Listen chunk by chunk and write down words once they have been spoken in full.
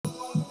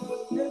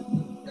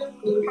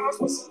Welcome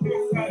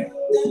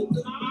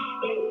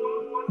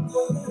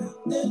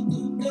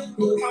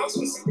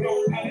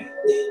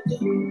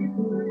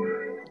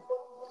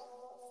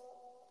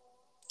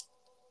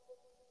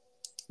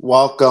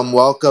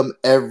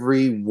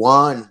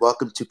everyone.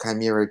 Welcome to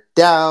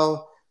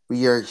BurritoDAO.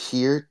 We are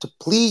here to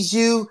please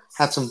you,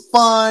 have some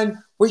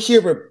fun. We're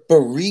here with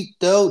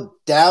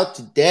BurritoDAO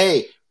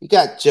today. We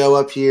got Joe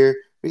up here.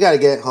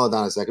 Hold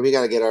on a second. We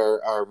got to get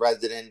our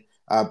resident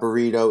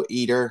burrito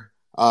eater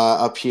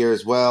up here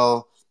as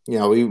well. You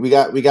know, we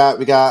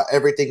got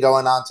everything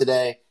going on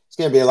today. It's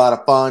gonna be a lot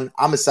of fun.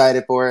 I'm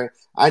excited for it.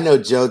 I know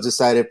Joe's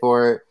excited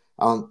for it.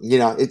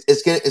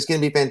 It's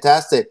gonna be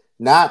fantastic.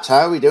 Notch,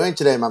 how are we doing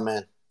today, my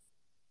man?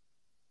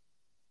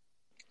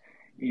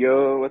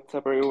 Yo, what's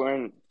up,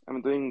 everyone?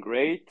 I'm doing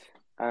great.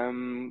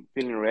 I'm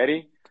feeling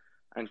ready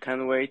and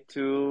can't wait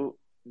to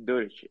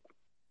do this shit.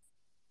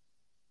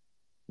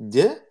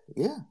 Yeah.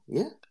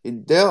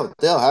 Dale,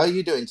 how are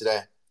you doing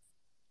today?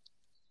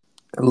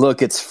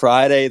 Look, it's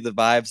Friday. The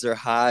vibes are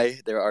high.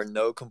 There are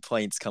no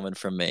complaints coming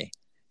from me.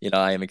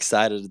 I am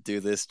excited to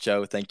do this.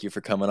 Joe, thank you for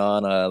coming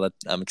on.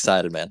 I'm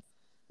excited, man.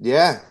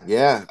 Yeah.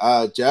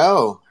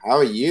 Joe, how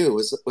are you?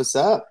 What's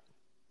up?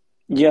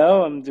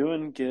 Yo, I'm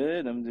doing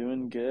good.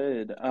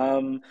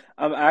 I'm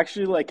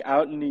actually like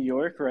out in New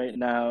York right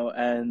now,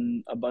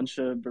 and a bunch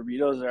of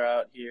burritos are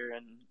out here,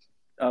 and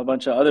a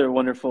bunch of other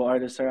wonderful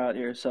artists are out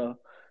here. So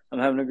I'm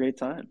having a great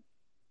time.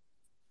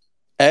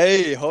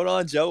 Hey, hold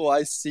on, Joe.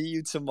 I see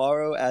you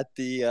tomorrow at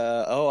the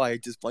I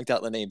just blanked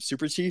out the name.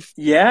 Super Chief?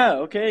 Yeah.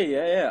 Okay.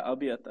 Yeah. I'll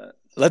be at that.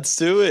 Let's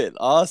do it.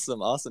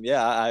 Awesome.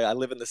 Yeah, I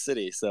live in the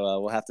city, so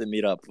we'll have to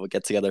meet up. We'll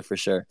get together for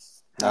sure.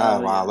 Oh,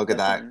 wow, Yeah, look at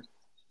that. definitely.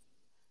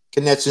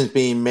 Connections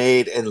being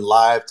made in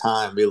live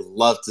time. We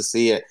love to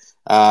see it.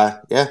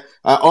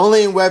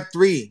 Only in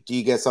Web3 do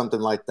you get something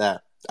like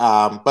that.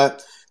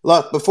 But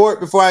look,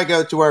 before I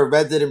go to our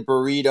resident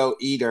burrito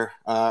eater,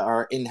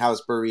 our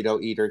in-house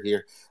burrito eater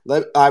here,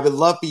 I would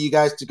love for you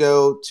guys to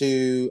go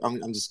to.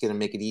 I'm just gonna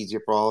make it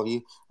easier for all of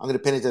you. I'm gonna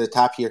pin it to the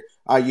top here.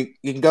 You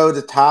can go to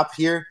the top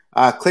here.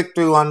 Click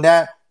through on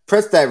that.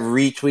 Press that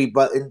retweet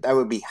button. That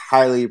would be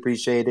highly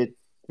appreciated.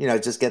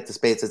 Just get the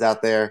spaces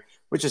out there.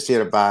 We're just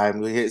here to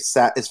vibe.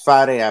 It's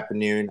Friday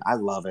afternoon. I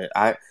love it.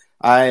 I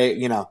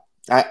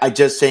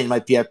just changed my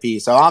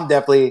PFP, so I'm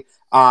definitely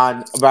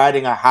on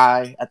riding a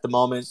high at the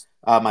moment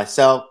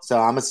myself. So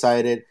I'm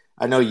excited.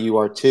 I know you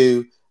are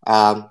too.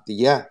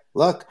 Yeah.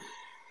 Look,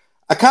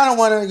 I kind of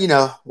want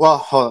to, Well,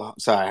 hold on.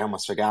 Sorry, I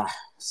almost forgot.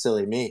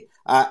 Silly me.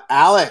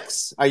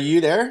 Alex, are you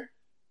there?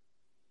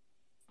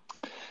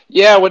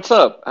 Yeah, what's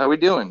up? How we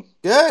doing?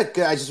 Good.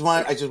 I just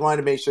wanted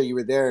to make sure you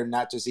were there and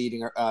not just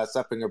eating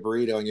stuffing a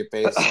burrito in your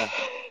face.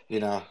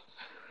 Yeah.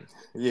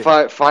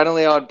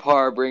 Finally on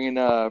par, bringing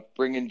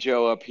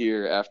Joe up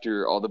here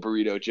after all the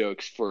burrito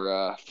jokes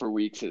for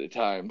weeks at a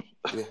time.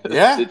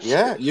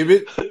 Yeah.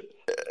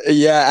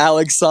 Yeah,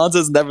 Alex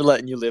Santa's never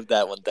letting you live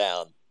that one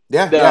down.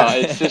 Yeah.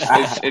 It's just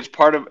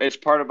it's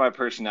part of my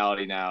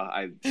personality now.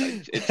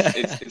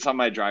 It's on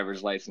my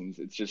driver's license.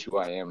 It's just who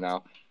I am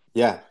now.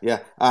 Yeah.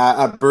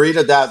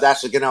 BurritoDAO is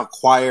actually going to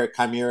acquire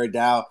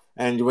BurritoDAO,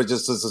 and we're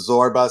just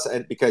absorb us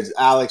because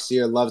Alex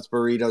here loves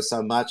burritos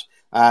so much.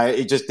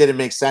 It just didn't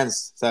make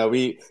sense. But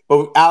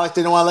Alex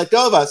didn't want to let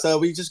go of us, so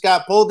we just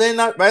got pulled in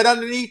right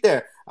underneath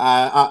there.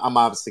 I'm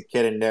obviously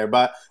kidding there,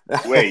 but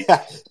Wait.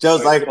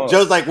 Joe's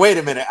like, wait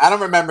a minute, I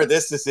don't remember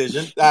this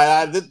decision.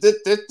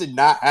 This did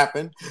not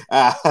happen.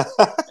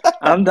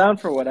 I'm down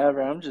for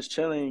whatever. I'm just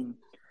chilling.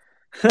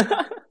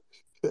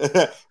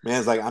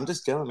 Man's like, I'm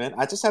just chilling, man.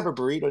 I just have a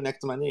burrito next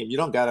to my name. You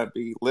don't gotta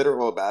be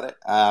literal about it.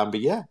 But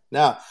yeah,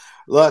 no.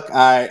 Look,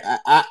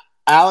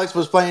 Alex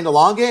was playing the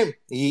long game.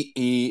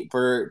 He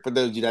for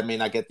those of you that may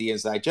not get the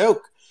inside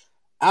joke,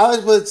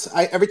 Alex was.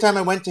 Every time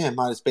I went to him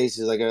on his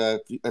spaces, like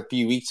a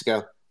few weeks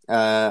ago,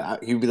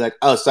 he would be like,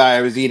 "Oh, sorry,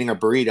 I was eating a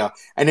burrito,"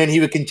 and then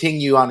he would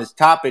continue on his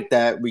topic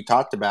that we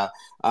talked about.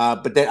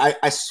 But then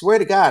I swear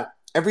to God,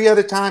 every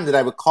other time that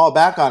I would call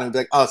back on him, be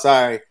like, "Oh,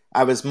 sorry,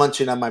 I was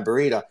munching on my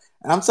burrito."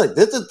 And I'm just like,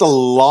 this is the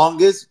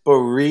longest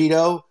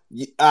burrito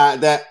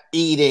that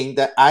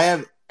I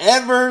have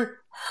ever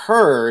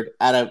heard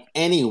out of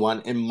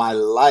anyone in my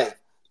life.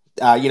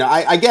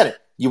 I get it.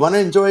 You want to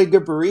enjoy a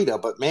good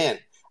burrito, but man,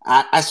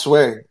 I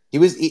swear, he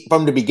was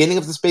from the beginning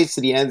of the space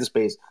to the end of the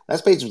space. That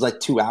space was like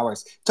 2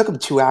 hours. It took him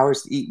 2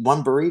 hours to eat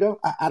one burrito.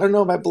 I don't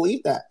know if I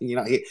believe that.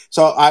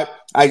 So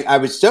I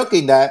was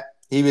joking that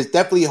he was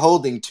definitely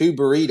holding two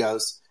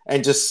burritos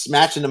and just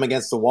smashing them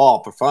against the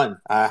wall for fun.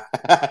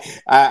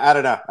 I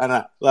don't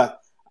know. Look,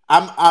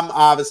 I'm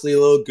obviously a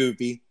little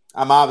goofy.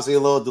 I'm obviously a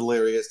little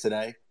delirious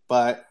today.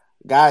 But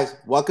guys,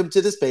 welcome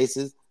to the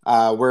spaces.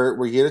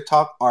 We're here to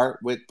talk art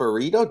with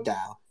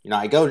BurritoDAO.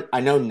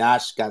 I know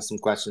Nash got some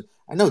questions.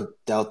 I know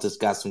Delta's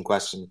got some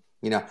questions.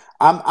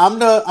 I'm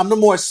the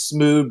more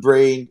smooth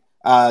brain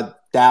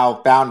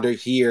DAO founder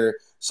here.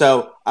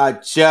 So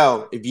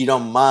Joe, if you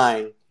don't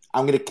mind,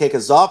 I'm gonna kick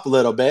us off a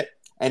little bit.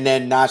 And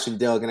then Nash and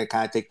Dill are going to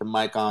kind of take the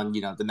mic on,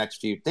 the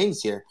next few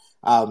things here.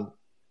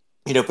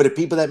 for the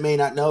people that may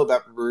not know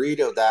about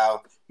Burrito DAO,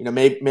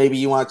 maybe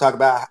you want to talk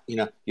about,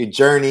 your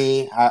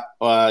journey,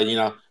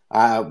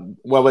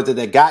 what was it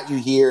that got you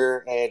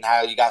here and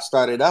how you got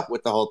started up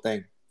with the whole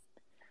thing?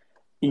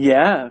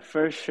 Yeah,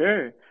 for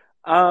sure.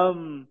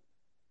 Um,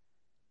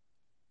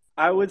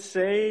 I would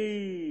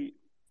say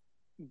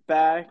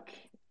back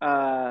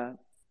uh,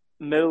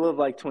 middle of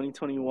like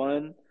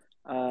 2021,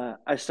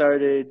 I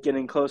started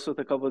getting close with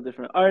a couple of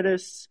different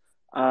artists.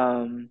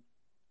 Um,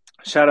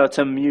 Shout out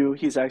to Mew,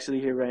 he's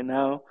actually here right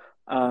now,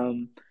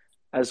 um,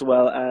 as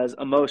well as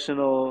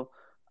Emotional,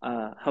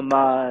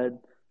 Hamad,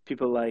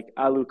 people like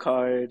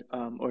Alucard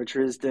or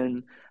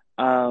Drisden.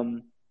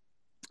 Um,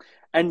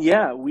 and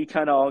yeah, we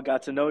kind of all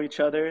got to know each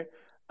other.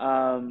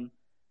 Um,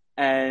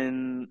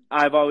 and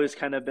I've always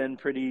kind of been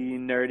pretty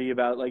nerdy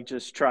about like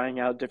just trying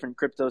out different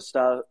crypto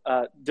stuff,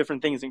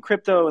 different things in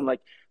crypto, and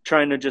like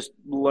trying to just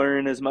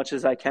learn as much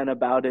as I can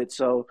about it.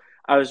 So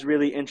I was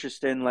really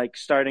interested in like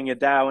starting a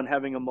DAO and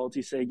having a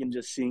multi-sig and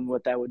just seeing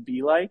what that would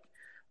be like.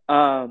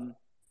 Um,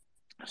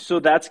 so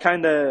that's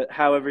kind of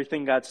how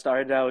everything got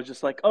started. I was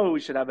just like, oh, we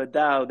should have a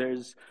DAO.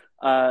 There's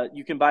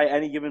you can buy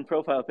any given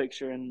profile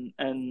picture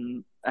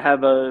and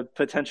have a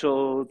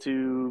potential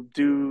to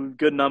do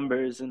good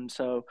numbers. And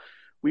so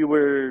we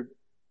were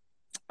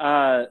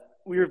uh,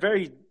 we were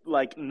very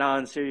like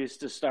non-serious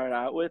to start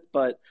out with,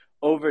 but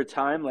over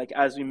time, like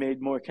as we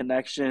made more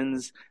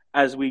connections,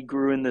 as we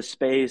grew in the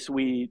space,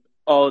 we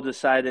all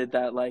decided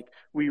that like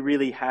we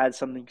really had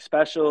something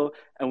special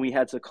and we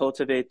had to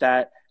cultivate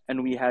that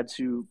and we had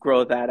to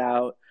grow that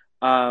out.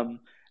 Um,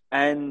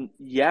 and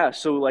yeah,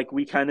 so like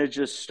we kind of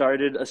just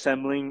started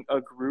assembling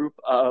a group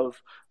of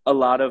a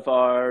lot of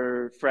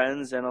our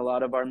friends and a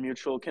lot of our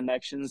mutual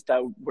connections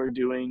that were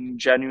doing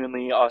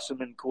genuinely awesome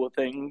and cool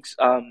things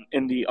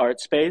in the art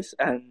space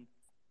and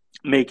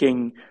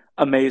making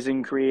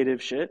amazing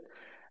creative shit.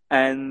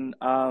 And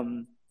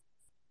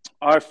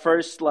our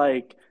first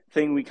like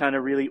thing we kind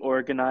of really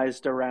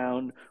organized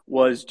around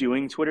was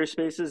doing Twitter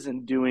Spaces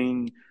and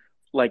doing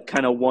like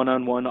kind of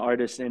one-on-one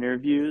artist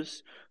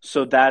interviews.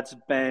 So that's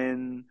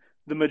been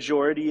the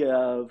majority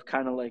of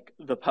kind of like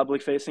the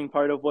public facing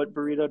part of what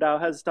Burrito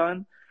DAO has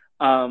done.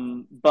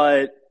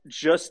 But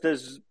just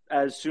as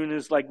soon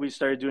as like we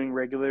started doing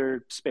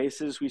regular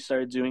spaces, we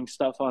started doing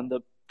stuff on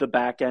the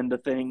back end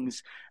of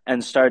things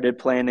and started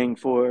planning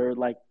for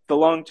like the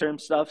long term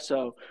stuff.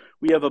 So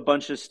we have a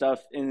bunch of stuff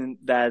in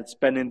that's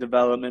been in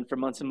development for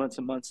months and months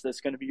and months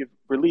that's going to be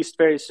released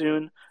very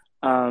soon.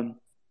 Um,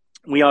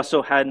 we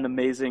also had an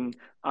amazing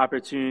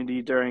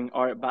opportunity during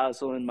Art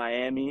Basel in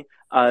Miami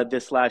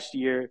this last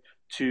year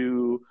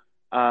to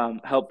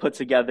help put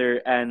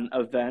together an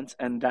event,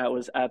 and that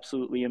was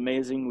absolutely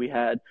amazing. We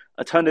had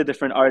a ton of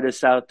different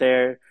artists out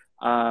there.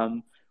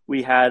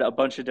 We had a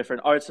bunch of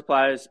different art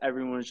supplies.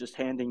 Everyone was just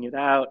handing it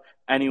out.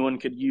 Anyone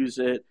could use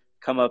it,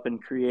 come up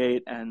and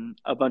create, and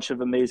a bunch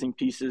of amazing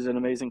pieces and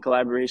amazing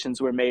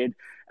collaborations were made.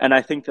 And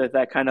I think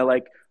that kind of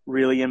like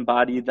really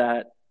embodied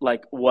that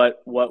like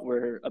what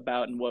we're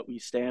about and what we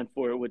stand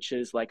for, which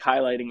is like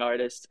highlighting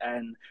artists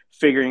and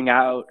figuring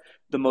out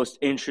the most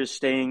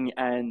interesting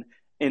and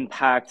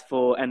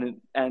impactful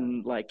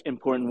and like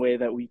important way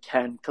that we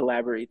can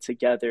collaborate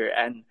together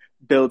and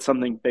build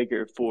something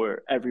bigger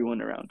for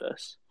everyone around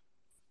us.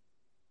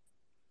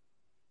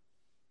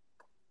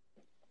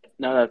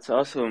 No, that's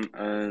awesome.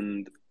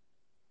 And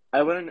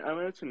I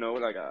wanted to know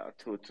like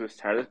to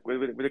start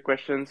with the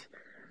questions.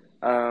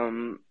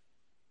 Um,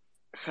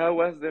 how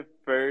was the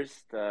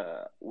first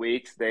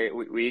weeks,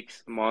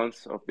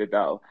 months of the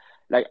DAO?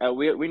 Like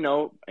we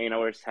know in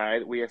our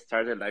side we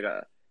started like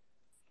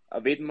a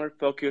bit more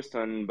focused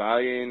on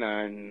buying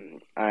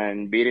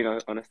and bidding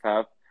on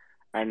stuff,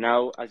 and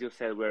now as you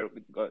said we're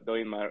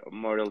doing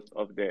more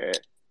of the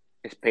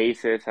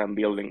spaces and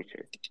building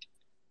shit.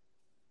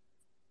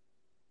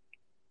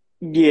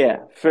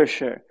 Yeah, for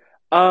sure.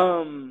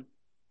 Um,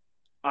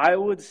 I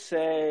would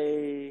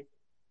say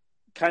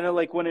kind of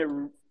like when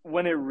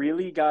it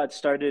really got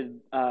started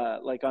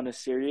like on a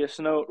serious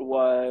note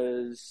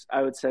was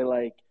I would say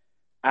like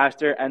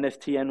after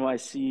NFT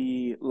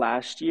NYC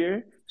last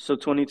year, so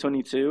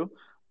 2022.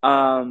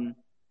 Um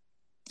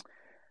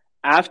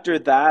After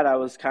that I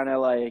was kind of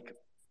like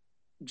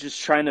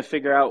just trying to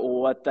figure out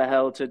what the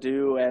hell to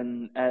do,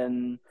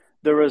 and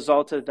the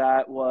result of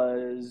that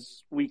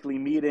was weekly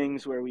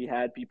meetings where we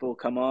had people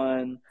come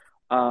on.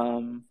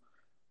 um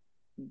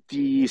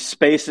the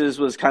spaces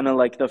was kind of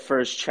like the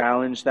first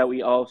challenge that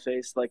we all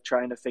faced, like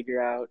trying to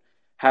figure out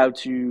how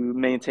to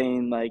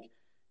maintain like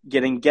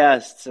getting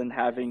guests and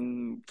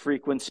having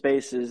frequent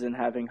spaces and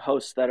having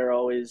hosts that are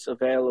always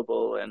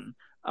available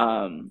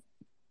and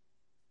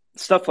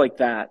stuff like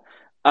that.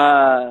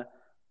 uh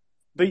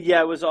but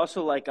yeah, it was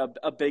also like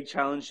a big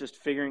challenge just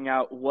figuring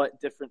out what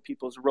different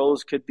people's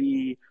roles could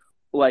be,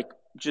 like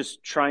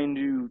just trying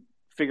to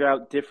figure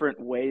out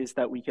different ways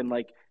that we can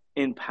like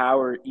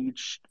empower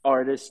each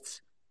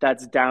artist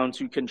that's down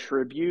to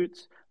contribute,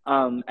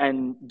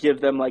 and give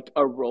them like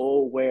a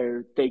role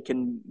where they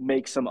can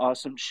make some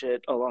awesome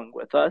shit along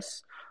with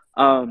us.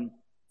 um,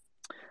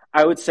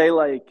 I would say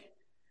like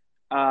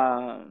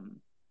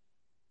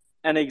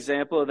an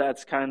example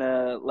that's kind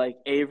of like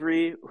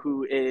Avery,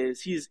 who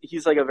is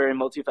he's like a very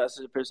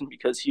multifaceted person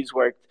because he's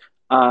worked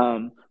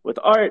with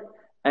art,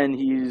 and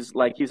he's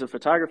a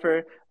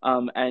photographer,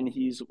 and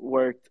he's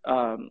worked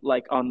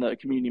like on the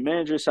community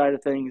manager side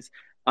of things,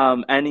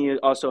 and he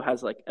also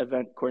has like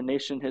event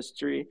coordination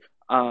history,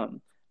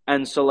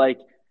 and so like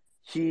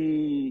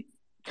he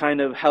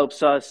kind of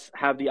helps us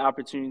have the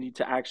opportunity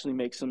to actually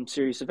make some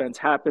serious events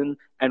happen,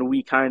 and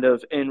we kind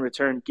of in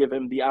return give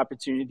him the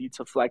opportunity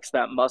to flex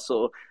that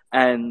muscle,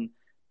 and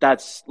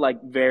that's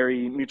like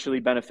very mutually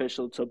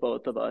beneficial to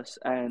both of us,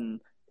 and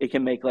it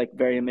can make like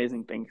very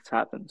amazing things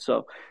happen.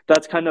 So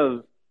that's kind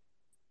of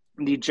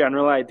the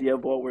general idea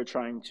of what we're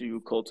trying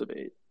to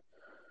cultivate.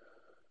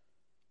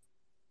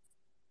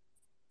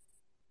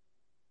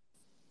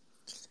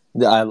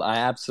 I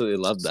absolutely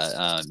love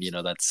that.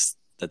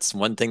 That's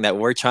one thing that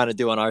we're trying to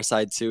do on our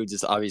side too.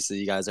 Just obviously,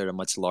 you guys are at a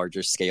much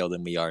larger scale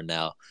than we are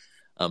now,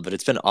 but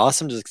it's been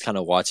awesome to just kind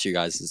of watch you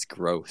guys'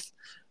 growth.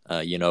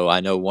 I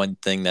know one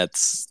thing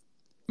that's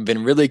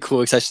been really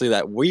cool, especially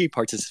that we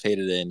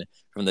participated in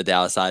from the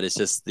DAO side, is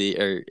just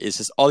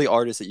all the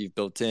artists that you've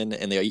built in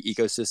and the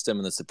ecosystem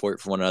and the support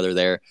for one another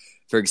there.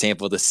 For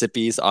example, the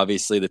Sippies,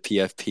 obviously the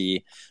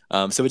PFP.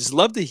 So we just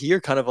love to hear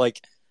kind of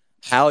like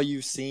how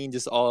you've seen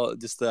just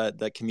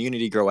that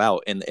community grow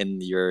out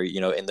in your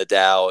in the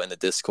DAO and the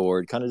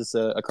Discord, kind of just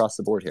across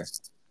the board here.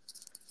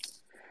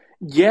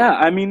 Yeah,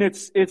 I mean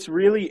it's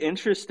really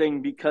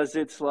interesting because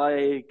it's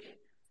like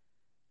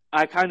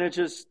I kind of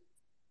just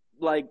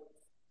like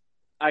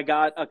I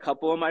got a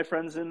couple of my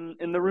friends in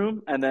the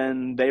room, and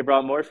then they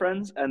brought more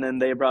friends, and then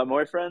they brought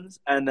more friends,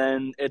 and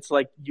then it's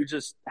like you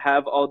just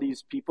have all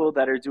these people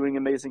that are doing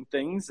amazing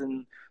things,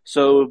 and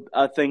so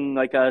a thing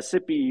like a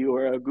Sippy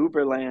or a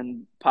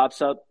Gooberland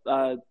pops up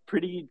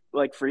pretty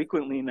like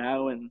frequently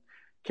now, and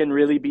can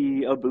really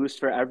be a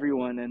boost for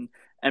everyone,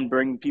 and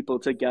bring people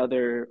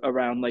together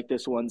around like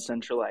this one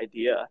central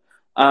idea.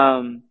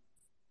 Um,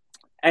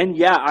 and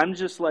yeah, I'm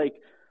just like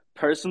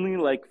personally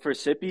like for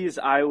Sippies,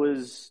 I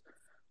was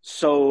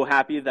so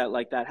happy that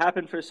like that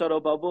happened for Soto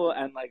Bubble,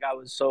 and like I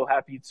was so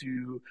happy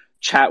to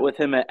chat with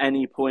him at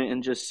any point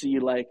and just see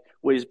like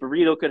ways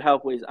Burrito could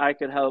help, ways I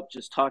could help,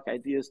 just talk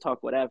ideas,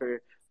 talk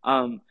whatever.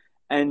 Um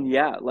and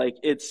yeah, like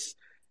it's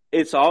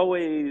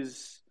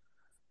always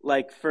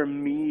like for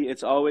me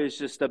it's always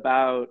just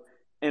about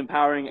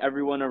empowering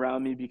everyone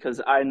around me, because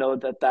I know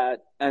that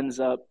that ends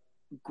up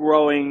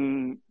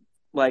growing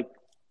like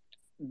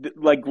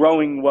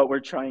growing what we're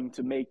trying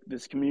to make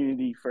this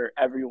community for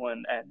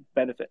everyone and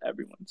benefit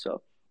everyone.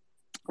 So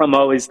I'm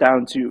always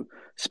down to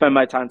spend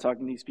my time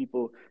talking to these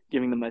people,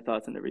 giving them my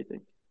thoughts and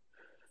everything.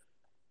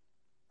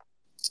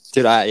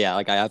 Dude, I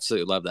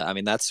absolutely love that. I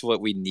mean, that's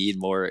what we need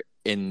more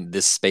in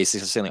this space,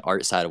 especially on the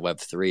art side of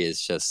Web3,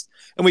 is just,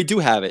 and we do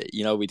have it,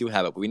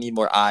 but we need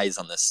more eyes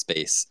on this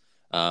space.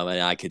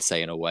 And I could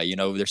say in a way,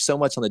 there's so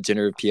much on the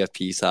generative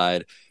PFP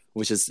side,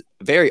 which is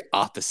very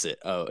opposite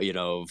of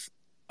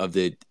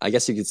the, I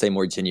guess you could say,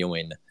 more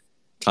genuine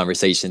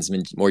conversations,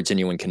 more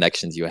genuine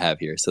connections you have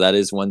here. So that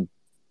is one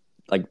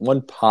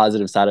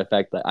positive side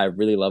effect that I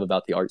really love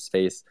about the art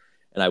space.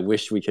 And I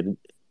wish we could,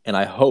 and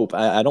I hope,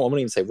 I don't want to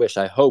even say wish,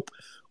 I hope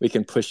we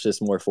can push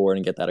this more forward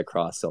and get that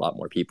across to a lot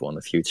more people in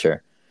the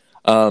future.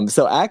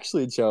 So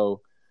actually,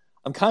 Joe,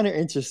 I'm kind of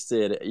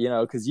interested,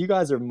 because you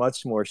guys are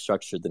much more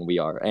structured than we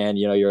are, and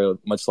you're a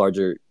much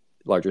larger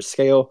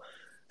scale.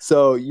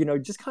 So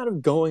just kind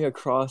of going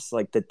across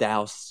like the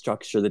DAO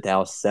structure, the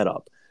DAO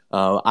setup.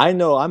 I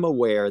know I'm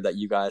aware that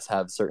you guys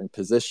have certain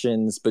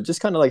positions, but just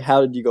kind of like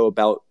how did you go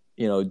about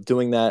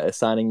doing that,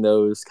 assigning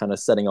those, kind of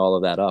setting all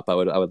of that up? I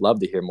would love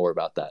to hear more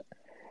about that.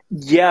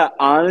 Yeah,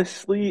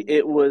 honestly,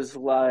 it was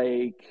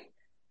like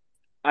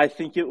I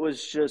think it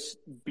was just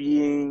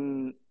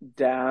being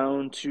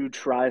down to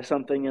try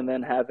something and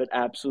then have it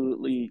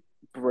absolutely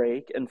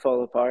break and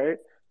fall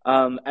apart.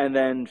 And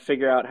then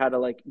figure out how to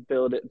like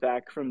build it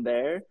back from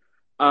there.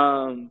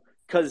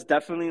 Because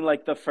definitely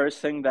like the first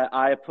thing that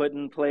I put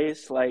in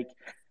place, like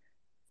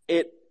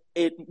it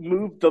it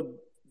moved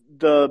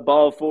the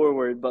ball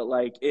forward, but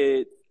like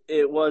it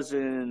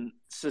wasn't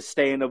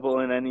sustainable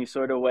in any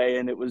sort of way,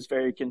 and it was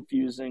very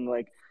confusing.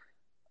 Like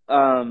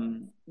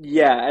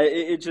yeah,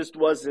 it just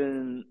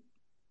wasn't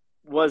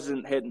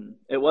hidden.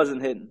 It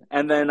wasn't hidden.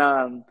 And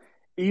then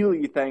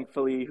Ely,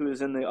 thankfully, who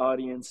is in the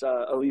audience,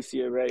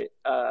 Alicia, right,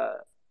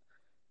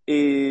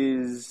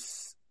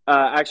 is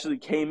actually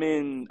came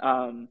in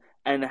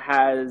and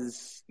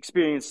has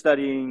experience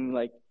studying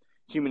like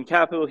human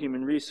capital,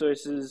 human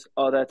resources,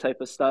 all that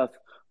type of stuff.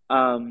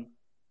 Um,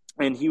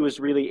 and he was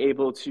really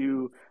able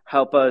to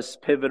help us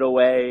pivot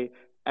away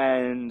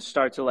and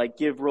start to like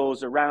give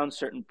roles around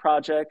certain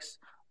projects.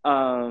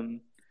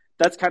 Um,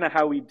 that's kind of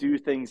how we do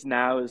things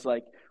now, is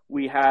like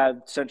we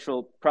have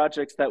central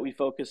projects that we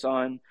focus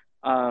on,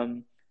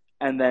 um,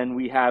 and then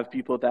we have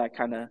people that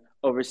kind of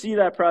oversee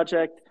that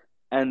project,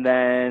 and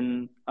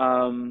then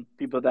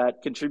people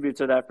that contribute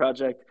to that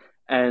project,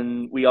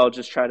 and we all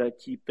just try to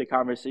keep the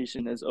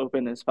conversation as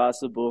open as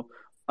possible.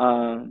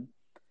 um,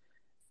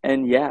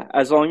 And yeah,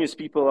 as long as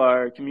people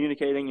are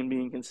communicating and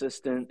being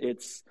consistent,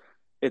 it's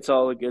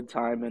all a good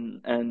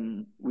time,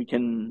 and we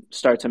can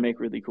start to make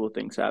really cool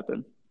things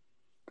happen.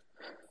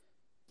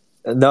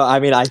 No, I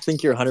mean, I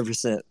think you're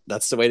 100%.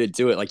 That's the way to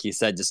do it. Like you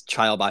said, just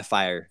trial by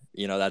fire.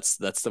 That's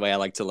the way I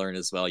like to learn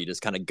as well. You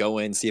just kind of go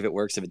in, see if it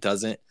works. If it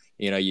doesn't,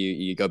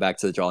 you go back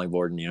to the drawing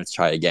board and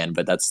try again.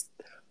 But that's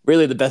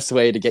really the best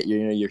way to get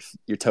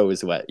your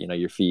toes wet.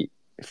 Your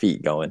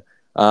feet going.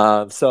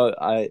 So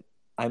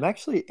I'm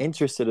actually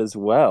interested as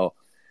well.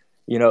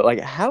 Like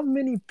how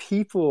many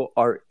people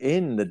are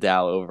in the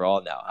DAO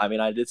overall now? I mean,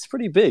 it's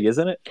pretty big,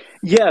 isn't it?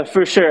 Yeah,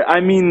 for sure. I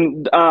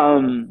mean,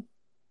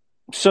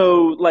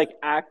 so like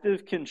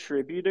active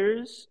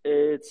contributors,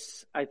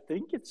 I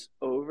think it's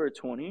over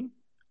 20.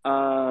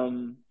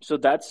 So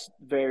that's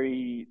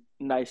very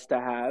nice to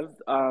have.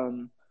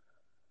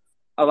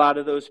 A lot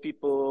of those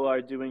people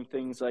are doing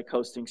things like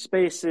hosting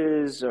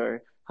spaces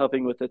or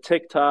helping with the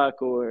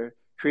TikTok or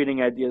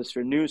creating ideas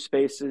for new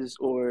spaces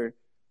or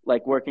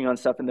like working on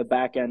stuff in the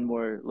back end,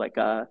 more like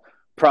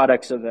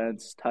products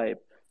events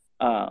type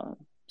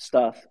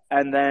stuff.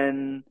 And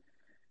then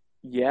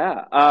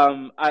yeah,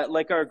 I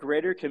like our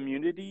greater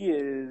community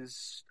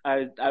is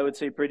I would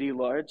say pretty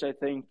large. I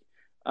think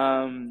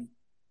um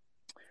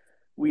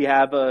we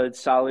have a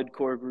solid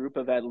core group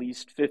of at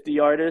least 50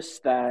 artists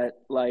that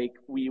like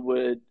we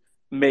would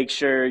make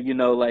sure,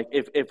 like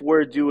if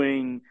we're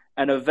doing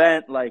an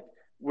event, like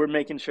we're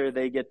making sure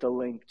they get the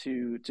link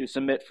to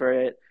submit for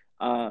it.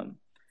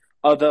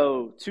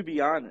 Although to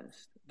be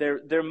honest,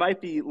 there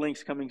might be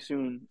links coming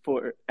soon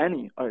for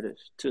any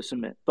artist to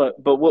submit, but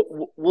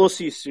we'll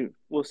see soon.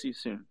 We'll see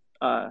soon.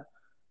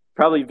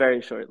 Probably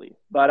very shortly.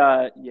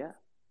 But yeah.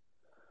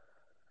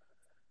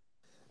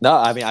 No,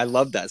 I mean, I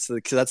love that. So,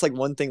 because that's like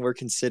one thing we're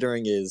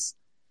considering is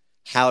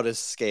how to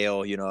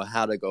scale,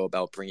 how to go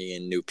about bringing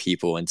in new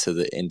people into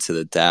the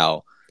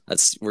DAO.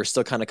 We're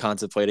still kind of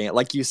contemplating it.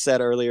 Like you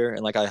said earlier,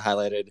 and like I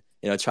highlighted,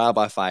 trial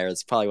by fire.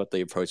 It's probably what the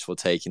approach will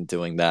take in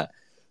doing that.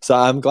 So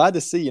I'm glad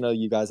to see,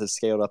 you guys have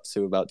scaled up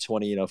to about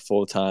 20,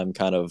 full-time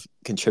kind of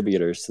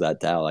contributors to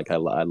that DAO. Like I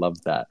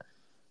love that.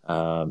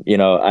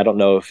 I don't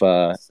know if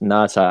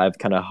Nach, I've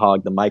kind of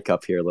hogged the mic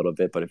up here a little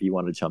bit, but if you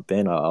want to jump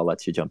in, I'll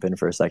let you jump in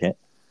for a second.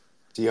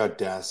 The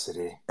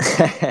audacity.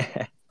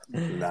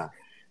 Nah.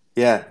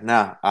 Yeah,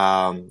 no.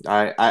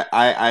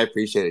 I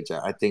appreciate it,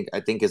 Joe. I think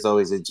it's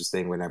always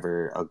interesting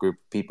whenever a group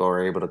of people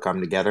are able to come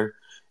together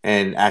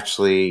and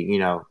actually,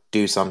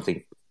 do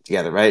something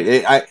together,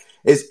 right?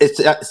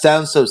 It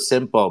sounds so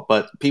simple,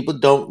 but people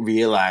don't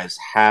realize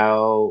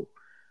how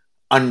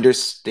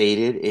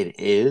understated it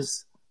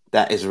is.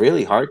 That is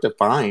really hard to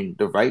find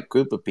the right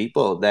group of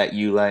people that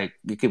you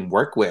can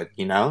work with.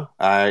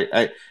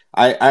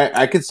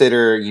 I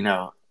consider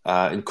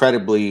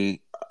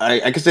incredibly.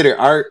 I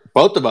consider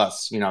both of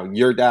us,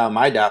 your DAO,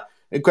 my DAO,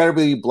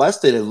 incredibly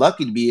blessed and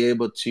lucky to be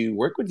able to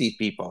work with these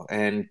people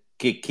and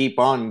keep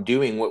on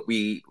doing what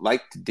we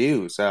like to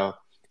do. So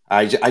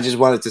I just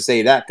wanted to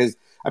say that because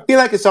I feel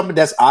like it's something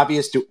that's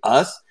obvious to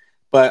us,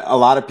 but a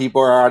lot of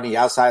people are on the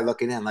outside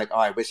looking in like, oh,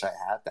 I wish I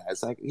had that.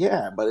 It's like,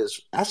 yeah, but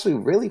it's actually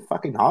really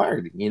fucking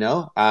hard,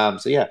 So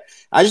yeah,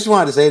 I just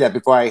wanted to say that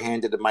before I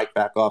handed the mic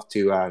back off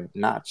to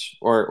Notch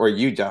or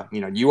you, Joe.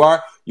 You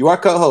are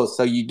co-host,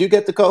 so you do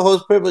get the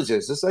co-host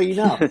privileges. Just so you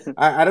know,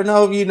 I don't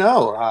know if you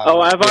know.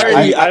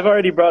 I've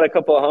already brought a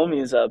couple of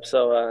homies up,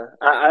 so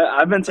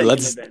I've been taking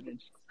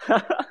advantage.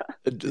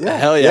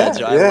 Hell yeah,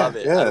 Joe! I love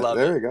it. I love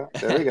it.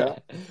 There we go.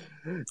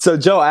 So,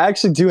 Joe, I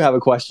actually do have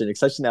a question,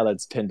 especially now that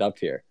it's pinned up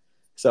here.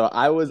 So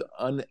I was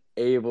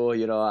unable,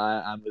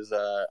 I was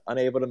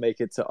unable to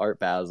make it to Art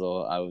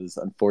Basel. I was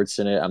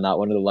unfortunate. I'm not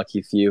one of the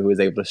lucky few who was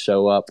able to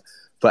show up.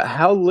 But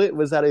how lit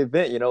was that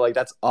event?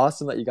 That's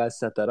awesome that you guys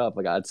set that up.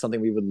 Like, it's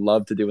something we would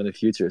love to do in the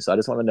future. So I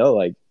just want to know,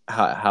 like,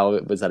 how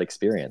was that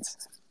experience?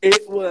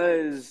 It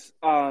was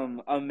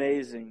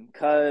amazing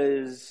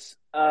because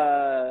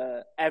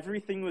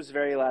everything was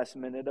very last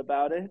minute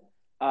about it.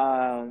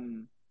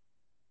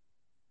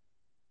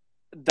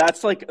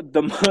 That's like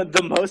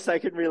the most I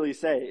can really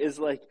say is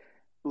like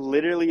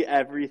literally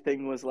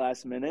everything was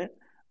last minute.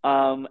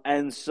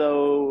 And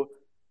so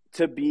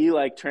to be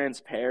like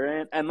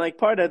transparent and like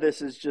part of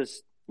this is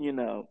just,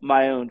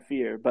 my own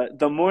fear, but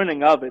the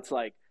morning of it's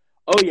like,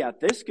 oh yeah,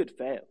 this could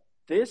fail.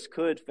 This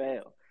could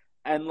fail.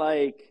 And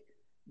like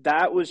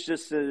that was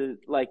just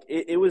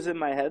it was in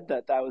my head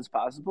that was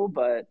possible,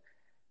 but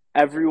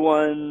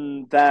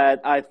everyone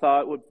that I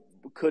thought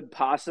could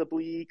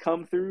possibly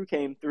come through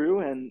came through,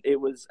 and it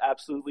was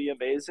absolutely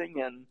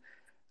amazing. And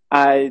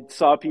I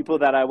saw people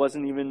that I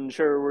wasn't even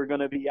sure were going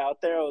to be out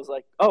there. I was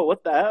like, oh,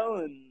 what the hell?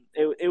 And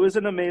it was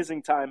an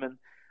amazing time.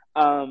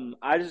 And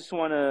I just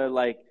want to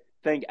like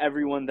thank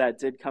everyone that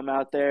did come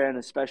out there, and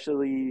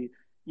especially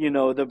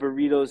the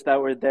burritos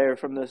that were there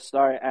from the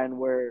start and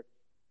were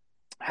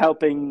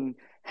helping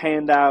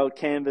hand out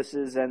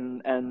canvases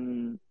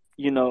and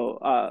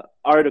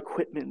art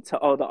equipment to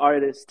all the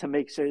artists to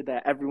make sure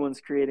that everyone's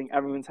creating,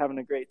 everyone's having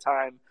a great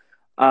time.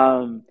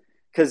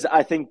 Because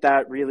I think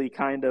that really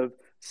kind of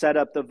set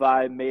up the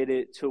vibe, made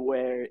it to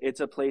where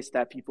it's a place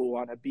that people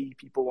want to be,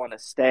 people want to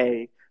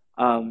stay,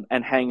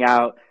 and hang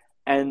out.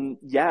 And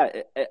yeah,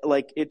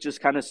 it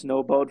just kind of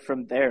snowballed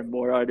from there.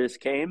 More artists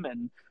came,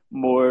 and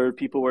more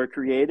people were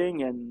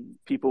creating, and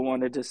people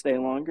wanted to stay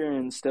longer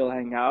and still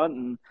hang out.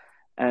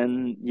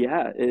 And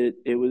yeah,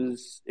 it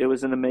was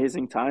an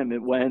amazing time.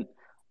 It went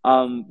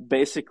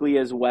basically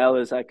as well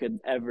as I could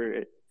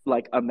ever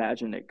like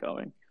imagine it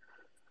going.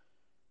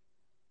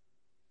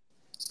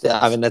 Yeah,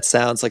 I mean that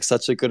sounds like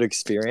such a good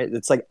experience.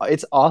 It's like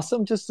it's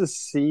awesome just to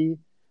see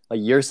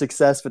like your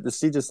success, but to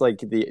see just like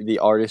the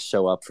artists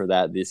show up for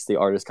that. The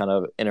artists kind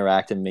of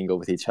interact and mingle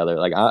with each other.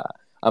 Like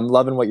I'm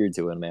loving what you're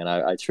doing, man.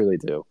 I truly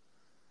do.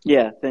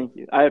 Yeah, thank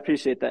you. I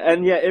appreciate that.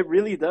 And yeah, it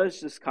really does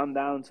just come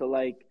down to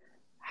like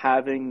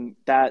having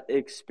that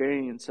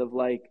experience of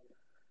like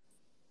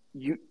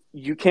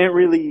you can't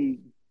really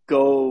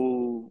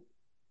go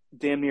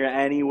damn near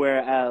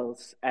anywhere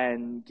else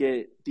and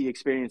get the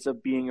experience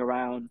of being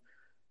around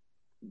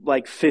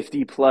like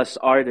 50 plus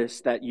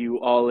artists that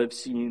you all have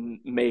seen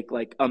make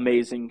like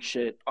amazing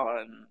shit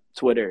on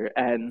Twitter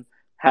and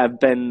have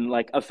been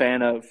like a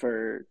fan of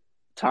for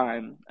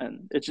time,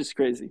 and it's just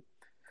crazy.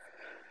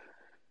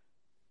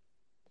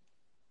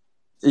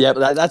 Yeah,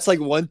 but that's like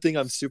one thing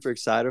I'm super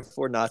excited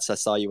for. Not I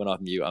saw you went off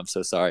mute. I'm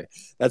so sorry.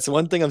 That's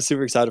one thing I'm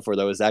super excited for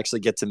though, is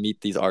actually get to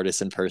meet these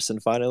artists in person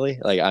finally.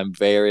 Like I'm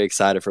very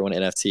excited for when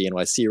NFT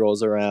NYC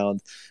rolls around.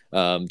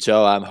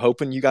 Joe, I'm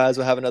hoping you guys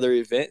will have another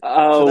event for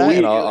Oh, that,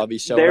 and we I'll be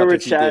showing there up were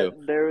if you do.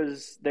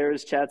 there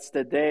was chats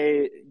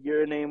today.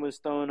 Your name was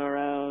thrown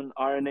around.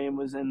 Our name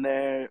was in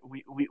there.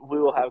 We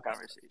will have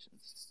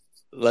conversations.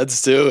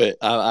 Let's do it.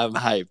 I'm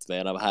hyped,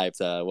 man. I'm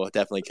hyped. We'll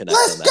definitely connect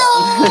Let's on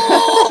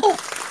that.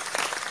 go.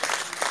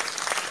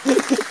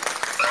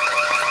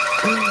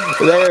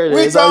 There it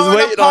We is. I was going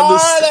to waiting on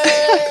this. party.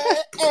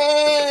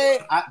 Hey.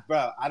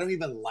 Bro, I don't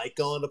even like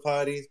going to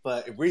parties,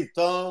 but if we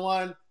throwing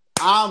one,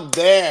 I'm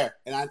there.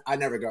 And I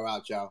never go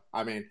out, Joe.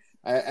 I mean,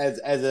 as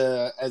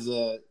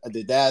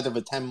the dad of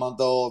a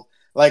 10-month-old,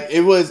 like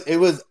it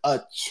was a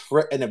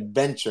trip, an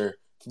adventure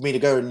for me to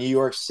go to New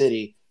York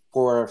City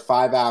for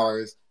 5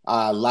 hours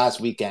last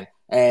weekend,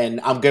 and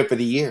I'm good for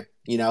the year.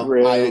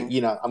 Real.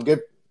 I'm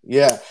good.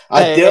 Yeah,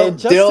 Hey, and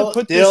just to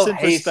put this Dill in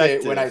hates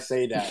it when I perspective,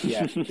 say that.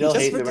 Yeah, Dill just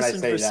hates put it when I this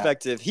in say that.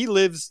 perspective, he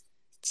lives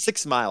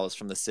 6 miles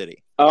from the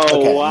city. Oh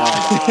Okay, no, I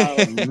wow.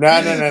 don't.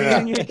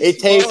 No. Being It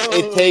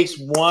takes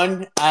exposed.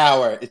 1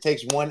 hour. It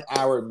takes 1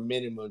 hour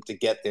minimum to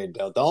get there,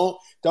 Dill.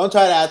 Don't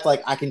try to act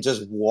like I can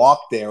just walk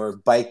there or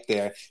bike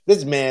there.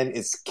 This man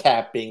is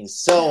capping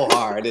so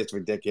hard, it's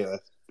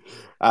ridiculous.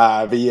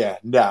 But yeah,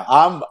 no,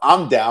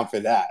 I'm down for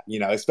that.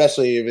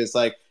 Especially if it's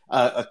like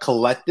a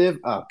collective.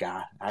 Oh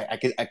God, I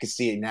could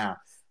see it now.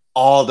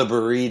 All the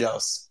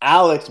burritos.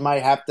 Alex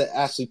might have to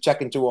actually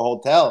check into a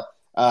hotel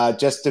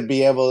just to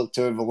be able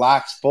to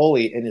relax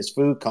fully in his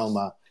food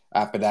coma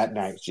after that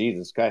night.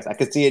 Jesus Christ, I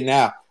could see it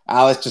now.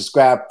 Alex just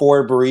grabbed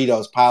 4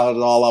 burritos, piled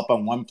it all up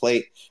on one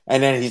plate,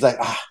 and then he's like,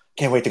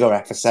 can't wait to go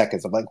back for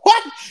seconds. I'm like,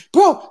 what?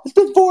 Bro, it's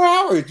been 4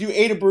 hours. You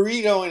ate a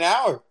burrito in an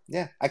hour.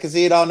 Yeah, I can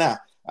see it all now.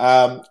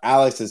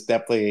 Alex is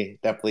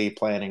definitely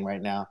planning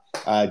right now.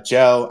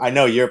 Joe, I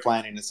know you're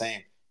planning the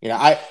same.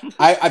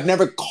 I've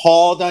never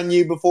called on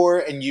you before,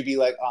 and you be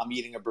like, "Oh, I'm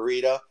eating a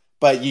burrito,"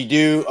 but you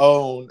do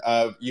own.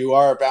 You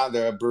are a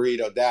founder of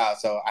BurritoDAO,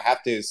 so I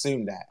have to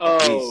assume that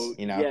at Oh least.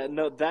 yeah,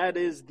 no, that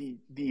is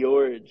the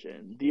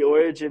origin. The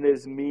origin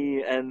is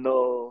me and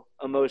the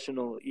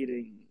emotional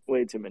eating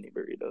way too many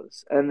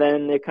burritos, and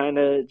then it kind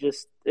of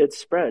just it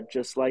spread,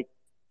 just like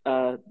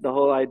the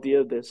whole idea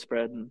of this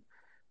spread, and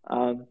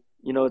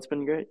it's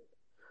been great.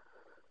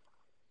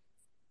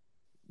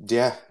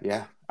 Yeah.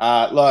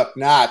 Look,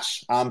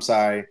 Notch. I'm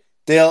sorry.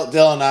 Dill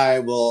and I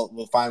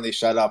will finally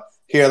shut up.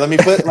 Here, let me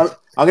put.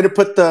 I'm gonna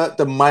put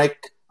the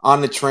mic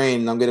on the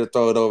train. And I'm gonna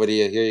throw it over to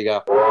you. Here you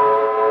go.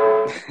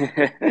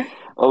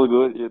 All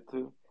good, you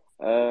too.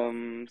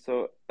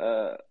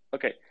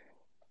 Okay.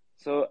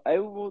 So I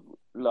would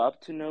love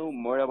to know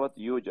more about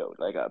you, Joe.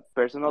 Like,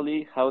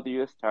 personally, how do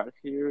you start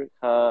here?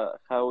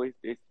 How is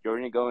this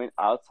journey going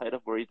outside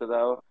of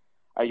BurritoDAO?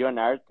 Are you an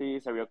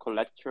artist? Are you a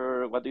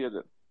collector? What do you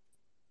do?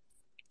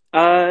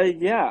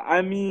 Yeah,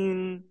 I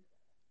mean,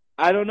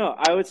 I don't know.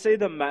 I would say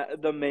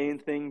the main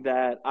thing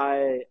that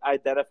I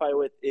identify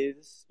with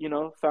is,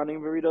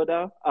 founding Burrito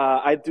DAO.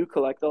 I do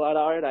collect a lot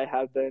of art. I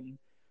have been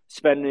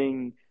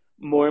spending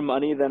more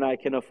money than I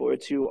can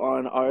afford to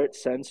on art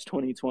since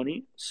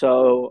 2020.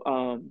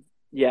 So,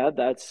 yeah,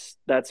 that's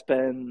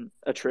been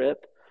a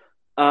trip.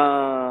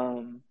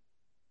 Um,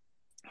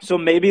 so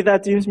maybe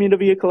that deems me to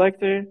be a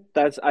collector.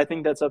 I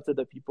think that's up to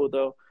the people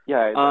though.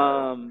 Yeah, it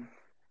does.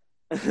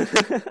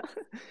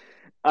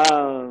 Um,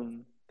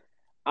 um,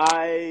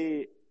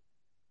 I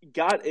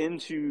got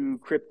into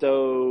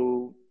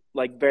crypto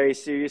like very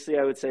seriously.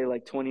 I would say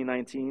like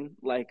 2019.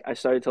 Like I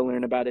started to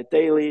learn about it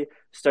daily,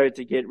 started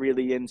to get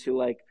really into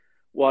like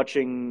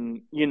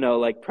watching,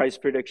 like price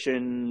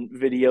prediction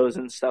videos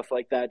and stuff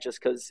like that, just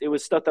because it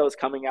was stuff that was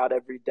coming out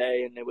every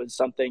day, and it was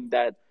something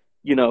that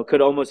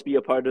could almost be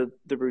a part of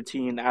the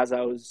routine as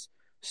I was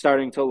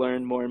starting to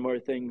learn more and more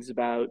things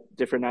about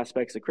different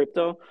aspects of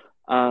crypto.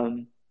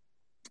 Um,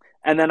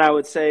 and then I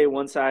would say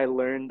once I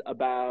learned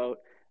about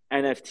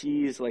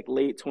NFTs, like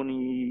late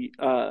 20,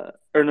 or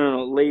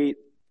no, late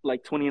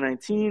like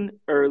 2019,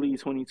 early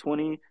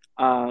 2020,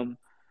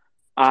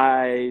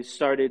 I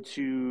started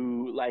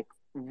to like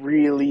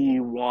really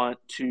want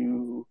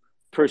to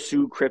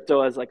pursue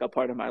crypto as like a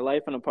part of my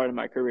life and a part of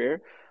my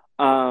career.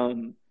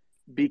 Um,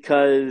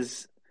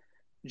 because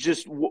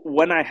just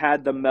when I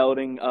had the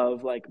melding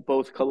of like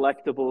both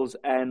collectibles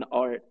and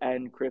art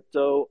and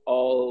crypto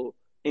all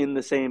in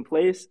the same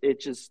place, it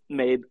just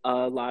made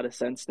a lot of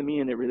sense to me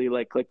and it really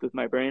like clicked with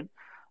my brain.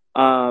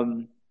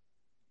 Um,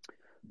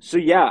 so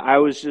yeah, I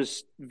was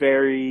just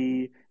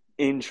very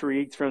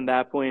intrigued from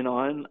that point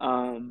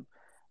on.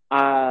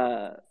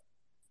 Uh,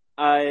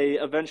 I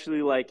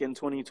eventually, like in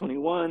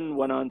 2021,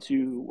 went on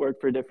to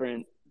work for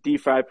different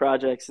DeFi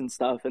projects and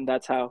stuff, and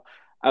that's how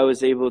I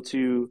was able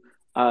to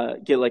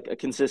get like a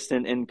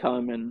consistent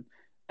income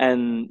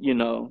and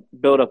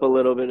build up a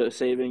little bit of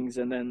savings,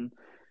 and then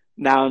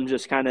now I'm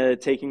just kind of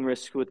taking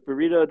risks with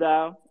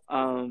BurritoDAO,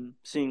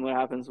 seeing what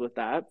happens with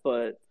that.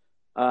 But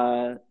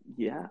uh,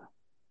 yeah,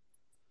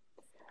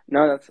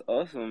 No, that's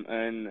awesome.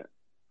 And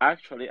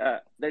actually,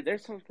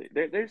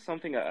 there's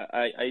something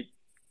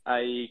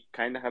I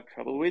kind of have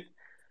trouble with.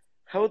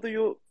 How do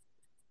you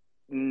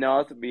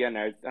not be an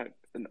art?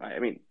 I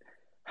mean,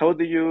 how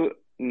do you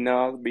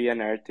not be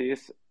an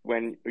artist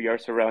when you're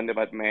surrounded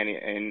by many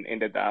in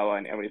the DAO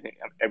and everything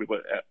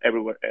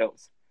everywhere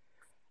else?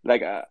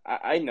 Like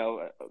I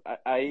know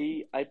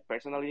I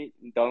personally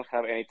don't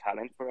have any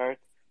talent for art,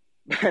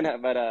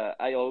 but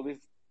I always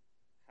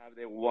have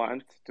the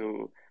want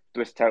to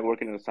start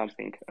working on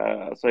something.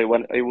 So I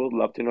would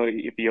love to know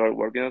if you are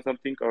working on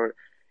something or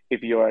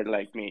if you are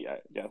like me,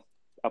 just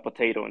a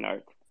potato in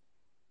art.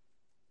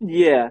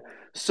 yeah.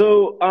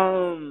 So,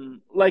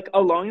 like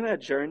along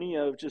that journey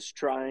of just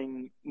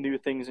trying new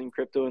things in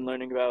crypto and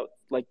learning about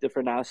like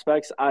different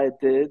aspects, I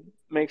did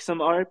make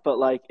some art, but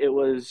like it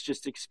was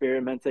just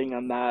experimenting.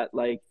 I'm not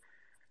like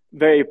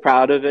very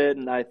proud of it,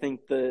 and I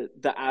think the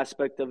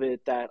aspect of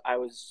it that I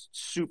was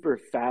super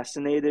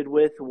fascinated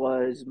with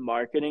was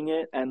marketing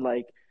it and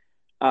like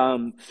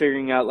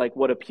figuring out like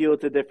what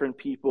appealed to different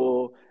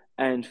people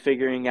and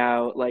figuring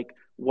out like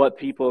what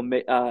people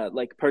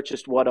like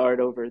purchased what art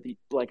over the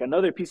like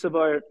another piece of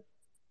art.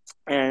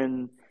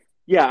 And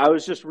yeah, I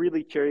was just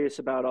really curious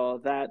about all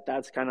of that.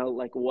 That's kind of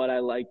like what I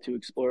like to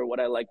explore, what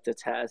I like to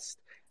test.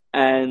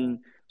 And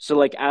so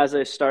like as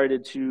I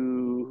started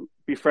to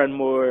befriend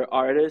more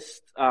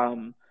artists,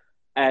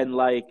 and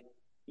like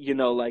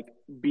like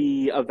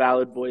be a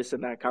valid voice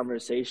in that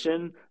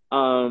conversation,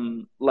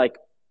 like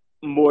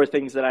more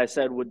things that I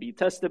said would be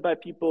tested by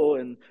people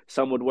and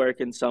some would work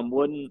and some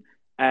wouldn't.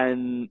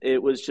 And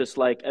it was just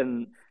like,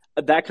 and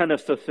that kind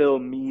of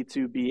fulfilled me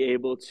to be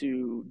able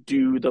to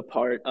do the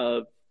part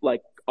of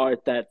like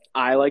art that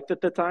I liked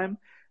at the time.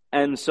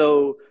 And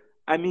so,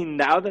 I mean,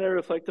 now that I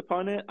reflect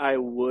upon it, I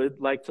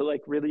would like to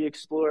like really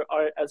explore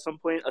art at some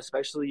point,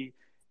 especially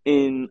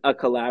in a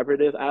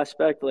collaborative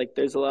aspect. Like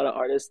there's a lot of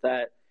artists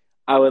that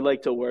I would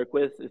like to work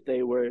with if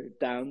they were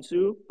down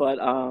to, but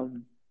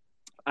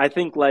I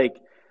think like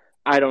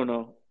I don't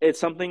know. It's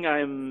something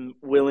I'm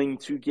willing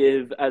to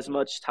give as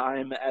much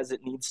time as it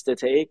needs to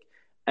take.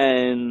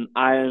 And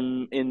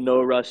I'm in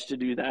no rush to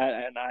do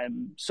that. And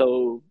I'm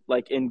so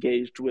like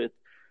engaged with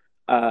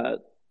uh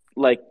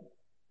like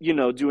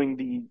doing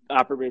the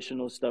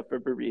operational stuff for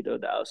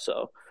Burrito now.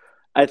 So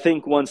I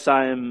think once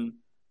I'm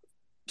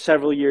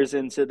several years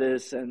into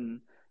this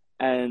and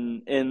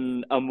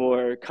in a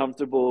more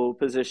comfortable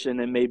position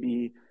and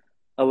maybe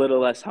a little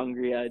less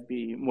hungry, I'd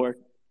be more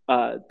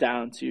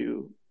down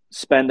to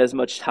spend as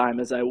much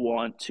time as I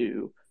want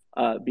to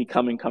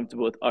becoming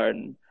comfortable with art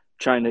and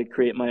trying to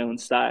create my own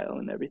style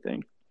and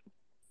everything.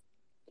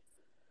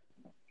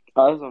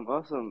 Awesome,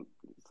 awesome.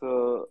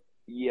 So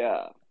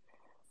yeah,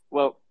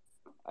 well,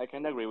 I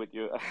can agree with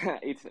you.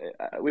 It's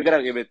we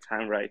gotta give it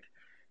time, right?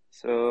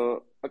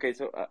 So okay,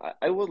 so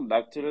I would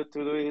love to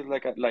do it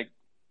like like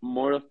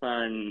more of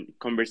an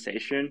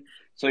conversation.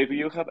 So if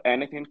you have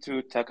anything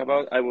to talk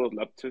about, I would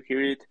love to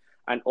hear it.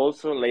 And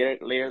also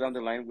later down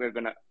the line, we're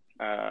gonna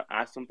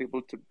ask some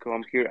people to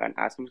come here and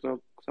ask them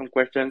some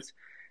questions.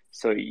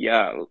 So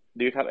yeah,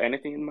 do you have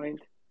anything in mind?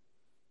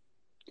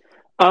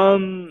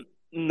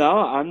 No,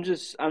 I'm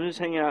just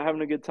hanging out,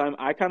 having a good time.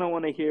 I kind of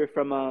want to hear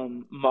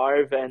from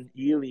Marv and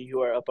Ely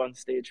who are up on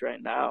stage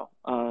right now.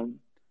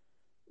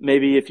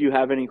 Maybe if you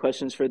have any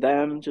questions for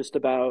them, just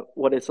about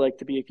what it's like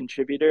to be a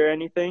contributor or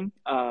anything.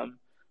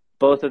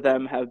 Both of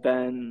them have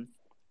been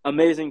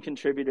amazing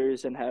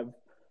contributors and have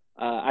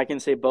I can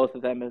say both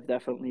of them have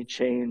definitely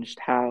changed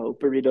how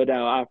Burrito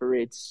DAO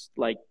operates,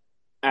 like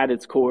at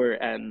its core,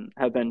 and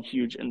have been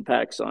huge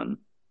impacts on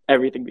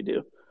everything we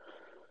do.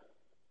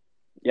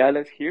 Yeah,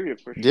 let's hear you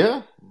for sure.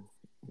 Yeah,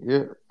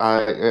 yeah.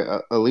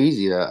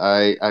 Elysia,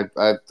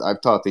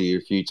 I've talked to you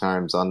a few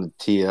times on the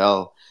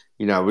TL.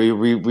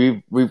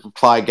 we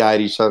reply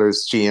guide each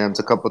other's GMs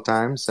a couple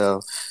times.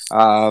 So,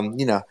 I'm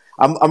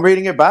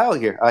reading your bio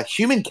here.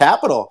 Human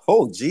capital.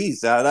 Oh,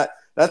 geez, that's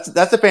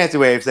a fancy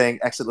way of saying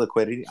exit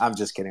liquidity. I'm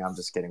just kidding.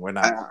 We're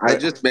not. I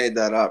just made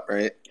that up,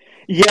 right?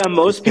 Yeah,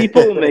 most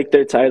people make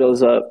their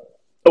titles up,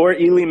 or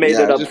Ely made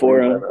Yeah, it I up just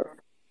for made him. that up.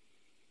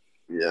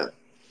 Yeah.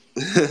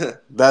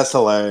 That's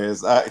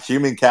hilarious.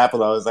 Human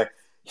capital. I was like,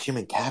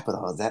 human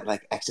capital. Is that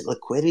like exit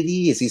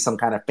liquidity? Is he some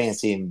kind of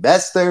fancy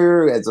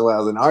investor as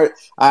well as an art?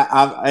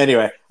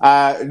 Anyway.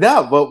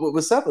 No, but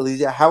what's up,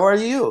 Elysia? How are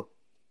you?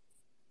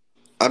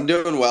 I'm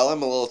doing well.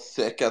 I'm a little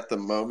sick at the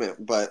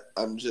moment, but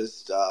I'm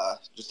just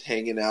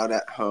hanging out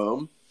at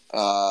home,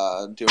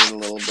 doing a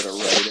little bit of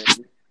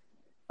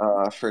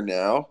writing for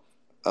now.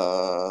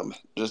 But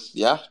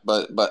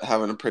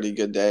having a pretty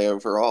good day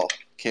overall.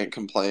 Can't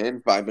complain.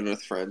 Vibing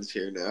with friends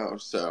here now,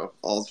 so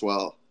all's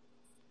well.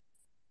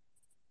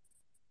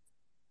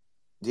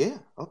 Yeah.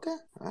 Okay.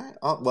 All right.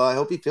 Well, I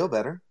hope you feel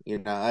better.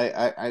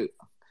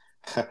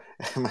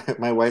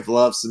 My wife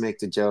loves to make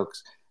the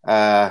jokes.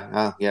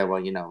 Yeah.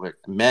 Well,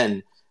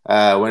 men.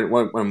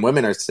 When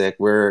women are sick,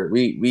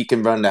 we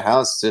can run the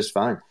house just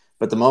fine.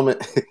 But the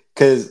moment,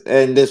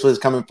 and this was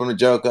coming from a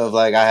joke of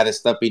like I had a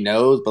stuffy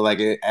nose, but like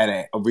it had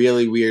a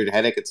really weird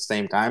headache at the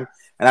same time,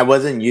 and I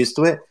wasn't used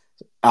to it.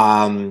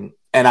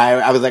 And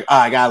I was like, oh,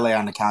 I gotta lay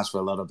on the couch for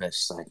a little bit.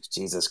 She's like,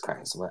 Jesus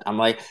Christ. I'm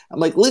like,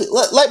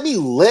 let me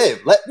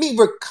live. Let me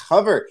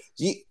recover.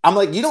 I'm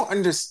like, you don't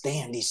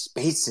understand these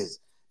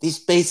spaces. These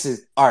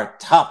spaces are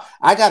tough.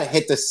 I gotta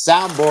hit the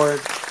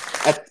soundboard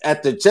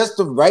at the just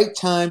the right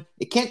time.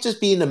 It can't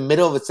just be in the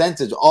middle of a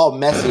sentence, all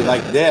messy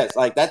like this.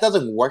 Like that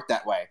doesn't work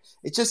that way.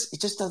 It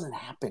just doesn't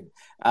happen.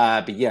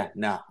 But yeah,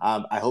 no.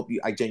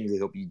 I genuinely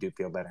hope you do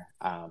feel better.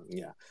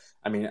 Yeah.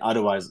 I mean,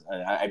 otherwise,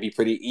 I'd be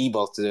pretty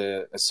evil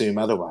to assume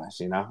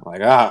otherwise,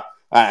 Like, I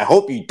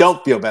hope you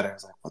don't feel better.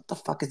 It's like, what the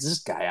fuck is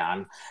this guy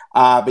on?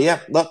 But yeah,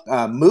 look,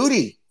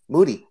 Moody,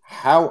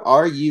 how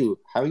are you?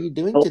 How are you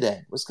doing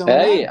today? What's going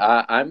Hey,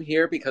 on? I'm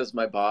here because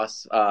my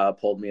boss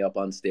pulled me up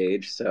on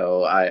stage,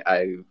 so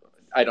I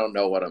don't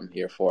know what I'm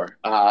here for.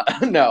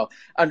 No,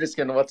 I'm just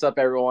kidding. What's up,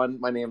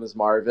 everyone? My name is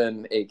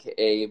Marvin,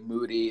 aka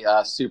Moody.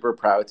 Super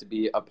proud to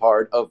be a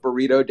part of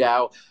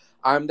BurritoDAO.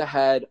 I'm the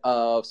head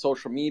of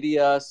social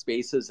media,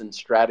 spaces, and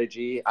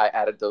strategy. I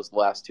added those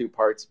last two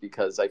parts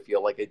because I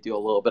feel like I do a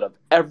little bit of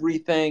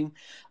everything.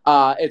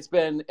 It's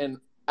been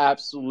an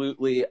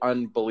absolutely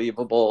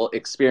unbelievable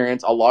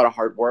experience. A lot of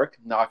hard work.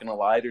 Not gonna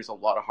lie, there's a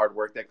lot of hard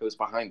work that goes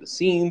behind the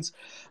scenes,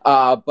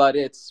 but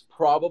it's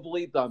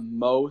probably the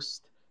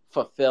most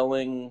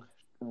fulfilling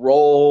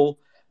role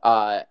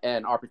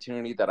and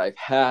opportunity that I've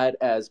had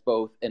as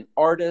both an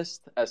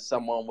artist, as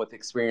someone with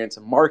experience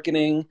in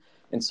marketing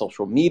and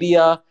social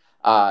media.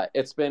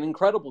 It's been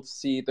incredible to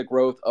see the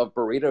growth of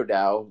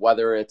BurritoDAO,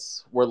 whether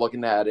it's we're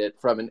looking at it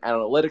from an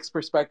analytics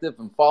perspective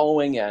and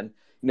following and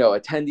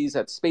attendees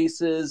at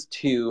spaces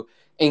to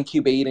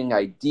incubating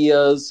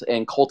ideas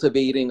and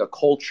cultivating a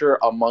culture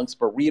amongst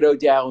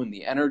BurritoDAO and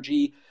the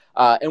energy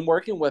and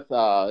working with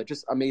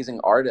just amazing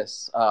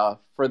artists.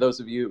 For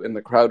those of you in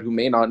the crowd who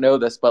may not know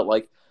this, but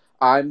like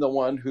I'm the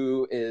one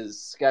who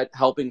is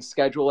helping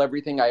schedule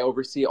everything. I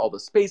oversee all the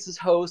spaces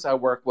hosts. I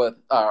work with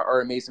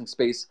our amazing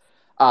space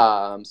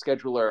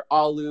scheduler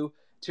Alu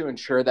to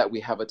ensure that we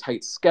have a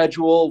tight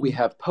schedule. We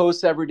have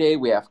posts every day.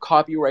 We have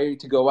copy ready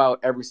to go out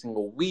every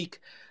single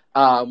week.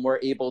 We're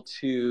able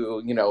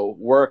to,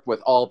 work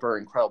with all of our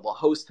incredible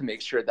hosts to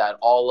make sure that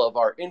all of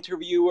our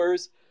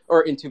interviewers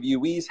or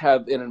interviewees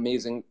have an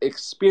amazing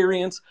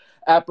experience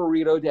at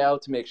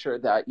BurritoDAO to make sure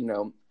that,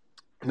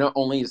 not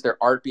only is their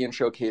art being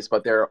showcased,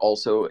 but they're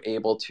also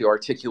able to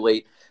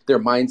articulate their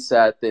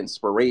mindset, the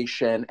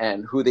inspiration,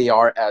 and who they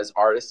are as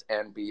artists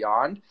and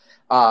beyond.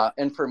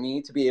 And for me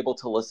to be able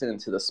to listen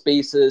into the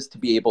spaces, to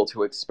be able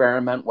to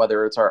experiment,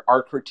 whether it's our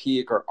art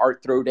critique or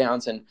art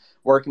throwdowns, and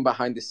working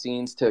behind the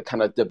scenes to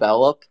kind of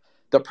develop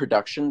the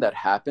production that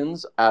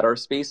happens at our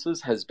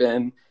spaces has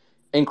been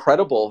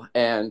incredible.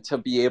 And to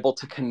be able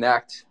to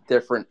connect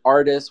different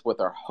artists with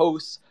our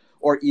hosts,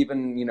 or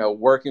even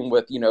working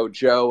with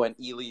Joe and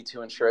Ely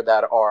to ensure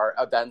that our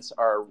events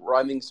are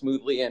running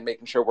smoothly and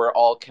making sure we're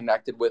all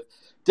connected with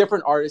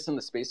different artists in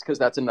the space, because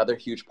that's another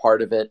huge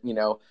part of it.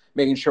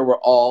 Making sure we're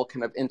all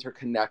kind of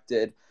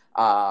interconnected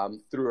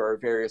through our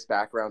various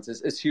backgrounds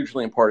is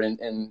hugely important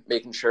in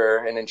making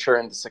sure and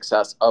ensuring the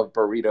success of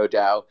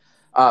BurritoDAO.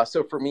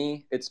 So for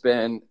me, it's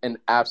been an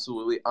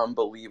absolutely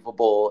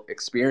unbelievable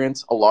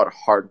experience, a lot of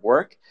hard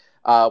work.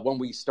 When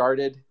we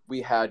started,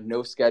 we had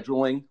no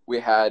scheduling, we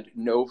had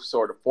no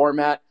sort of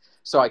format.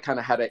 So I kind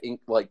of had to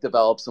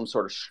develop some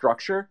sort of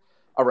structure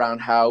around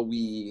how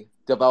we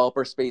develop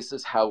our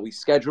spaces, how we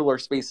schedule our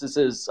spaces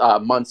is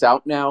months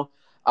out now,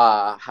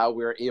 how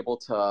we're able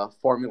to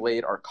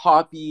formulate our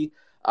copy,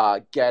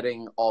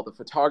 getting all the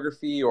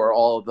photography or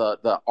all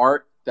the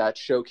art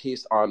that's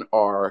showcased on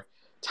our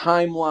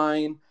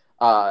timeline,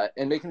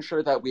 and making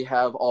sure that we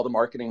have all the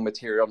marketing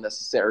material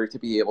necessary to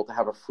be able to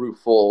have a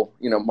fruitful,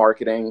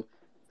 marketing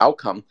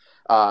outcome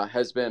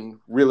has been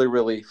really,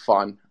 really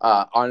fun.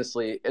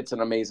 Honestly, it's an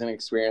amazing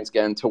experience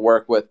getting to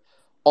work with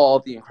all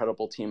the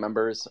incredible team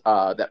members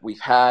that we've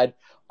had,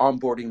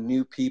 onboarding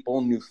new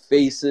people, new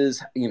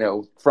faces,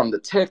 from the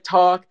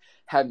TikTok,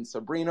 having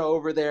Sabrina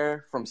over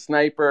there from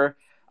Sniper,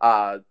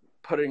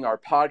 putting our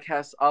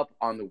podcast up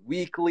on the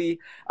weekly,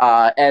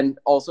 and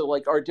also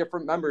like our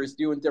different members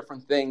doing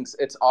different things.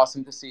 It's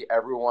awesome to see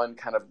everyone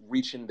kind of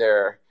reaching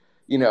their,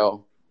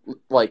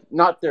 like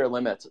not their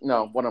limits.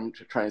 No, what I'm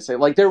trying to say,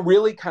 like they're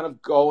really kind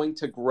of going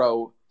to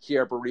grow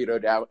here at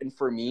BurritoDAO. And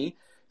for me,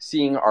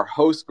 seeing our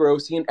hosts grow,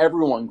 seeing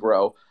everyone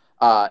grow,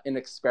 and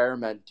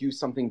experiment, do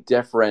something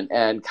different,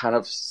 and kind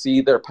of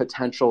see their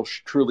potential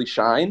truly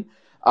shine,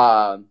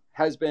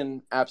 has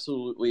been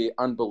absolutely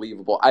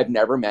unbelievable. I've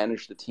never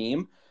managed a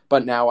team,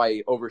 but now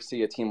I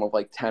oversee a team of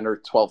like 10 or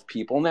 12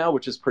 people now,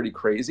 which is pretty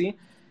crazy.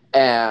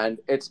 And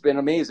it's been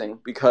amazing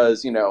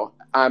because,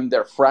 I'm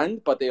their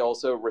friend, but they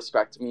also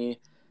respect me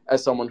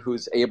as someone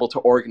who's able to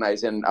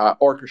organize and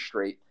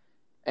orchestrate.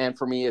 And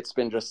for me, it's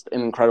been just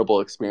an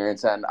incredible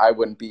experience. And I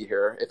wouldn't be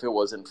here if it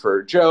wasn't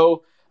for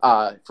Joe,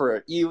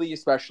 for Ely,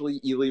 especially.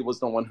 Ely was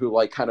the one who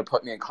like kind of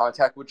put me in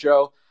contact with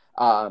Joe.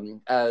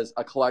 As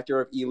a collector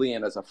of Ely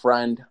and as a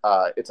friend,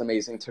 it's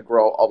amazing to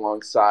grow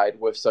alongside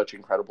with such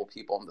incredible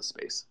people in the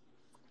space.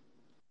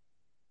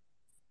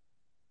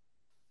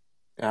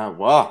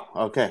 Well,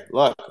 okay.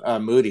 Look,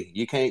 Moody,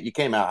 you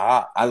came out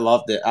hot. I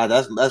loved it.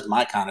 That's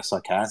my kind of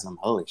sarcasm.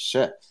 Holy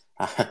shit.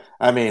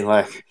 I mean,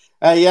 like,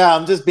 yeah,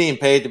 I'm just being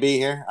paid to be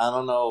here. I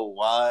don't know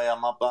why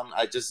I'm up on.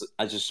 I just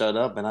showed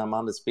up and I'm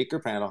on the speaker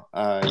panel.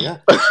 Yeah.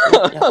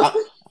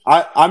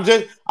 I'm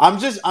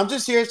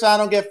just here so I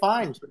don't get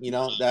fined.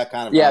 That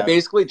kind of Yeah, vibe.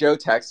 basically Joe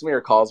texts me or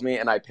calls me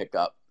and I pick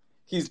up.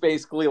 He's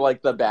basically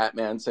like the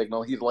Batman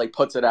signal. He like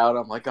puts it out.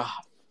 I'm like, oh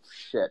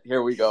shit,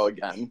 here we go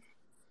again.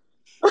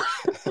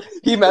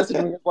 He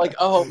messaged me like,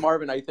 oh,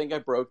 Marvin, I think I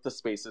broke the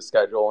Spaces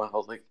schedule. And I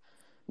was like,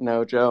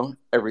 no, Joe,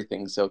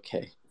 everything's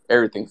okay.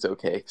 Everything's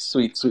okay.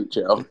 Sweet, sweet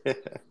Joe.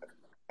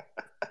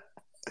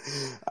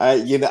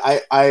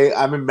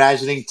 I'm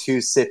imagining two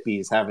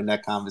sippies having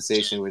that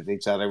conversation with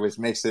each other, which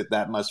makes it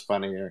that much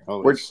funnier.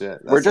 Holy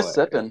shit. We're just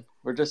sipping.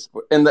 We're just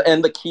in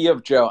the key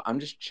of Joe. I'm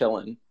just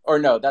chilling. Or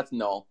no, that's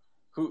Noel.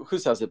 Who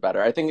says it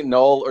better? I think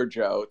Noel or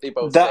Joe. They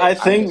both say. I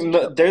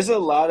think there's a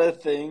lot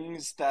of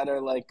things that are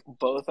like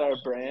both our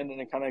brand, and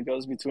it kind of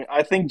goes between.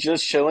 I think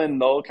just chilling.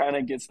 Noel kind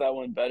of gets that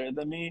one better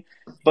than me,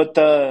 but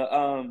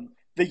the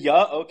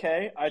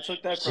okay, I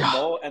took that from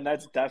Noel, and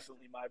that's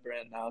definitely my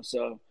brand now.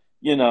 So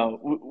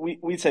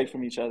we take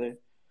from each other.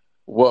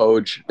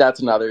 Woj, that's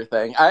another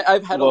thing.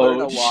 I've had to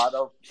learn a lot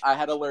of. I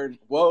had to learn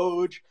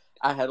Woj.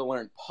 I had to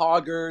learn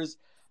Poggers.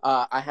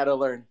 I had to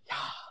learn.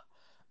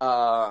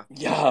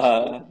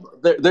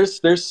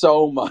 There's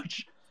so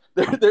much.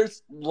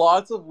 There's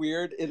lots of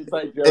weird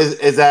inside jokes.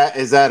 Is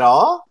that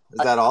all? Is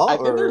that all? I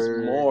think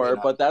there's more,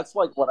 but that's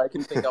like what I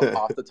can think of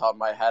off the top of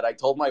my head. I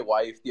told my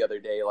wife the other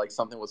day like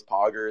something was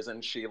Poggers,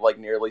 and she like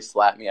nearly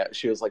slapped me.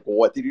 She was like,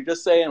 "What did you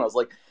just say?" And I was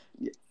like,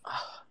 yeah.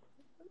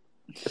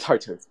 It's hard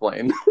to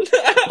explain.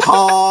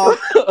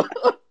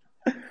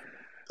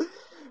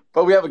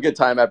 But we have a good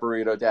time at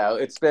BurritoDAO.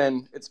 It's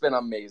been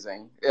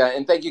amazing,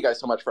 and thank you guys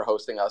so much for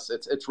hosting us.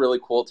 It's really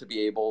cool to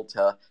be able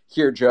to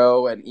hear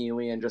Joe and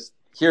Ely and just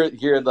hear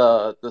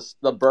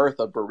the birth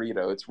of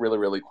Burrito. It's really,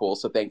 really cool.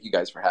 So thank you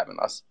guys for having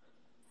us.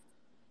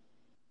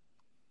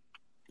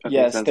 Okay,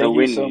 yes, thank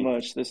you so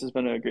much. This has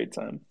been a great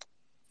time.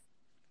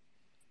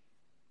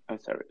 I'm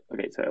sorry.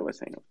 Okay, so I was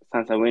saying,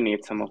 Sansa, we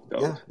need some of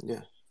those. Yeah.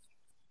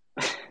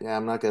 Yeah,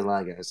 I'm not gonna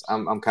lie, guys.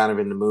 I'm kind of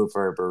in the mood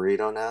for a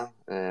burrito now.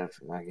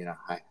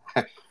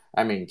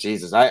 I mean,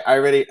 Jesus, I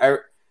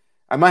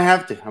might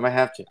have to.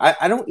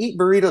 I don't eat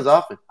burritos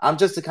often. I'm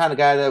just the kind of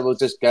guy that will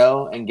just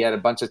go and get a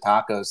bunch of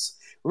tacos.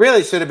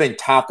 Really should have been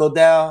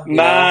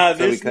BurritoDAO.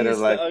 This needs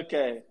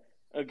to,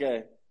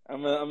 okay.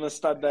 I'm gonna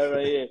stop that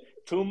right here.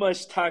 Too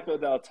much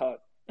BurritoDAO talk.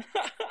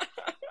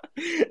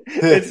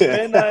 It's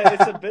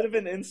a bit of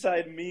an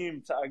inside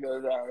meme,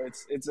 BurritoDAO.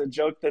 It's a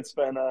joke that's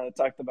been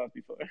talked about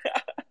before.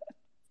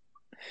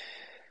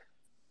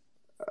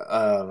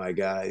 Oh my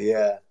god,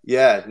 yeah.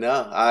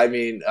 No, I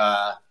mean,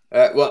 I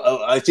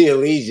see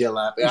Elysia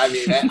laughing. I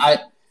mean,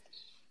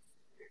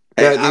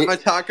 I'm a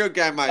taco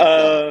guy myself.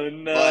 Oh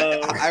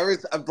no!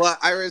 But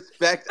I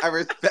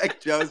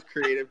respect Joe's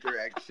creative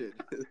direction.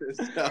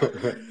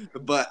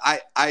 But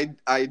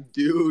I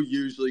do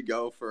usually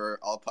go for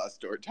al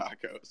pastor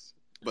tacos.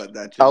 But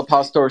that's al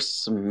pastor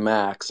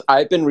smacks.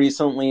 I've been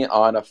recently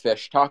on a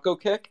fish taco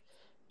kick,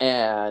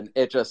 and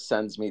it just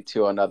sends me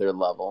to another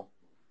level.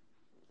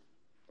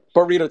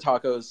 Burrito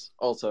tacos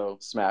also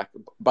smack.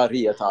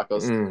 Barilla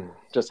tacos.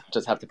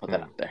 Just have to put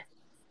that out there.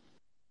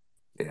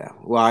 Yeah.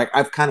 Well,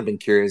 I've kind of been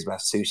curious about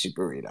sushi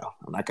burrito.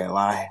 I'm not gonna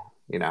lie.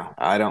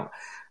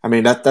 I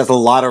mean, that's a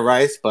lot of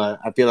rice,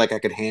 but I feel like I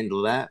could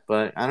handle that.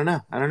 But I don't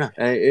know. I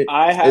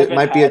haven't had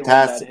one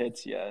that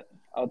hits yet.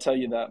 I'll tell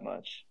you that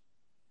much.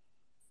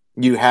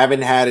 You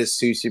haven't had a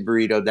sushi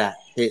burrito that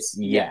hits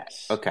yet?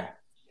 Yes. Okay.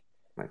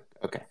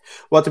 Okay.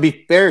 Well, to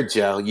be fair,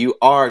 Joe, you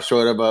are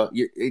sort of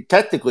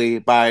technically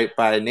by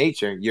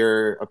nature,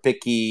 you're a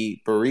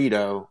picky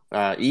burrito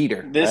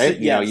eater, This right? is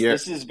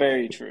yes, this is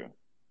very true.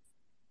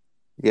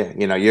 Yeah,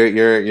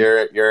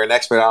 you're an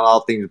expert on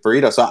all things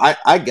burrito. So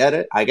I get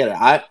it. I get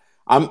it.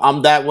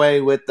 I'm that way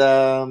with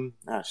oh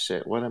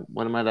shit. What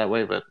am I that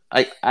way with?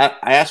 I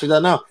actually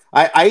don't know.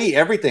 I eat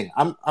everything.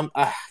 I'm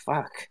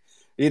fuck.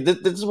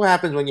 This is what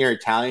happens when you're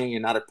Italian.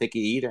 You're not a picky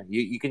eater.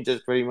 You can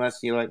just pretty much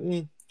you're like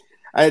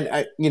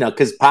I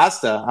because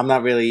pasta. I'm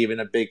not really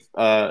even a big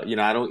I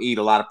don't eat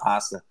a lot of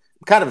pasta.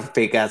 I'm kind of a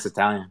fake ass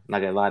Italian. I'm not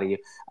gonna lie to you.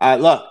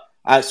 Look.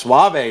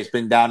 Suave has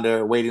been down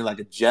there waiting like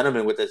a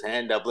gentleman with his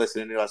hand up,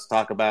 listening to us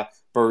talk about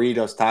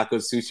burritos,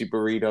 tacos, sushi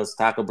burritos,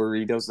 taco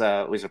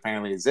burritos, which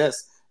apparently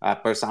exist.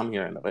 First time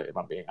hearing of it, if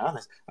I'm being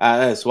honest.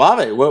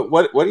 Suave,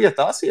 what are your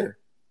thoughts here?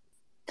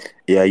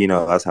 Yeah,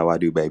 that's how I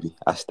do, baby.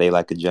 I stay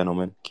like a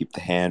gentleman, keep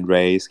the hand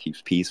raised,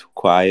 keeps peace,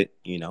 quiet,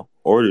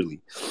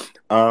 orderly.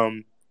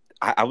 Um,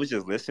 I was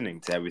just listening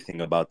to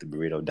everything about the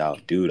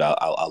BurritoDAO, dude.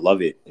 I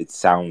love it. It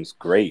sounds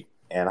great,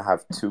 and I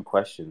have two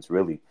questions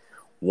really.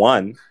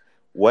 One,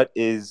 what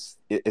is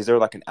there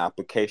like an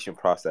application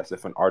process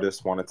if an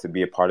artist wanted to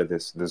be a part of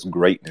this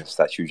greatness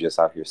that you just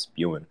out here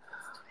spewing?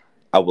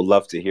 I would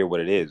love to hear what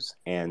it is.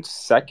 And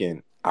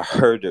second, I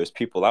heard there's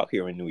people out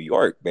here in New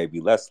York,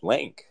 baby. Let's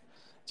link.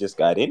 Just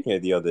got in here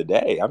the other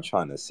day. I'm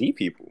trying to see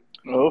people.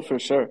 Oh, for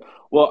sure.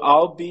 Well,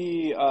 I'll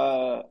be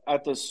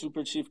at the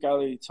Super Chief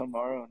Gallery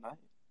tomorrow night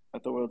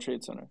at the World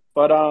Trade Center.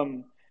 But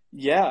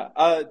yeah,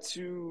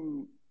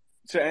 to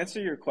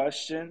answer your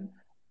question,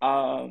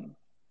 um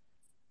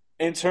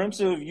in terms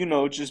of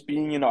just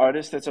being an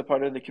artist that's a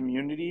part of the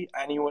community,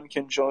 anyone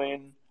can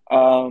join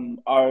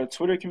our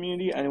Twitter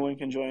community, anyone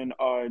can join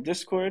our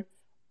Discord,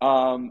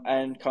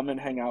 and come and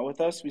hang out with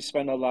us. We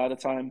spend a lot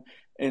of time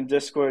in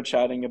Discord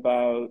chatting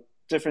about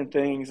different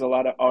things, a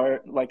lot of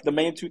art. Like the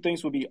main two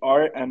things would be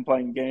art and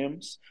playing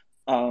games.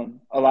 A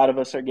lot of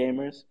us are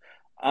gamers.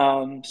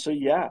 So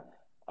yeah,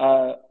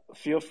 uh,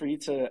 feel free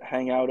to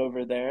hang out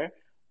over there.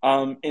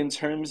 In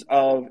terms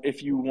of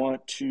if you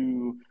want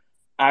to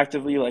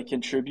actively like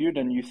contribute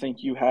and you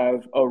think you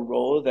have a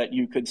role that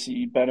you could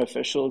see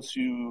beneficial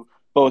to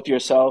both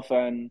yourself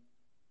and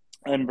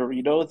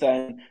Burrito,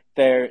 then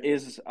there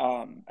is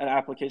an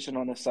application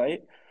on the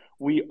site.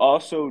 We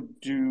also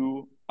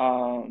do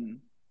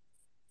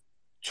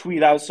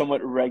tweet out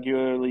somewhat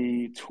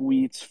regularly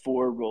tweets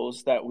for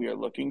roles that we are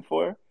looking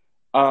for.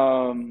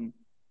 Um,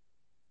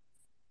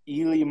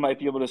 Ely might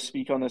be able to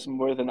speak on this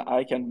more than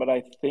I can, but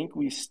I think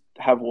we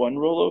have one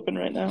role open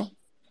right now.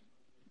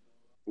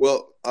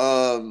 Well,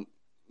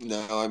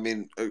 no, I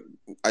mean,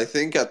 I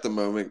think at the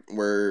moment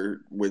we're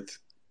with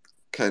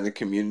kind of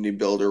community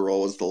builder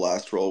role was the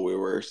last role we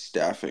were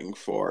staffing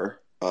for.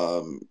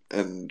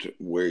 And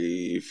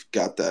we've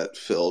got that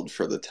filled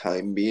for the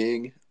time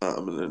being.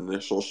 An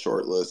initial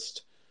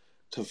shortlist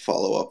to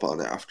follow up on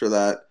after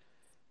that.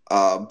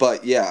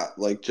 But yeah,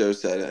 like Joe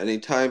said,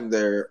 anytime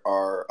there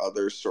are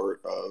other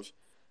sort of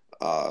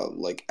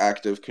like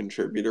active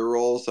contributor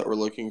roles that we're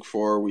looking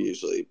for, we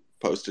usually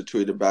post a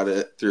tweet about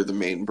it through the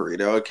main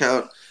Burrito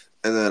account,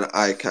 and then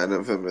I kind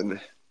of am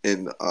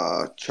in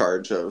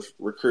charge of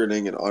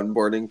recruiting and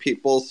onboarding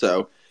people.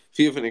 So if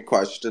you have any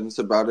questions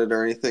about it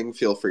or anything,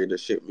 feel free to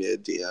shoot me a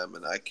DM,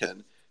 and I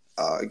can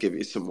give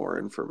you some more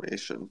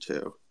information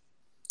too.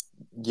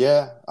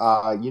 Yeah,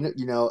 I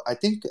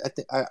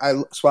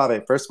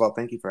Suave. First of all,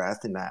 thank you for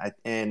asking that.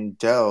 And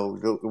Joe,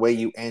 the way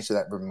you answer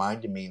that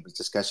reminded me of a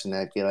discussion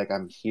that I feel like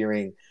I'm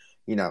hearing,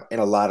 in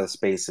a lot of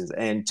spaces.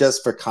 And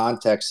just for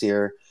context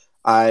here,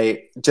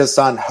 I just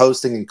on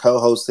hosting and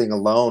co-hosting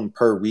alone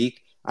per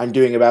week, I'm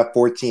doing about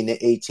 14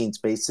 to 18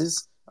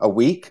 spaces a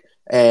week,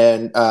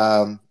 and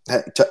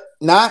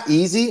not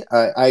easy.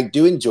 I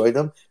do enjoy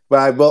them, but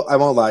I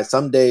won't lie.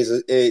 Some days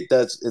it's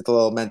a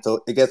little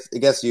mental. It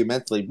gets you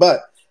mentally,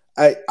 but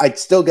I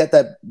still get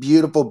that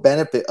beautiful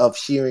benefit of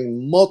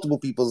hearing multiple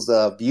people's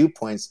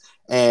viewpoints.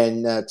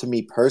 And to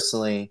me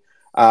personally,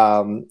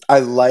 I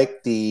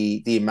like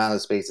the amount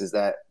of spaces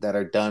that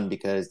are done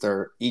because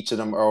each of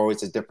them are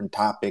always a different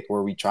topic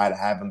where we try to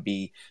have them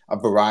be a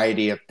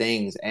variety of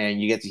things, and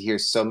you get to hear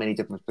so many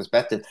different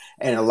perspectives.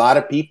 And a lot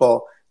of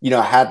people,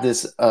 have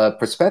this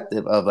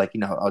perspective of like,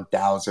 oh,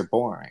 DAOs are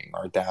boring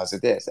or DAOs are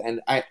this, and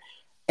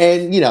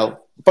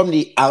from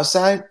the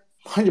outside,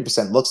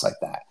 100% looks like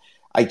that.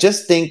 I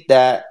just think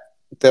that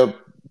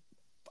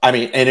and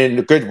in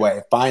a good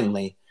way,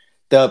 finally,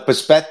 the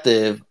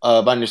perspective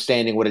of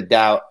understanding what a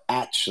DAO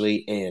actually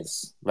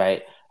is,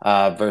 right?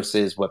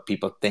 Versus what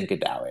people think a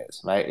DAO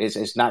is, right?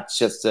 It's not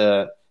just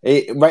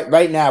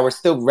right now, we're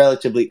still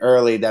relatively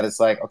early that it's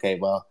like, okay,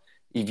 well,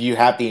 if you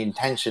have the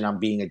intention on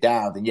being a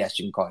DAO, then yes,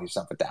 you can call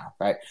yourself a DAO,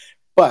 right?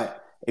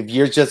 But if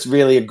you're just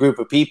really a group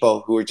of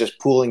people who are just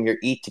pooling your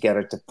ETH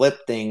together to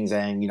flip things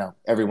and,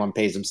 everyone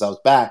pays themselves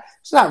back,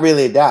 it's not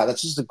really a DAO.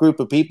 That's just a group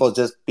of people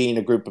just being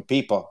a group of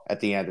people at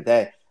the end of the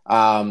day.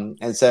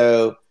 And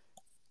so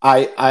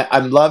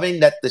I'm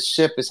loving that the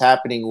shift is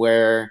happening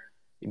where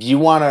if you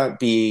want to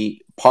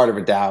be part of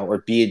a DAO or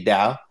be a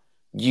DAO,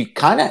 you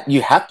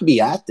have to be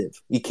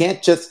active. You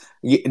can't just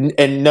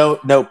and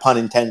no pun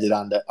intended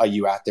on the are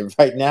you active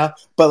right now,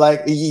 but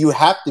like you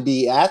have to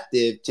be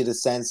active to the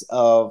sense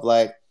of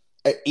like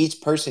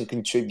each person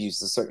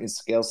contributes a certain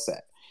skill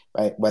set,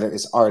 right? Whether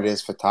it's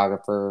artist,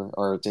 photographer,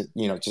 or just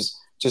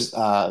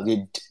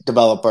the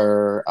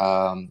developer,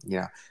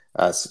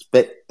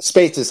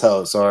 spaces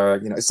host,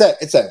 or it's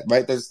a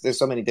right. There's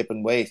so many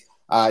different ways.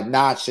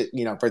 Not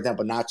for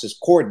example, not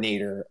just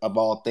coordinator of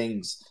all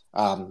things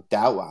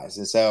DAO wise,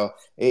 and so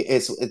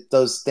it's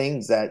those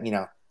things that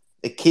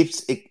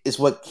it's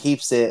what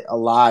keeps it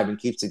alive and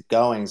keeps it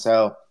going.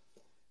 So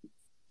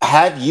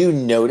have you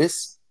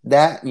noticed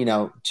that,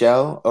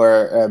 Joe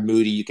or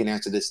Moody, you can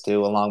answer this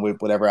too, along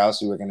with whatever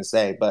else you were going to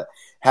say, but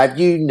have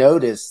you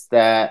noticed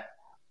that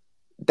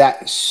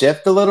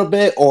shift a little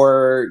bit,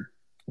 or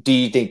do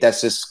you think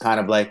that's just kind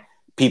of like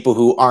people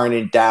who aren't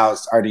in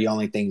DAOs are the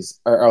only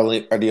things, are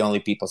the only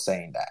people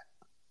saying that?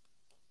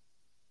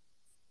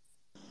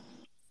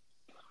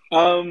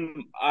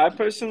 I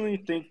personally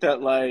think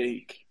that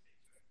like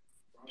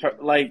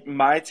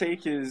my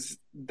take is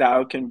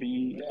DAO can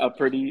be a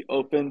pretty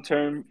open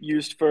term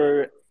used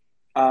for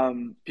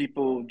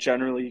people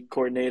generally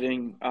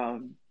coordinating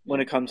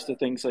when it comes to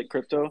things like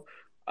crypto.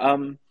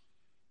 Um,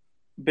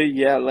 but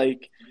yeah,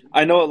 like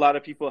I know a lot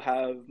of people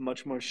have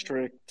much more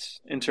strict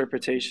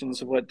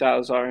interpretations of what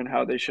DAOs are and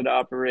how they should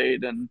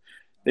operate, and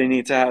they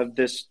need to have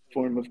this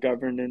form of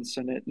governance,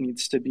 and it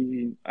needs to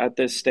be at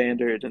this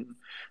standard, and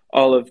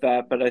all of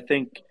that. But I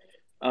think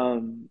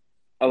um,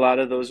 a lot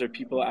of those are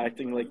people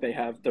acting like they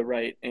have the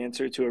right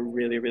answer to a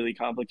really, really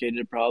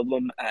complicated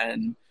problem,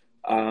 and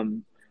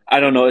um,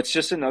 I don't know. It's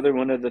just another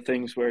one of the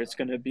things where it's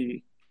going to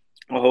be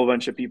a whole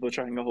bunch of people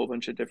trying a whole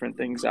bunch of different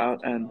things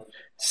out and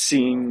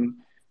seeing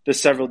the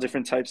several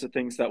different types of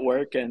things that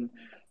work, and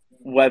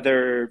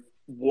whether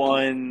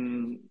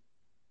one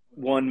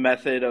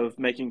method of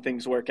making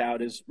things work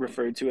out is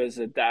referred to as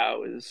a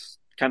DAO is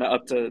kind of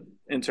up to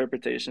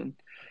interpretation.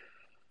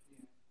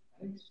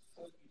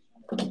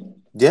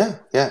 Yeah,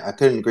 I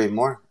couldn't agree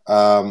more.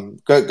 Go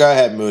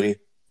ahead, Moody.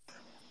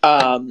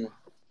 Um,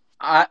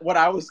 what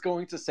I was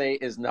going to say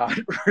is not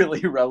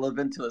really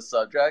relevant to the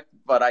subject,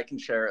 but I can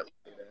share it.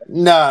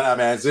 No,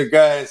 man. So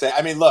go ahead and say.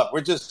 I mean, look,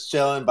 we're just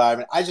chilling,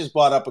 but I just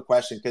brought up a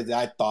question because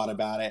I thought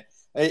about it.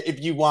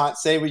 If you want,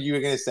 say what you were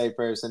going to say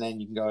first, and then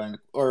you can go in,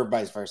 or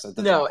vice versa.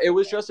 No, it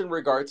was just in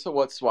regards to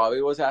what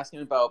Suave was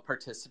asking about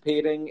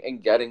participating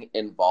and getting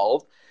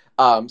involved.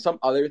 Some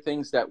other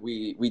things that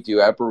we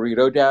do at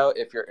BurritoDAO,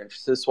 if you're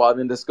interested, Suave,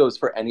 and this goes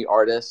for any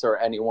artists or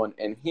anyone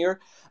in here,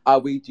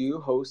 we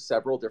do host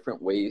several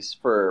different ways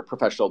for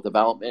professional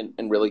development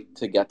and really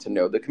to get to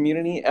know the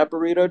community at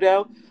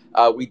BurritoDAO.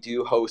 We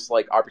do host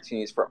like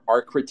opportunities for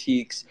art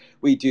critiques.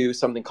 We do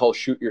something called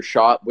Shoot Your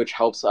Shot, which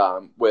helps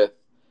with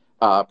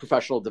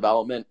professional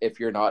development if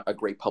you're not a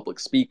great public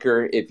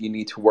speaker, if you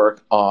need to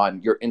work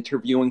on your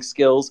interviewing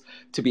skills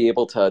to be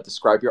able to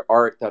describe your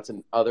art. That's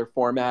another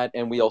format.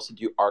 And we also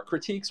do art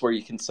critiques where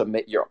you can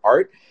submit your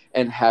art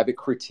and have it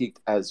critiqued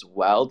as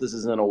well. This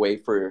isn't a way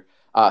for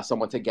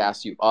someone to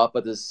gas you up,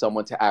 but this is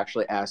someone to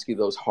actually ask you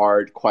those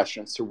hard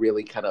questions to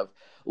really kind of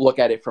look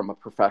at it from a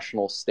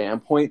professional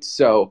standpoint.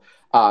 So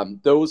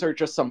those are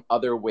just some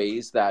other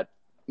ways that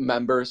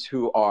members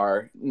who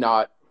are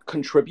not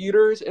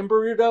contributors in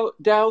Burrito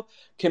DAO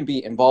can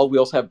be involved. We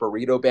also have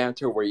Burrito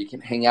Banter where you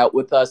can hang out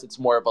with us. It's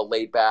more of a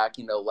laid back,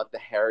 let the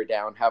hair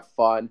down, have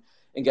fun,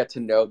 and get to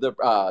know the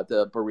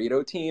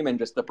burrito team and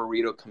just the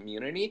burrito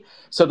community.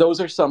 So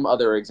those are some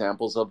other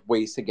examples of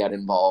ways to get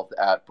involved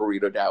at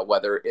Burrito DAO,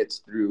 whether it's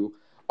through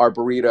our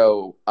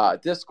burrito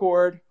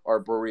Discord,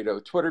 our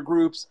burrito Twitter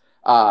groups,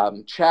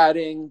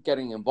 chatting,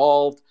 getting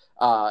involved,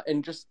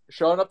 and just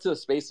showing up to the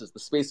spaces. The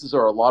spaces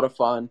are a lot of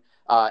fun.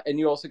 And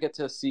you also get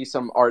to see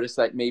some artists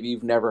that maybe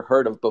you've never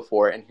heard of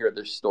before and hear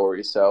their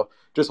stories. So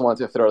just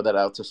wanted to throw that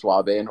out to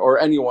Suave or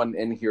anyone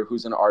in here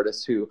who's an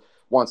artist who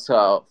wants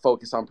to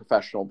focus on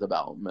professional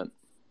development.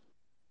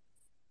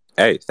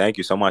 Hey, thank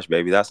you so much,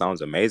 baby. That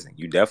sounds amazing.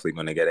 You definitely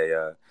gonna get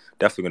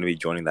definitely gonna be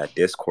joining that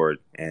Discord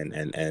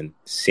and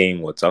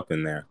seeing what's up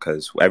in there.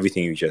 Because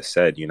everything you just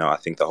said, I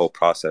think the whole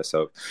process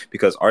of,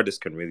 because artists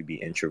can really be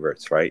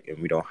introverts, right? And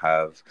we don't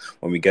have,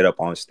 when we get up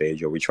on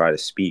stage or we try to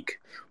speak,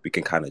 we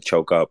can kind of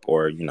choke up,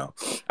 or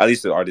at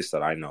least the artists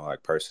that I know,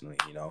 like personally,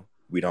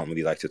 we don't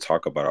really like to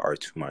talk about our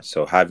art too much.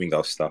 So having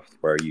those stuff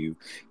where you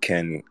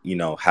can,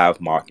 have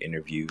mock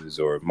interviews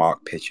or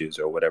mock pitches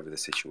or whatever the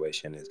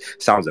situation is,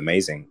 sounds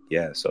amazing.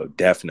 Yeah. So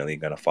definitely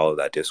going to follow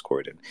that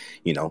Discord and,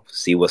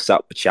 see what's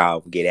up with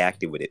y'all, get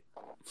active with it.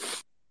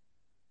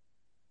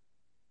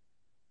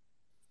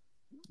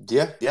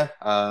 Yeah.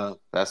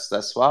 That's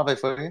Suave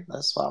for you.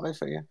 That's Suave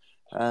for you.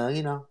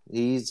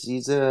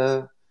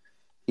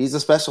 He's a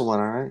special one,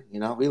 all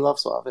right? We love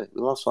Suave.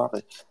 We love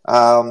Suave.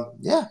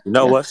 Yeah. You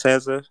know what,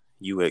 Sansa?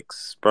 You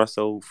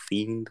espresso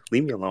fiend.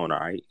 Leave me alone, all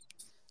right?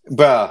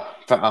 Bro,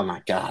 oh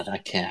my God, I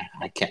can't.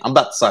 I'm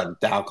about to start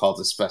a DAO called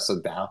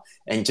Espresso DAO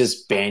and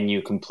just ban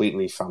you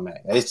completely from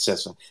it. It's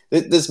just,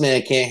 this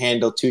man can't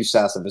handle 2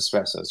 shots of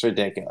espresso. It's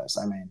ridiculous.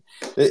 I mean,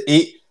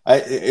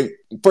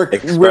 For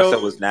Espresso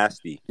real, was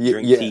nasty. yeah,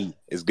 Drink yeah. tea.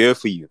 It's good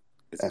for you.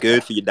 It's Okay.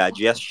 good for your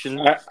digestion.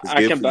 It's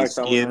I good can for your back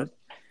that one skin. up.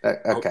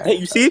 Okay. Hey,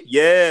 you see?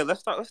 Yeah, let's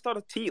start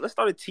a tea. Let's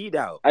start a tea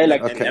DAO. I like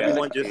And Okay. tea. I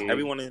like tea.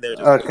 everyone in there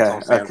just puts Okay, on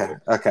okay,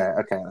 Sanzo.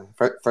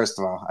 okay. First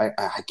of all,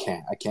 I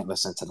can't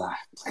listen to that.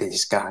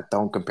 Please, God,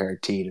 don't compare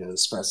tea to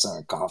espresso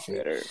and coffee.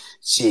 Better.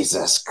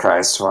 Jesus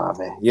Christ,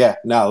 Suave. Yeah,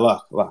 no,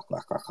 look.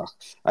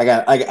 I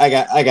got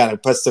to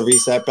press the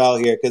reset bell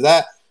here because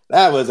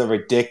that was a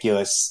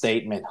ridiculous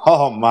statement.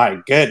 Oh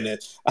my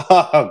goodness.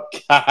 Oh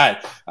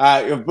God.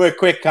 But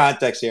quick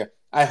context here.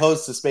 I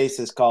host a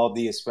spaces called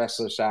the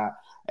Espresso Shot,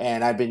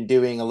 and I've been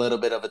doing a little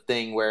bit of a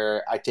thing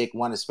where I take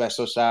one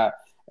espresso shot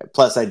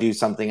plus I do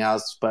something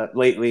else. But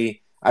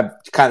lately, I've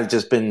kind of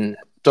just been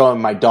throwing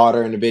my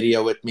daughter in the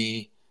video with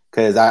me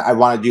because I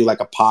want to do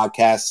like a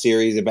podcast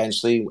series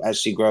eventually as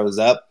she grows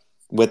up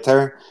with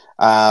her.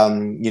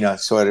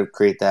 Sort of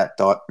create that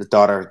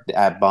daughter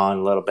bond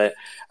a little bit.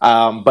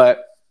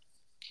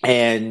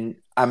 And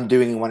I'm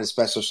doing one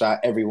special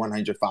shot every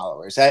 100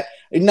 followers.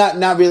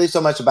 Not really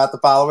so much about the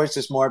followers,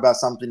 just more about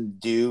something to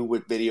do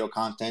with video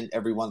content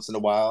every once in a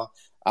while.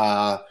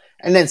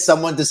 And then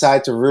someone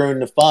decided to ruin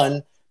the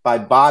fun by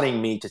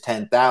botting me to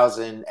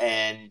 10,000,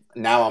 and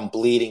now I'm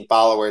bleeding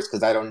followers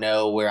because I don't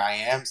know where I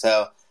am.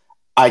 So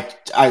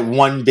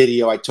one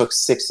video I took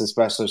 6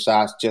 espresso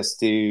shots just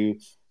to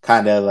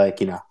kind of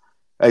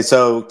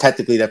so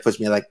technically that puts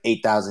me at like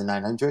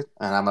 8,900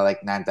 and I'm at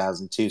like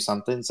 9,002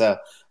 something. So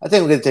I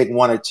think I'm going to take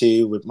 1 or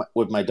 2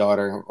 with my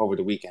daughter over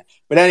the weekend.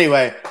 But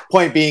anyway,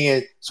 point being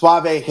is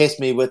Suave hits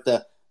me with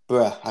the,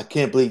 bruh, I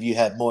can't believe you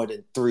had more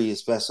than 3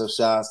 espresso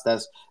shots.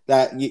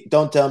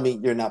 Don't tell me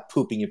you're not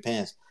pooping your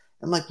pants.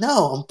 I'm like,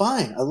 no, I'm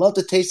fine. I love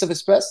the taste of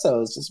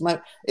espressos.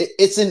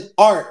 It's an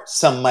art,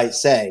 some might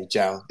say,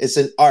 Joe. It's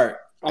an art.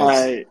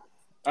 How's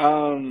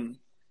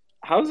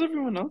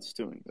everyone else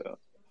doing though?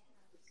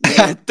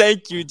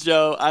 Thank you,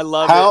 Joe. I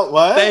love it.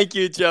 What? Thank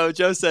you, Joe.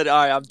 Joe said, all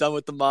right, I'm done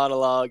with the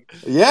monologue.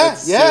 Yeah.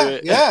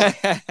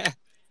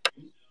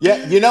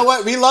 Yeah, you know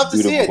what? We love to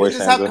see it. This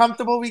is how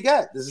comfortable we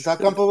get. This is how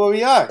comfortable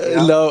we are.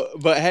 No,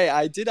 but hey,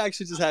 I did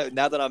actually just have.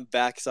 Now that I'm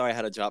back, sorry, I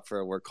had to drop for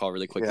a work call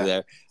really quickly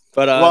there.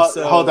 But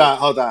hold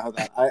on.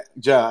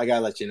 Joe, I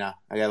gotta let you know.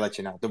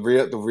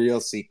 The real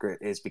secret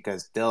is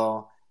because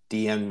Dill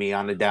DM'd me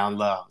on the down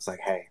low. It's like,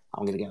 hey,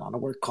 I'm gonna get on a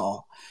work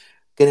call.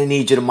 Gonna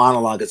need you to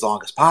monologue as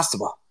long as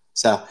possible.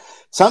 So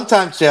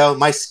sometimes, Joe,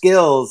 my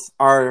skills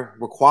are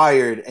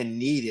required and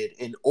needed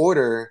in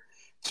order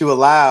to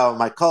allow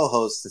my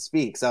co-host to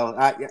speak. So,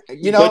 but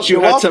you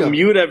had welcome. To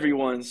mute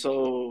everyone,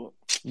 so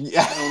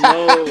yeah. I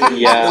don't know.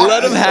 Yeah,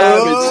 let him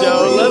have it,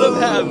 Joe. Let him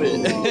have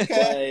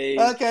it.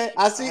 Okay.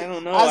 I see. I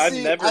don't know. I've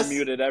never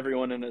muted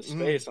everyone in a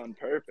space on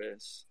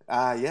purpose.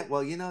 Yeah.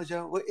 Well,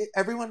 Joe,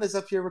 everyone is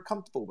up here we're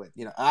comfortable with.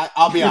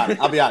 I'll be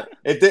honest.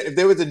 If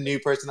there was a new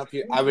person up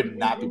here, I would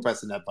not be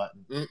pressing that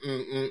button.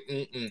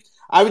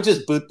 I would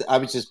just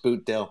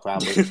boot Dale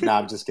probably. No,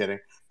 I'm just kidding.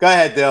 Go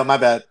ahead, Dale. My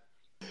bad.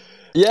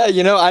 Yeah,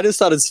 I just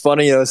thought it's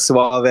funny.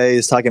 Suave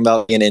is talking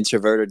about being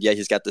introverted. Yeah,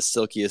 he's got the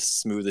silkiest,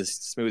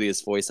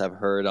 smoothest voice I've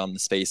heard on the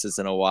spaces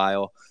in a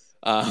while.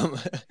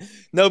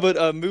 No,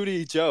 but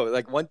Moody, Joe,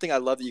 like one thing I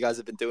love that you guys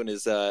have been doing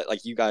is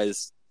like you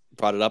guys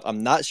brought it up.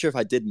 I'm not sure if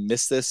I did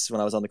miss this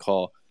when I was on the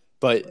call,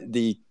 but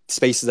the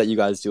spaces that you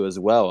guys do as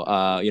well.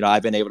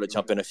 I've been able to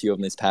jump in a few of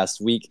them this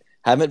past week.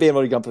 Haven't been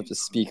able to jump up to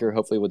speaker.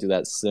 Hopefully, we'll do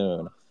that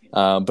soon.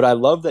 But I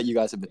love that you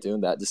guys have been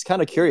doing that. Just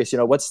kind of curious,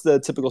 what's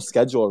the typical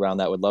schedule around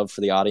that? Would love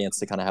for the audience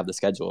to kind of have the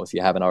schedule if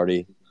you haven't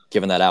already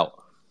given that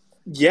out.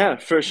 Yeah,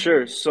 for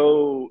sure.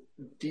 So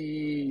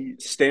the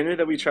standard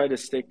that we try to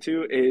stick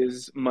to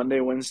is Monday,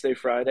 Wednesday,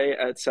 Friday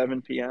at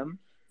 7 p.m.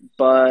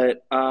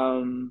 But,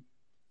 a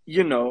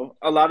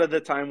lot of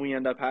the time we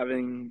end up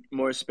having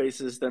more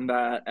spaces than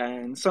that.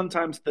 And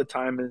sometimes the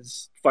time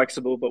is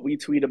flexible, but we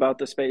tweet about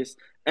the space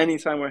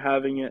anytime we're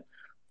having it,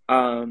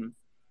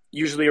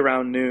 usually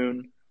around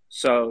noon.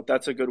 So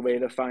that's a good way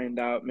to find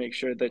out. Make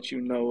sure that you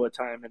know what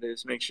time it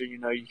is. Make sure you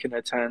can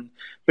attend.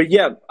 But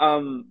yeah,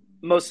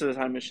 most of the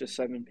time it's just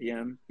 7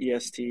 p.m.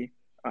 EST.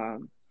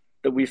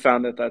 That we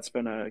found that's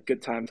been a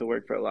good time to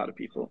work for a lot of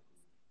people.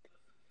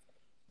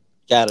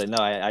 Got it. No,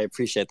 I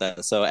appreciate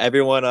that. So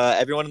everyone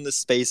in the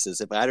spaces,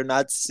 if I do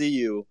not see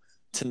you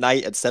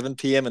tonight at 7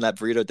 p.m. in that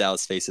BurritoDAO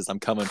spaces, I'm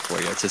coming for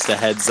you. Just a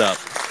heads up.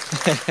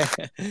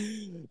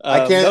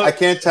 I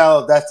can't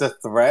tell if that's a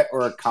threat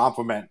or a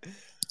compliment.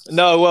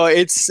 No, well,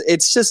 it's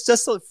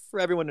just for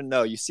everyone to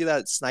know. You see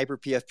that sniper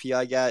PFP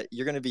I got?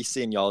 You're going to be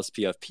seeing y'all's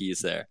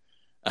PFPs there.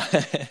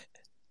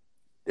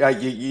 Yeah,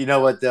 you know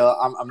what, Dill?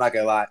 I'm not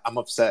going to lie. I'm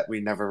upset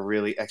we never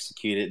really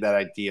executed that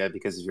idea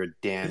because of your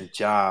damn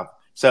job.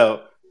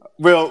 So,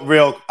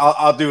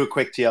 I'll do a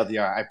quick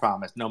TLDR. I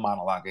promise. No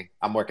monologuing.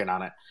 I'm working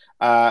on it.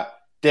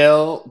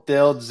 Dill,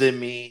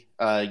 Zimmy.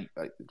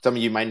 Some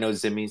of you might know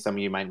Zimmy. Some of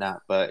you might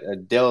not.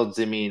 But Dill,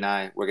 Zimmy, and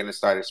I, we're going to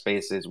start a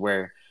spaces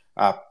where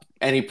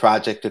any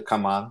project to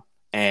come on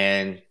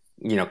and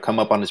come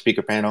up on the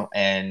speaker panel,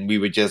 and we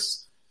would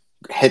just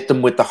hit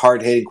them with the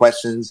hard hitting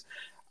questions.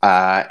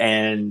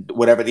 and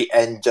whatever the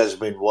end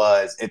judgment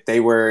was, if they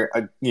were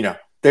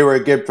they were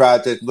a good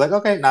project, like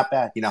okay, not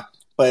bad,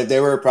 but if they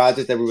were a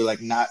project that we were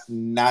like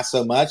not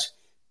so much,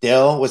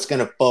 Dill was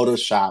gonna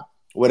Photoshop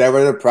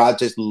whatever the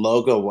project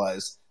logo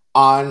was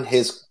on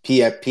his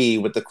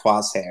PFP with the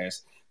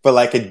crosshairs for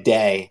like a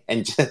day,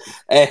 and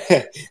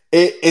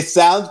it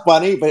sounds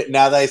funny, but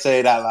now that I say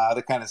it out loud,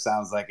 it kind of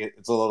sounds like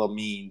it's a little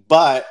mean,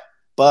 but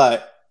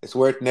it's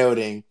worth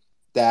noting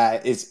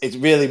that it's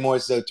really more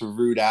so to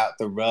root out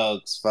the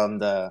rogues from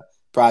the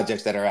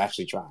projects that are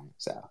actually trying.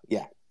 So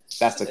yeah,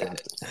 that's the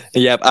concept.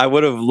 Yep, I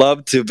would have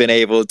loved to have been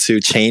able to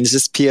change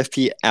this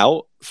PFP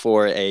out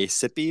for a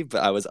Sippy,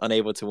 but I was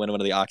unable to win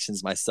one of the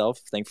auctions myself.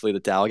 Thankfully,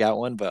 the DAO got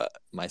one, but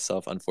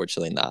myself,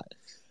 unfortunately, not.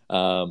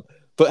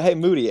 But hey,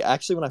 Moody,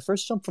 actually, when I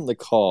first jumped from the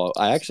call,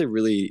 I actually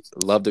really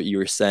loved what you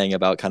were saying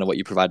about kind of what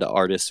you provide to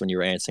artists when you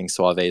were answering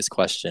Suave's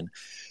question.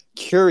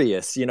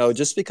 Curious,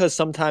 just because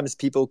sometimes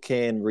people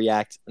can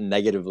react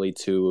negatively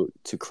to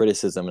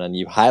criticism, and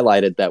you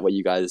highlighted that what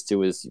you guys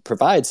do is you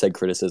provide said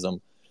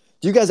criticism.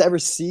 Do you guys ever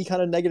see kind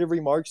of negative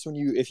remarks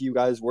if you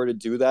guys were to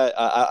do that?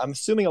 I'm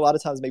assuming a lot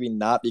of times maybe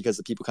not, because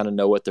the people kind of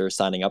know what they're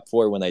signing up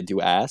for when they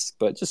do ask,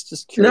 but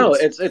just curious. No,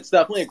 it's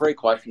definitely a great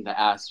question to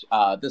ask.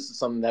 This is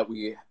something that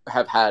we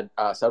have had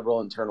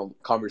several internal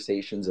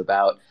conversations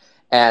about.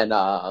 And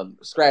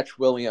Scratch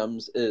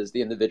Williams is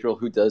the individual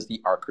who does the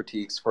art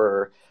critiques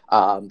for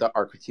the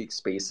art critique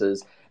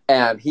spaces.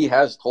 And he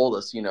has told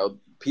us,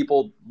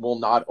 people will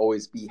not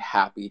always be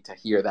happy to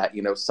hear that,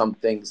 some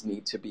things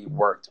need to be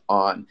worked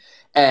on.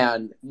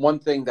 And one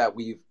thing that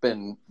we've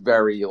been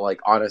very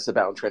honest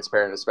about and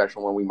transparent,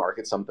 especially when we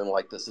market something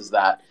like this, is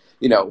that,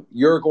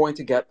 you're going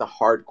to get the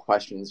hard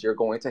questions. You're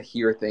going to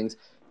hear things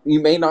you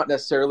may not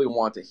necessarily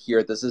want to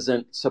hear. This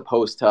isn't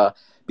supposed to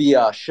be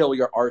a shill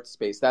your art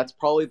space. That's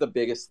probably the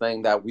biggest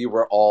thing that we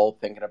were all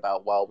thinking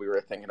about while we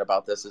were thinking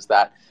about this, is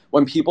that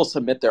when people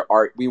submit their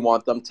art, we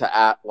want them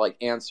to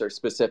answer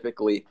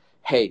specifically,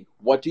 hey,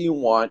 what do you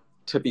want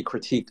to be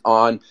critiqued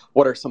on?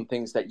 What are some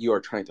things that you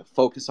are trying to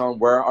focus on?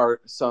 Where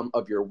are some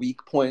of your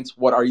weak points?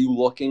 What are you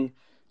looking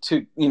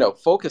to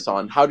focus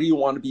on? How do you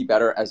want to be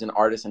better as an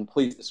artist? And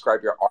please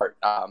describe your art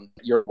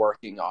you're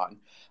working on.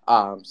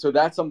 So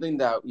that's something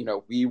that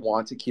we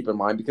want to keep in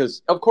mind,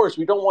 because of course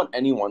we don't want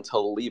anyone to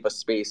leave a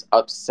space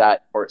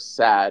upset or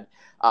sad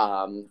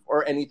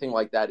or anything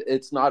like that.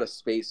 It's not a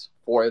space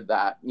for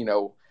that.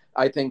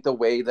 I think the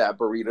way that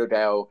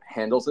BurritoDAO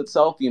handles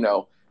itself,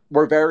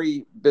 we're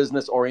very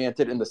business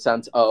oriented in the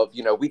sense of,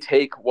 we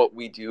take what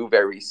we do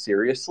very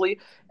seriously,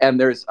 and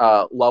there's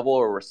a level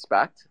of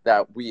respect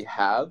that we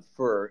have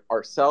for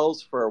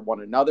ourselves, for one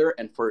another,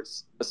 and for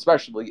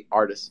especially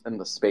artists in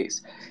the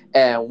space.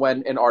 And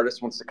when an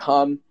artist wants to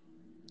come,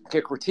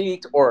 get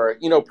critiqued, or,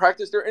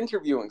 practice their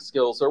interviewing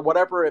skills or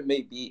whatever it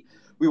may be,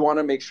 we want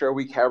to make sure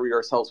we carry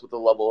ourselves with a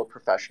level of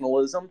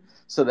professionalism,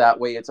 so that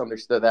way it's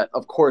understood that,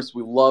 of course,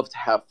 we love to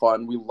have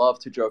fun, we love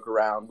to joke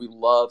around, we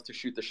love to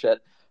shoot the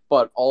shit,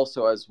 but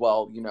also as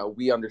well,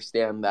 we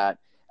understand that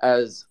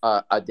as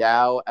a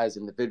DAO, as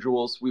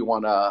individuals, we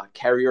want to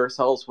carry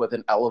ourselves with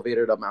an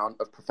elevated amount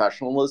of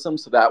professionalism,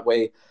 so that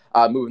way,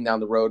 moving down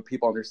the road,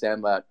 people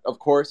understand that, of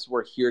course,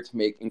 we're here to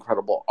make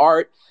incredible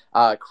art,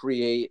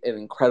 create an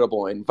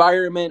incredible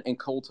environment, and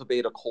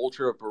cultivate a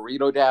culture of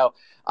BurritoDAO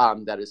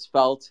that is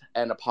felt,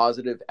 and a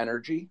positive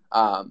energy,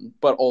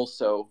 but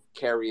also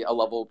carry a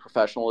level of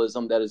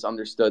professionalism that is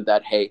understood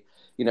that, hey,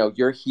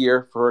 you're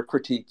here for a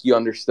critique, you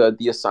understood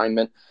the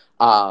assignment,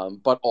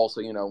 but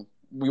also,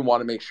 we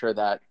want to make sure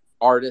that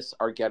artists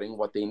are getting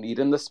what they need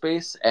in the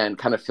space, and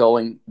kind of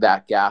filling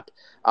that gap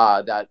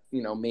that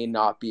may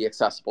not be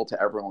accessible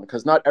to everyone,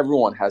 because not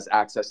everyone has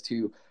access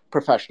to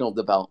professional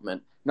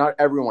development. Not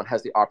everyone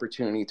has the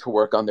opportunity to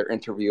work on their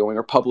interviewing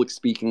or public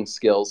speaking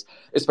skills,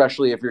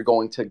 especially if you're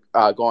going to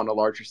go on a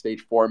larger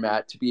stage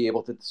format, to be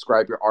able to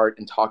describe your art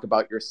and talk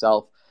about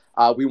yourself.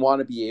 We want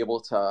to be able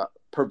to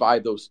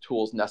provide those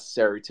tools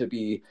necessary to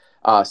be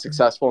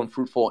successful and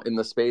fruitful in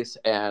the space,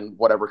 and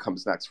whatever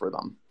comes next for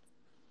them.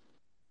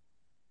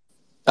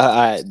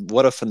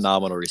 What a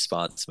phenomenal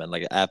response, man!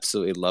 I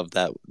absolutely love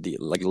that.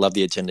 Love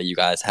the agenda you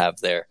guys have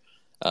there.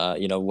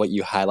 What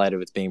you highlighted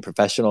with being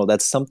professional.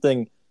 That's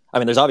something. I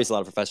mean, there's obviously a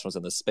lot of professionals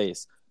in this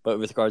space, but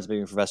with regards to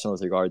being professional,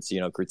 with regards to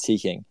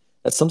critiquing,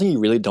 that's something you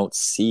really don't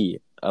see,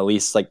 at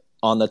least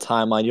on the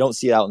timeline. You don't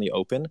see it out in the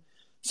open.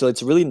 So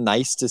it's really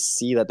nice to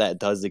see that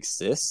does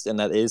exist, and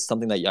that is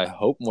something that I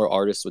hope more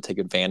artists would take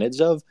advantage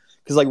of.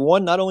 Because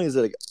one, not only is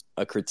it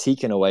a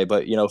critique in a way,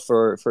 but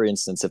for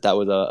instance, if that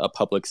was a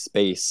public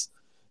space,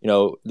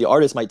 the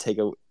artist might take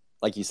it,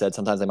 like you said,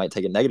 sometimes they might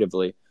take it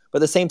negatively, but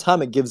at the same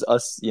time, it gives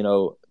us,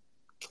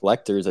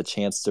 collectors a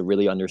chance to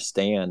really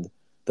understand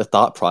the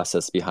thought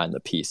process behind the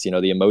piece,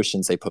 the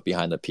emotions they put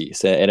behind the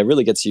piece, and it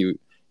really gets you,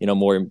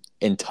 more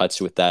in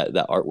touch with that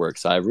artwork.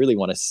 So I really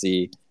want to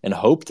see and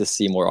hope to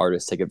see more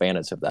artists take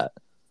advantage of that.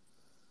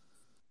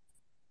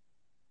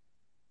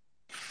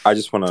 I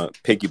just want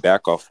to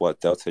piggyback off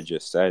what Delta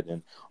just said.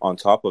 And on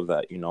top of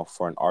that,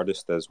 for an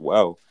artist as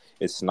well,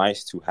 it's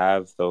nice to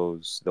have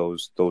those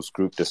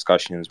group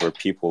discussions where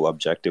people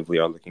objectively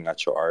are looking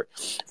at your art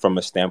from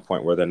a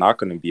standpoint where they're not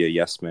going to be a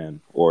yes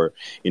man, or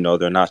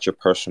they're not your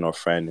personal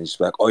friend and just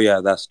like, oh yeah,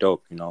 that's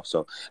dope.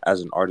 So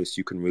as an artist,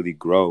 you can really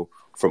grow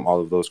from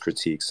all of those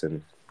critiques.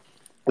 And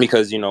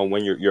because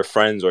when your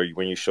friends, or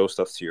when you show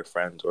stuff to your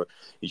friends, or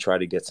you try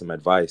to get some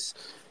advice,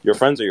 your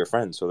friends are your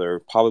friends, so they're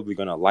probably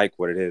gonna like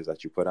what it is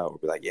that you put out, or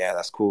be like, yeah,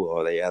 that's cool,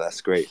 or yeah,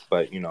 that's great.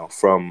 But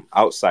from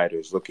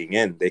outsiders looking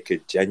in, they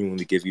could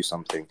genuinely give you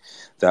something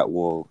that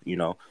will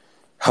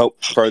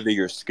help further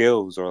your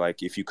skills, or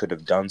like if you could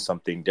have done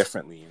something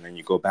differently, and then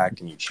you go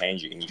back and you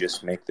change it and you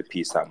just make the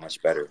piece that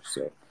much better.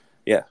 So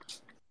yeah.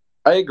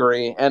 I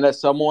agree. And as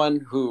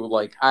someone who,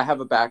 like, I have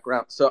a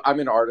background, so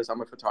I'm an artist,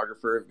 I'm a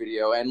photographer of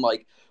video. And,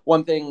 like,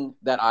 one thing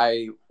that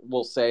I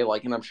will say,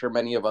 like, and I'm sure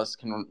many of us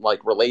can,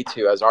 like, relate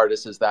to as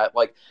artists is that,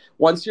 like,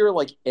 once you're,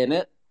 like, in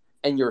it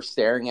and you're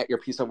staring at your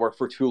piece of work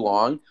for too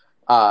long,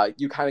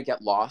 you kind of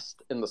get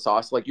lost in the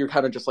sauce. Like, you're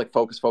kind of just, like,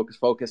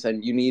 focus,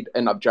 and you need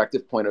an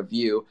objective point of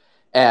view.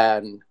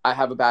 And I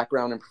have a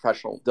background in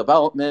professional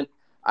development.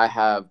 I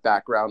have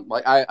background,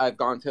 like, I've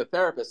gone to a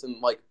therapist,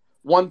 and, like,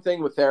 one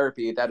thing with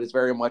therapy that is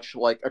very much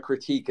like a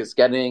critique is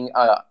getting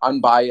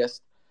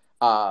unbiased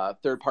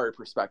third-party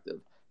perspective.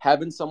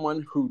 Having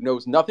someone who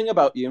knows nothing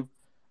about you,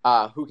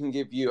 who can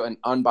give you an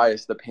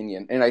unbiased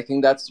opinion. And I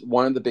think that's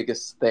one of the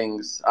biggest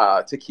things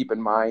to keep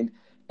in mind.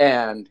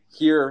 And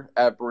here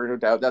at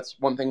BurritoDAO, that's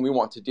one thing we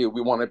want to do. We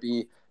want to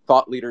be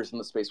thought leaders in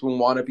the space. We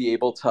want to be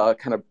able to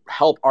kind of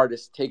help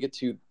artists take it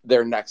to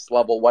their next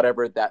level,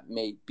 whatever that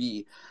may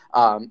be.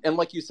 And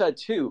like you said,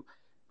 too,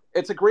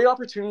 it's a great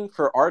opportunity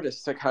for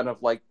artists to kind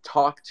of like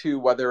talk to,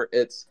 whether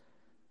it's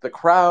the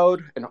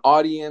crowd, an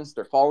audience,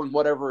 they're following,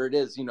 whatever it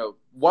is,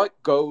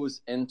 what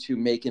goes into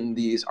making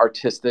these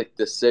artistic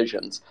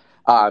decisions.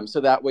 So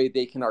that way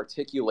they can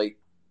articulate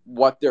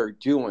what they're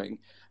doing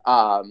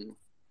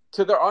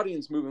to their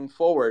audience moving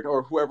forward,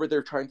 or whoever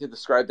they're trying to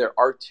describe their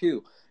art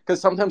to. Because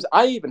sometimes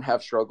I even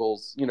have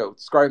struggles,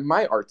 describing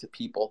my art to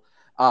people.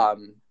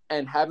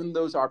 And having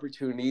those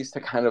opportunities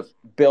to kind of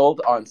build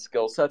on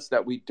skill sets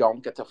that we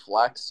don't get to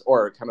flex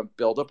or kind of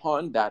build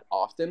upon that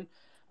often,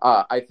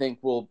 I think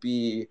will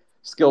be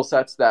skill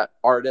sets that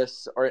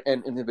artists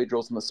and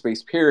individuals in the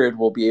space period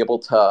will be able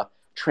to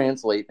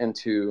translate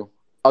into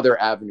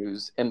other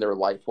avenues in their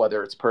life,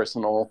 whether it's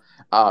personal,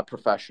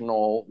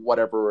 professional,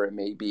 whatever it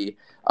may be.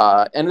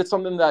 And it's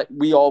something that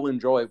we all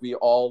enjoy. We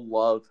all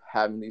love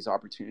having these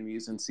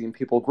opportunities and seeing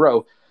people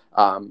grow.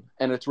 And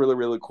it's really,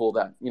 really cool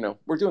that,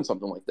 we're doing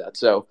something like that.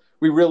 So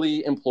we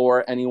really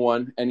implore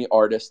anyone, any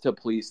artist, to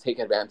please take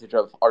advantage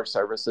of our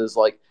services.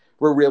 Like,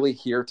 we're really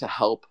here to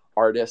help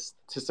artists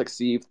to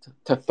succeed,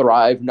 to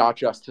thrive, not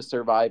just to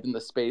survive in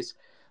the space.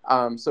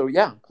 So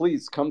yeah,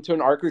 please come to an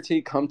art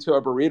critique, come to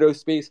a burrito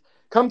space,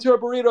 come to a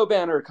burrito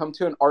banner, come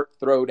to an art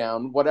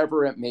throwdown,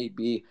 whatever it may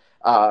be.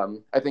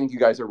 I think you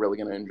guys are really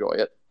going to enjoy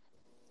it.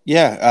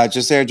 Yeah,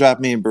 just airdrop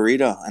me a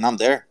burrito and I'm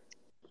there.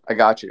 I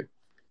got you.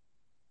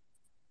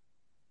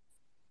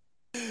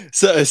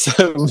 So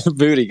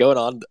Booty, going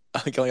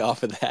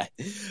off of that,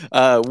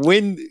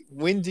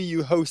 when do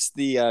you host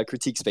the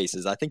critique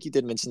spaces? I think you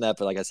did mention that,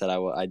 but like I said,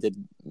 I did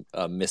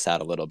miss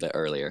out a little bit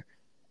earlier.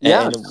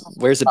 Yeah. And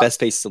where's the best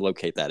place to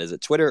locate that? Is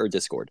it Twitter or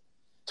Discord?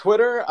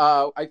 Twitter.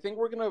 I think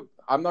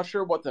I'm not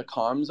sure what the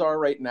comms are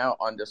right now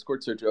on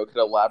Discord, so Joe could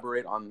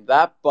elaborate on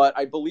that. But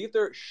I believe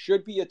there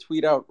should be a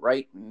tweet out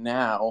right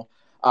now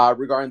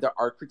regarding the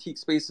art critique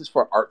spaces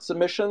for art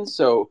submissions.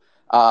 So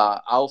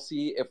I'll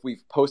see if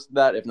we've posted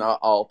that. If not,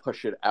 I'll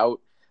push it out.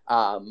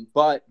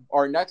 But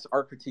our next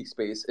art critique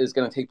space is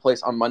going to take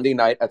place on Monday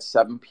night at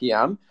 7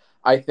 p.m.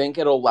 I think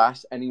it'll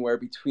last anywhere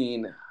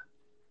between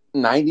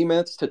 90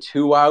 minutes to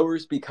 2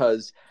 hours,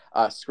 because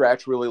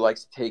Scratch really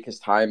likes to take his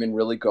time and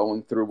really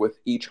going through with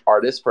each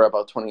artist for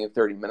about 20 and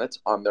 30 minutes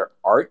on their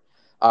art.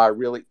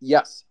 Really,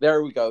 yes,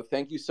 there we go.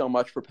 Thank you so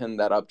much for pinning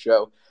that up,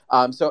 Joe.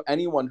 So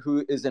anyone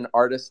who is an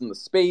artist in the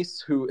space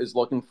who is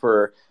looking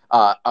for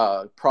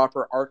a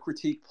proper art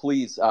critique,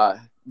 please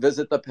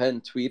visit the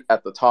pinned tweet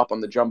at the top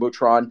on the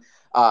Jumbotron,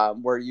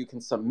 where you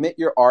can submit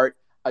your art,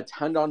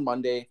 attend on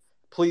Monday.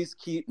 Please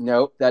keep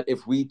note that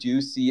if we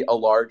do see a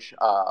large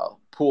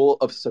pool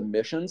of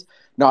submissions,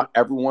 not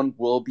everyone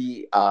will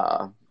be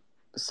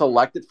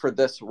selected for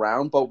this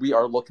round, but we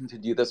are looking to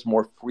do this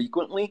more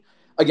frequently.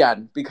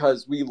 Again,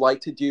 because we like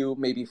to do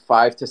maybe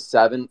 5 to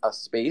 7 a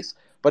space.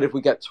 But if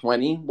we get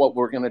 20, what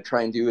we're going to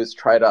try and do is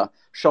try to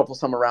shuffle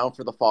some around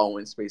for the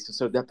following spaces.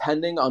 So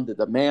depending on the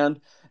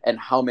demand and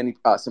how many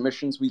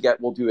submissions we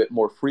get, we'll do it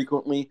more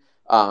frequently.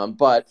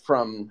 But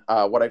from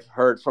what I've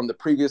heard from the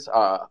previous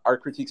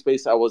art critique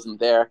space, I wasn't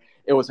there.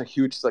 It was a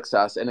huge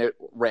success, and it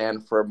ran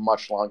for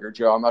much longer.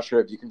 Joe, I'm not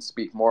sure if you can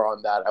speak more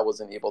on that. I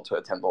wasn't able to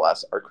attend the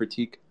last art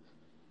critique.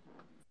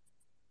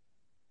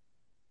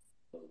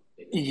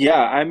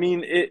 Yeah, I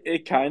mean,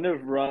 it kind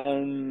of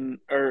run,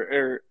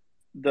 or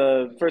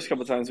the first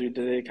couple times we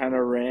did it kind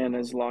of ran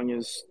as long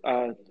as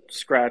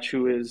Scratch,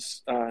 who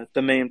is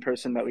the main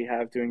person that we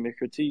have doing the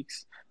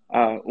critiques,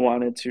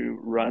 wanted to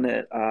run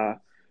it.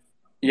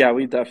 Yeah,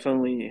 we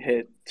definitely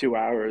hit 2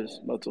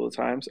 hours multiple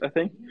times, I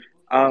think.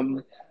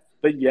 Um,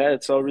 but yeah,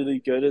 it's all really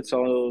good. It's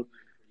all,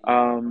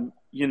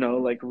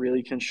 like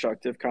really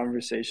constructive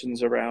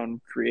conversations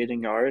around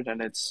creating art,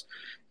 and it's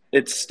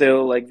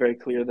still like very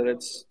clear that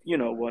it's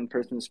one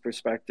person's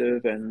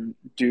perspective, and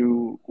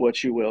do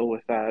what you will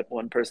with that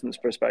one person's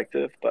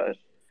perspective. But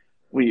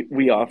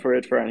we offer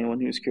it for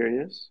anyone who's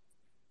curious.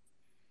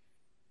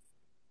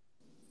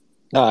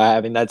 No,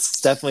 I mean that's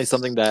definitely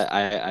something that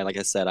I like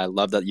I said, I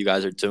love that you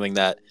guys are doing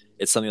that.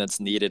 It's something that's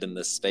needed in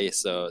this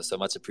space. So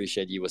much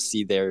appreciated. You will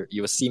see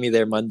me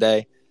there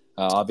Monday.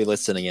 I'll be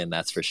listening in,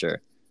 that's for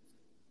sure.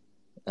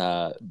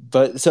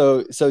 But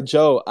so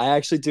Joe, I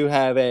actually do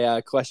have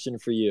a question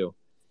for you.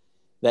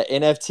 That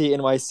NFT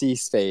NYC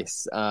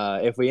space.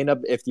 If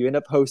you end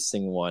up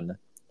hosting one,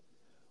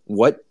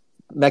 what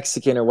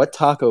Mexican or what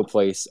taco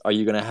place are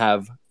you gonna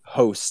have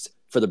host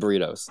for the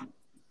burritos?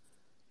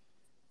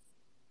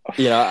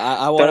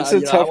 I want That's to, a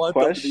I tough want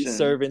them to be question.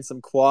 serving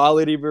some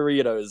quality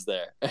burritos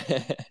there.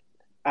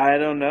 I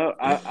don't know.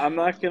 I'm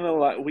not gonna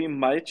lie. We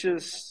might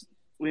just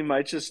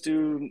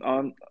do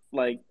on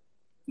like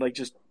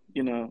just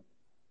you know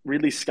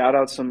really scout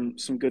out some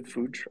good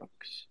food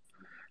trucks.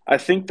 I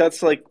think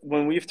that's like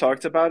when we've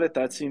talked about it,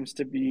 that seems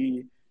to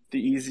be the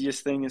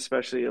easiest thing,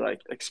 especially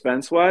like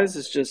expense wise.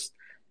 Is just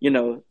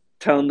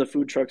telling the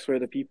food trucks where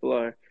the people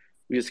are.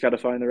 We just got to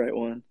find the right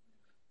one.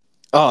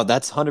 Oh,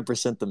 that's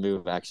 100% the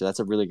move. Actually,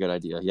 that's a really good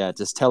idea. Yeah,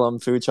 just tell them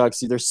food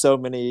trucks. There's so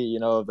many,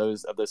 of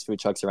those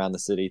food trucks around the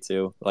city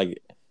too. Like,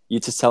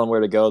 you just tell them where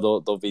to go.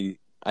 They'll be,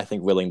 I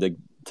think, willing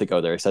to go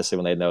there, especially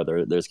when they know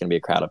there's going to be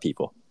a crowd of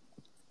people.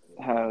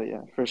 Hell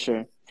yeah, for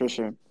sure, for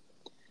sure.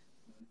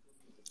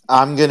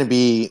 I'm gonna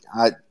be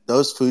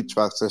those food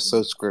trucks are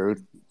so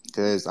screwed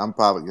because I'm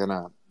probably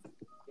gonna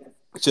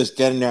just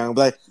get in there and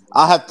be like,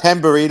 I'll have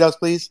 10 burritos,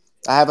 please.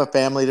 I have a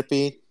family to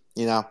feed.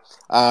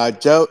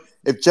 Joe.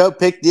 If Joe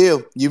picked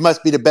you, you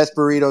must be the best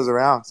burritos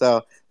around.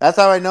 So that's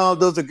how I know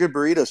those are good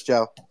burritos,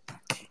 Joe.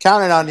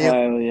 Counting on you.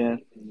 Hell yeah,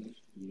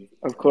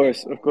 of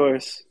course, of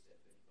course.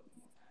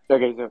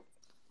 Okay, so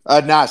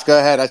Nash, go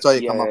ahead. I saw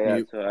you yeah, come yeah, up yeah.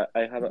 mute. So I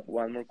have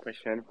one more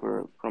question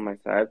from my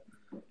side.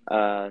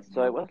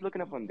 So I was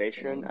looking at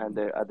foundation and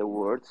the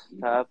words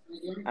tab,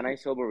 and I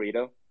saw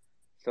burrito.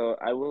 So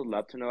I would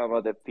love to know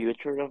about the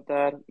future of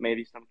that.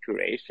 Maybe some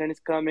curation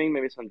is coming,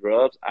 maybe some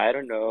drops. I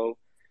don't know.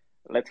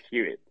 Let's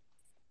hear it.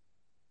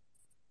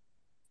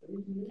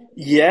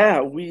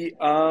 Yeah, we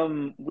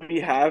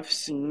have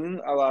seen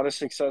a lot of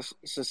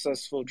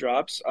successful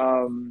drops.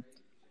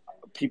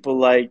 People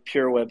like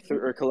Pure Web 3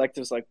 or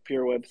collectives like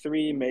Pure Web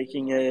 3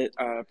 making it.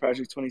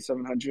 Project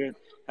 2700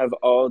 have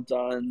all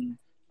done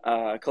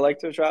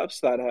collective drops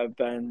that have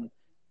been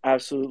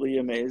absolutely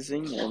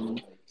amazing,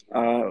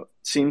 and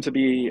seem to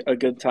be a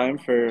good time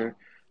for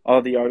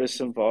all the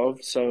artists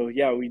involved. So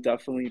yeah, we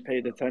definitely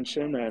paid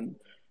attention, and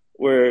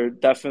we're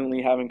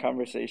definitely having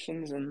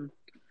conversations, and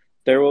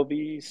there will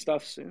be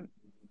stuff soon.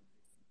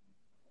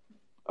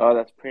 Oh,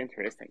 that's pretty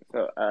interesting.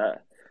 So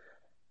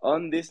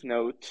on this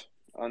note,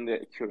 on the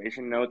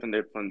curation note and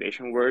the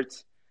foundation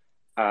words,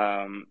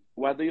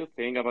 what do you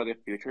think about the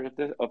future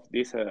of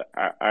this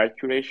art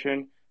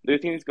curation? Do you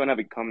think it's gonna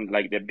become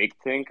like the big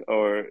thing,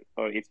 or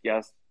it's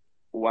just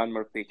one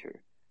more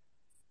feature?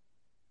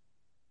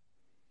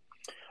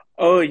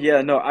 Oh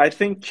yeah, no, I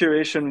think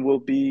curation will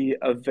be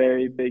a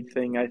very big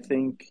thing. I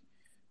think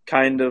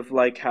kind of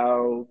like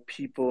how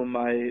people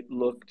might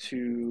look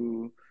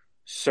to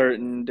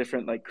certain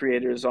different like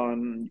creators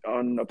on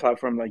a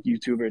platform like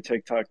YouTube or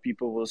TikTok,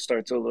 people will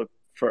start to look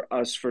for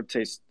us for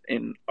taste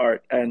in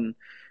art and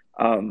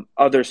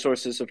other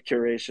sources of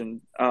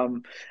curation.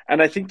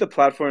 And I think the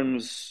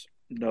platforms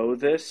know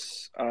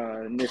this.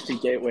 Nifty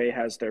Gateway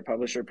has their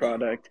publisher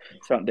product.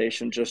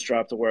 Foundation just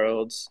dropped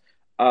Worlds.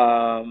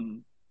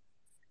 Um,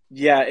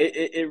 yeah,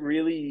 it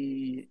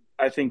really,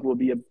 I think, will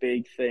be a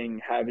big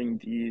thing having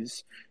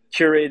these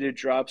curated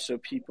drops so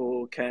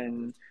people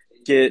can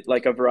get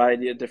like a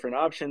variety of different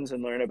options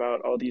and learn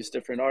about all these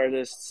different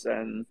artists.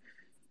 And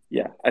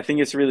yeah, I think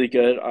it's really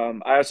good.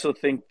 I also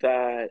think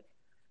that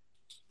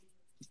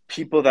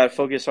people that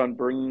focus on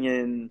bringing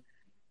in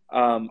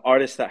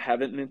artists that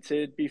haven't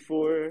minted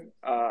before,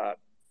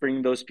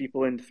 bring those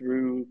people in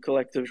through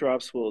collective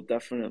drops will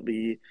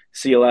definitely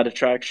see a lot of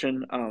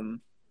traction.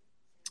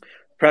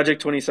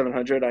 Project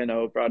 2700, I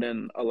know, brought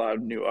in a lot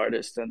of new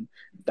artists, and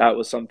that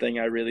was something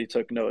I really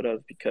took note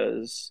of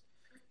because,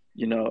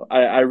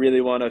 I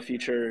really want to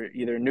feature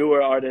either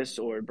newer artists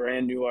or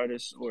brand new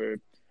artists or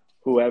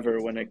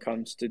whoever when it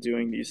comes to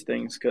doing these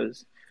things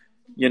because,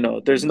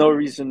 there's no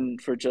reason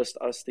for just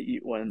us to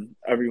eat when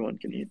everyone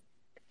can eat.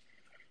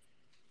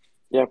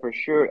 Yeah, for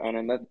sure.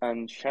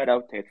 And shout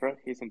out Tetra.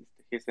 He's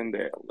in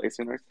the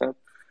listener stuff.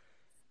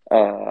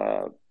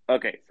 Uh,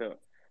 okay, so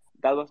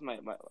that was my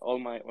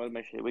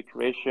favorite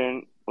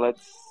creation.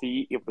 Let's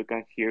see if we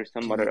can hear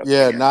some other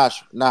Yeah,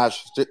 opinions.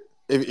 Nash.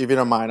 If you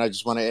don't mind, I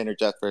just want to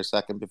interject for a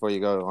second before you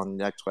go on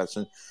the next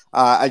question.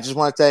 I just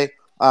want to say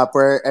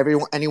for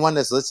anyone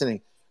that's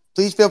listening,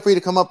 please feel free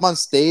to come up on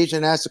stage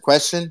and ask a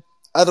question.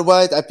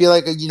 Otherwise, I feel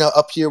like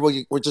up here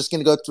we're just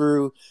gonna go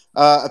through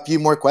a few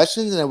more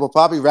questions, and then we'll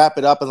probably wrap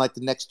it up in like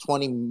the next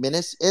 20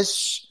 minutes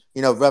ish.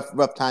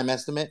 Rough time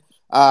estimate.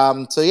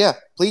 So yeah,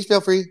 please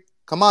feel free.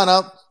 Come on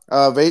up.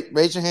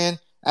 Raise your hand.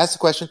 Ask the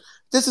question.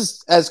 This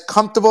is as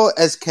comfortable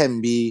as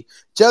can be.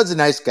 Joe's a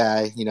nice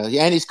guy,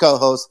 and he's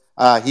co-host.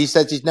 He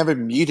said he's never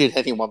muted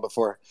anyone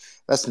before.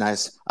 That's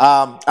nice.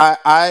 I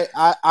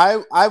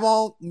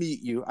won't mute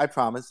you. I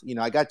promise.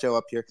 I got Joe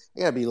up here.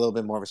 I gotta be a little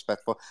bit more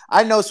respectful.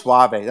 I know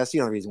Suave. That's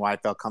the only reason why I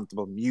felt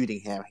comfortable muting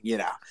him.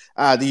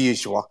 The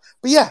usual.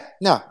 But yeah,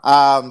 no.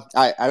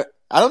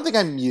 I don't think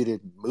I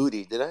muted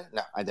Moody. Did I?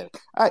 No, I didn't.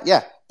 All right,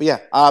 yeah. But yeah.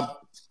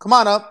 Come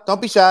on up.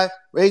 Don't be shy.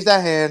 Raise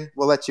that hand.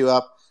 We'll let you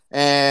up.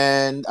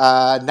 And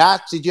Nat,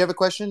 did you have a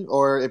question?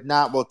 Or if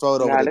not, we'll throw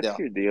it over Nah, to let's Dale.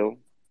 hear deal.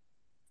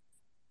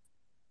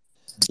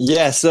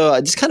 Yeah, so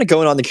just kind of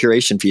going on the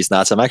curation piece,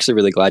 Nats. I'm actually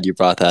really glad you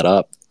brought that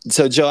up.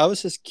 So, Joe, I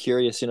was just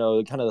curious, kind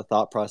of the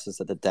thought process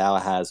that the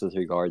DAO has with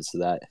regards to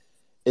that.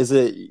 Is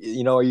it,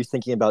 are you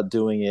thinking about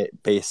doing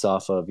it based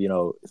off of,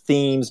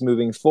 themes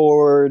moving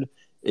forward?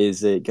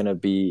 Is it going to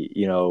be,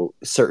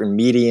 certain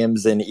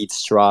mediums in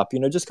each drop?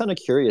 Just kind of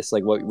curious,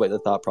 like what the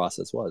thought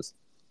process was.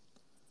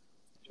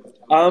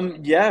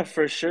 Yeah,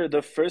 for sure.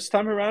 The first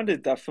time around,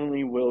 it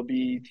definitely will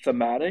be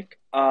thematic.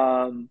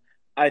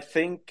 I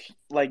think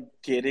like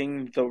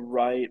getting the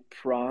right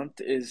prompt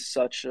is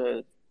such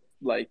a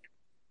like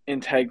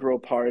integral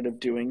part of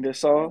doing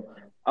this all.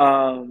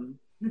 Um,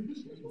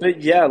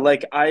 but yeah,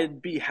 like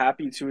I'd be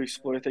happy to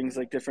explore things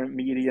like different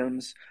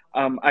mediums.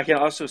 I can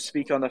also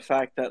speak on the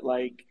fact that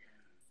like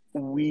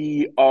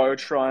we are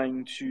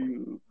trying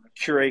to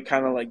curate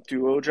kind of like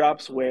duo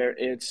drops where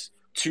it's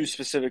two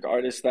specific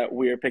artists that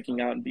we're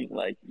picking out and being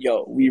like,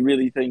 yo, we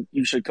really think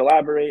you should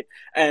collaborate.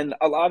 And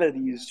a lot of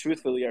these,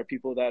 truthfully, are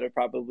people that have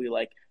probably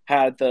like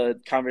had the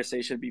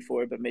conversation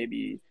before, but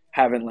maybe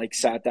haven't like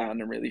sat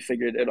down and really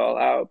figured it all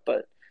out.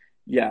 But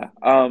yeah,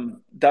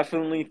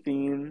 definitely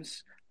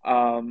themes,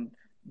 um,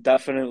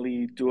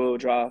 definitely duo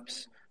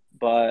drops.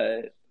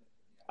 But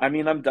I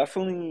mean, I'm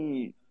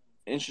definitely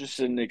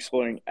interested in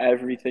exploring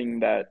everything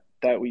that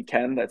we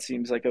can. That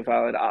seems like a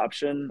valid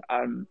option.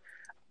 I'm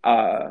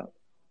uh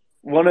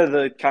one of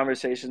the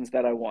conversations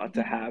that I want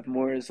to have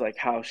more is like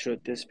how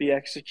should this be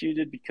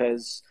executed,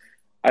 because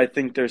I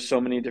think there's so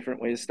many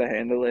different ways to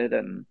handle it,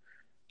 and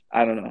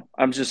I don't know.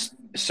 I'm just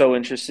so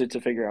interested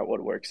to figure out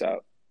what works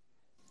out.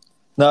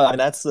 No, I mean,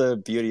 that's the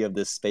beauty of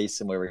this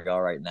space and where we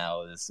are right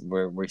now is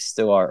we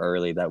still are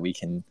early that we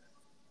can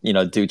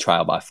do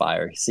trial by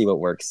fire, see what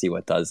works, see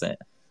what doesn't.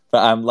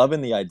 But I'm loving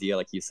the idea,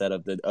 like you said,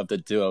 of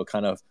the duo,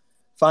 kind of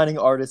finding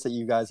artists that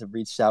you guys have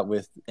reached out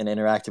with and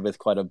interacted with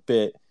quite a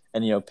bit,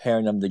 and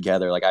pairing them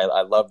together. Like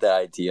I love that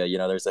idea.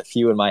 There's a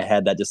few in my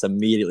head that just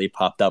immediately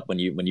popped up when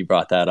you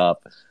brought that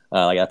up.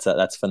 Like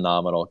that's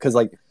phenomenal. Because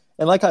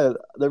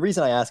the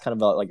reason I asked kind of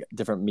about like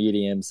different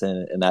mediums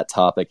and that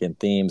topic and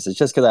themes is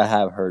just because I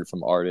have heard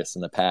from artists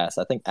in the past.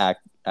 I think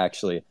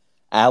actually.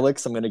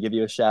 Alex, I'm going to give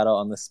you a shout out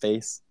on the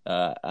space.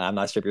 I'm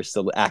not sure if you're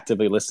still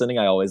actively listening.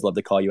 I always love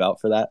to call you out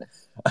for that.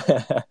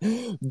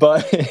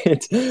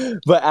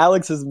 but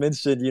Alex has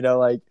mentioned,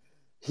 like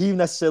he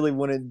necessarily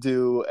wouldn't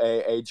do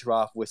a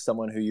drop with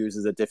someone who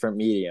uses a different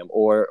medium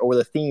or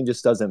the theme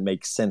just doesn't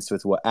make sense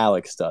with what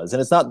Alex does.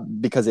 And it's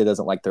not because he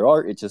doesn't like their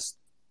art. It just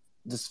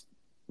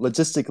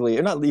logistically,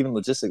 or not even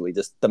logistically,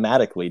 just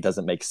thematically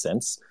doesn't make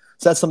sense.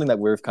 So that's something that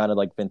we've kind of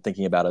like been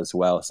thinking about as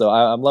well. So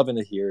I'm loving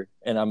to hear,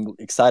 and I'm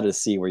excited to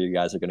see where you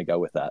guys are going to go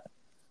with that.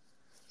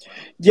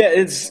 Yeah,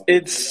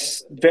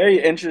 it's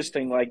very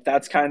interesting. Like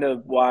that's kind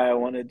of why I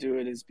want to do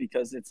it, is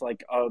because it's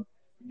like a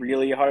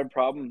really hard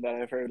problem that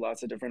I've heard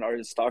lots of different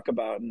artists talk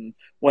about. And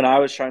when I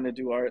was trying to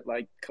do art,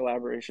 like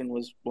collaboration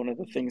was one of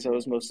the things I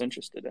was most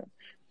interested in.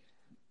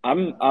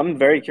 I'm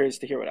very curious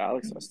to hear what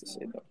Alex has to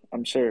say, though.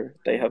 I'm sure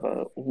they have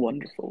a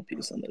wonderful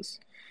piece on this.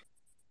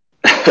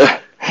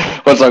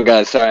 What's up,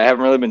 guys? Sorry, I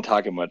haven't really been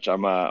talking much.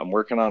 I'm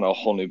working on a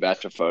whole new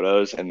batch of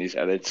photos, and these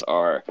edits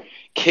are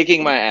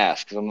kicking my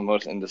ass because I'm the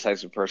most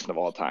indecisive person of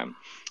all time.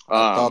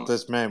 I thought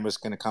this man was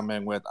going to come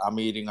in with, I'm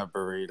eating a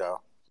burrito.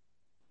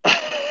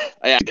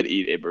 I did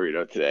eat a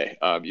burrito today.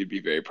 You'd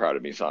be very proud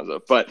of me, Sanzo.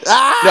 But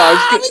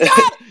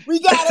we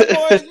got it,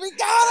 boys. We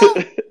got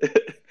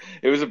it.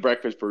 It was a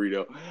breakfast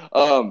burrito.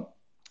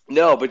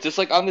 No, but just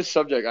like on this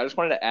subject, I just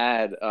wanted to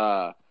add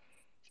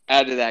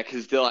to that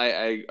because Dill,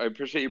 I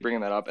appreciate you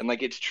bringing that up, and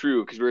like it's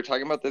true because we were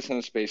talking about this in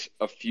a space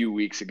a few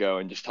weeks ago,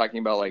 and just talking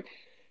about like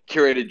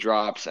curated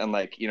drops and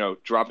like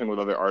dropping with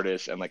other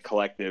artists and like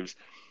collectives,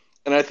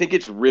 and I think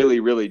it's really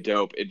really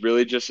dope. It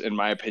really just, in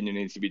my opinion,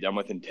 needs to be done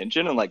with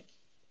intention, and like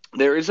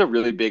there is a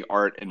really big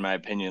art, in my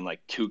opinion, like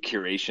to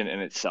curation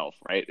in itself,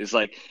 right? It's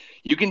like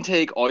you can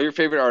take all your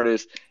favorite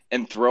artists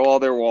and throw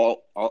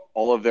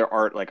all of their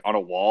art like on a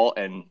wall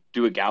and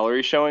do a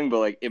gallery showing, but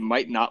like it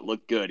might not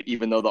look good,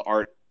 even though the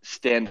art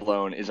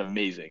standalone is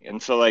amazing.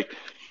 And so like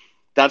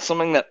that's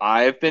something that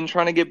I've been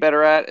trying to get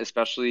better at,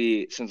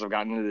 especially since I've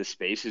gotten into this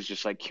space, is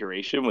just like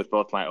curation with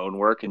both my own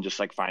work and just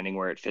like finding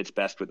where it fits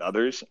best with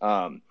others.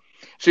 So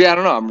yeah, I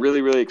don't know. I'm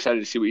really, really excited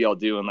to see what y'all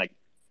do. And like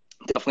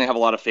definitely have a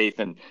lot of faith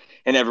in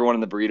everyone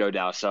in the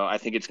BurritoDAO. So I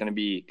think it's gonna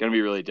be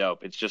really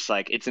dope. It's just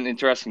like it's an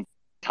interesting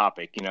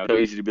topic. You know, it's so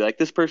easy to be like,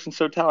 this person's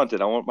so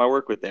talented, I want my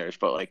work with theirs,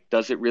 but like,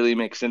 does it really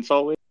make sense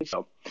always?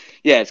 So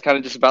yeah, it's kind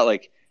of just about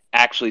like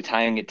actually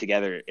tying it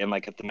together in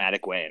like a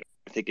thematic way. And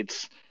I think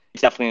it's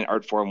definitely an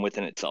art form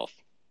within itself.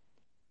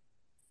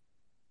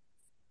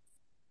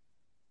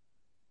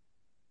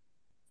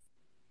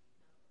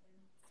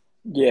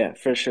 Yeah,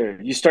 for sure.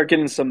 You start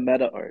getting some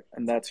meta art,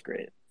 and that's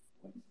great.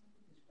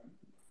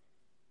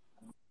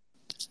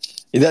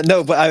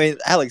 No, but I mean,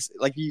 Alex,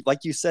 like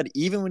you said,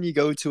 even when you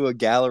go to a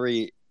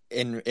gallery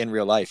in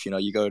real life, you know,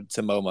 you go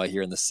to MoMA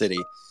here in the city,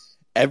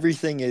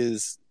 everything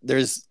is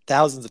there's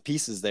thousands of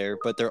pieces there,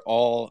 but they're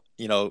all,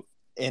 you know,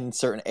 in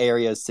certain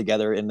areas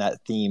together in that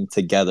theme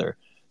together.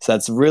 So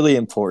that's really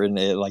important.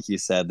 Like you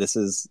said, this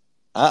is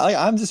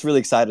I'm just really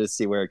excited to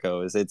see where it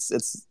goes. It's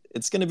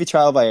going to be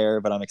trial by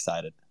error, but I'm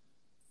excited.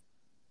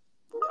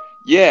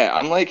 Yeah,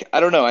 I'm like, I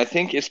don't know. I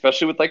think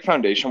especially with like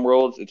foundation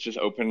worlds, it's just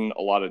opened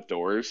a lot of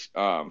doors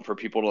for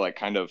people to like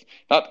kind of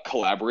not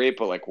collaborate,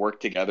 but like work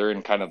together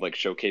and kind of like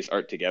showcase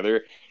art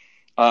together.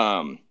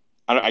 Um,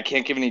 I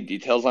can't give any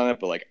details on it,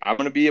 but like I'm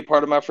gonna be a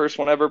part of my first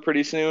one ever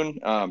pretty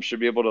soon. Should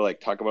be able to like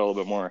talk about it a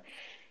little bit more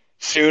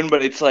soon,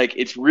 but it's like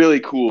it's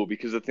really cool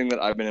because the thing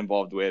that I've been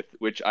involved with,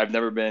 which I've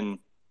never been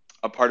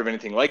a part of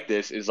anything like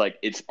this, is like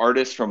it's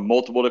artists from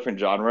multiple different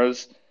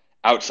genres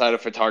outside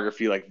of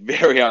photography, like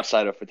very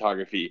outside of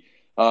photography,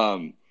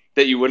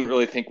 that you wouldn't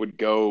really think would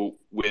go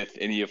with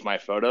any of my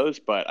photos.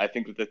 But I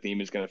think that the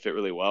theme is going to fit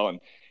really well, and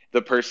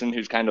the person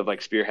who's kind of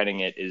like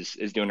spearheading it is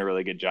doing a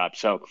really good job.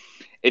 So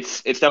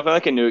it's definitely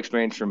like a new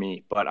experience for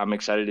me, but I'm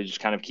excited to just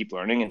kind of keep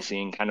learning and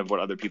seeing kind of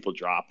what other people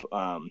drop.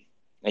 And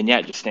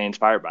yeah, just stay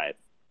inspired by it.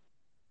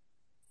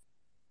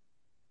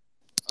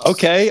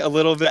 Okay, a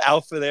little bit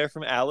alpha there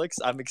from Alex.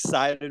 I'm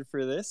excited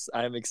for this.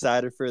 I'm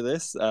excited for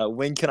this.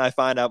 When can I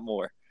find out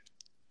more?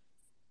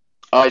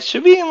 It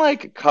should be in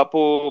like a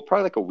couple,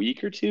 probably like a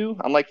week or two.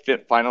 I'm like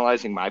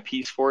finalizing my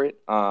piece for it.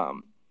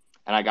 And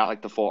I got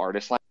like the full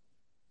artist line.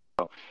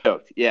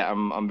 So yeah,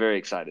 I'm very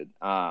excited.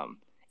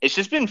 It's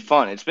just been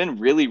fun. It's been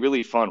really,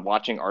 really fun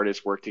watching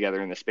artists work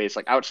together in the space.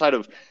 Like outside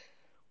of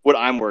what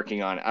I'm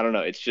working on, I don't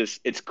know.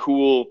 It's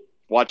cool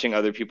watching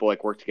other people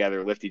like work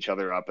together, lift each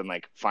other up, and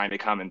like find a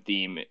common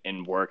theme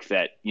in work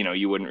that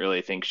you wouldn't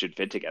really think should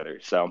fit together.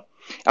 So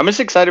I'm just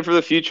excited for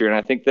the future, and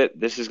I think that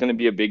this is going to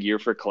be a big year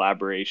for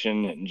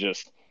collaboration and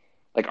just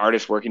like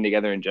artists working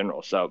together in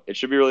general. So it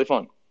should be really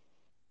fun.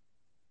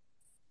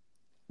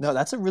 No,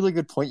 that's a really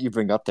good point you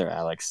bring up there,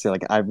 Alex. So,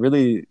 like, I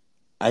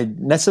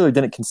necessarily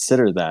didn't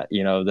consider that.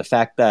 You know, the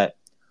fact that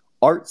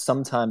art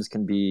sometimes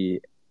can be,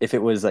 if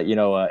it was like,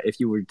 if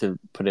you were to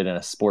put it in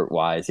a sport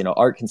wise,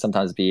 art can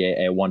sometimes be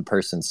a one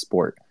person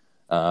sport.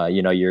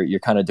 You're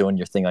kind of doing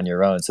your thing on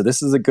your own. So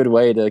this is a good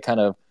way to kind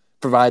of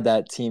provide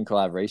that team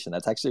collaboration.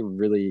 That's actually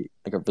really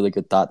like a really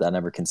good thought that I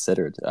never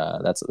considered.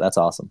 That's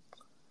awesome.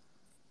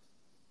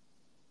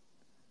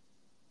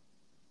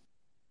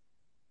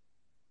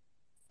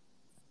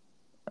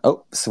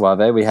 Oh,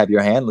 Suave, we have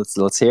your hand.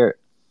 Let's hear it.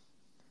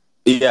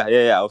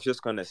 Yeah. I was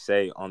just gonna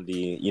say on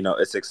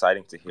it's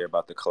exciting to hear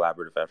about the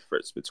collaborative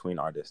efforts between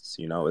artists.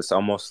 It's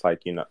almost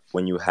like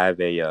when you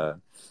have a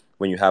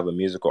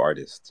musical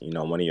artist,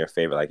 one of your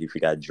favorite, like if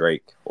you got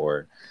Drake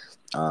or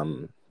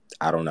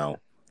I don't know,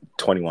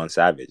 21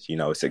 Savage.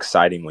 It's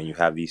exciting when you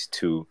have these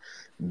two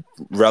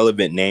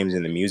relevant names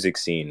in the music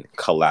scene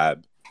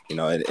collab.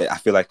 I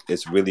feel like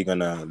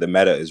the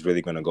meta is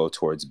really gonna go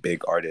towards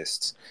big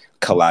artists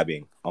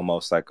collabing,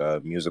 almost like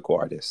a musical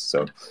artist.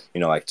 So,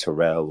 like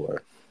Terrell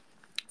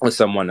or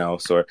someone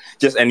else, or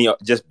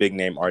just big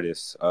name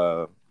artists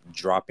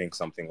dropping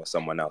something with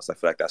someone else. I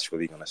feel like that's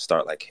really gonna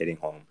start like hitting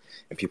home,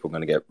 and people are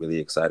gonna get really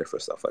excited for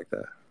stuff like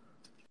that.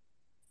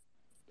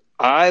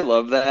 I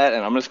love that,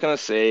 and I'm just gonna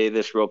say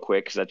this real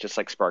quick because that just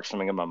like sparked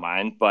something in my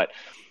mind. But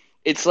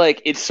it's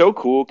like it's so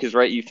cool because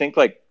right, you think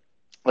like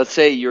let's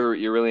say you're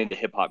really into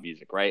hip hop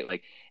music, right?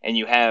 Like, and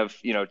you have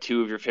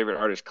two of your favorite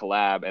artists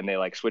collab, and they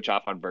like switch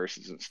off on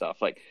verses and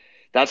stuff. Like,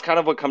 that's kind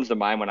of what comes to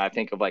mind when I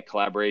think of like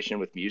collaboration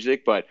with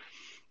music. But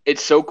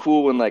it's so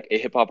cool when like a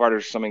hip hop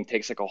artist or something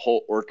takes like a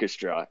whole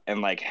orchestra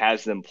and like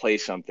has them play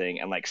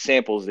something and like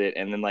samples it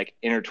and then like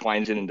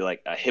intertwines it into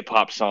like a hip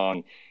hop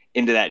song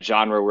into that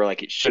genre where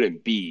like it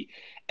shouldn't be.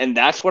 And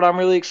that's what I'm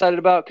really excited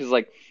about because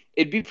like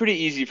it'd be pretty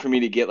easy for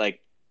me to get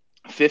like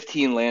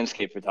 15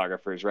 landscape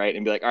photographers, right?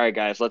 And be like, all right,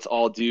 guys, let's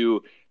all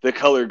do the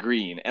color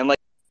green. And like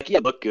yeah,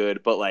 look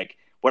good, but like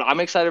what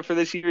I'm excited for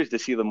this year is to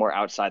see the more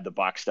outside the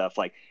box stuff,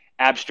 like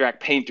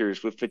abstract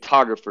painters with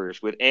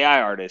photographers, with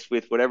AI artists,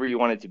 with whatever you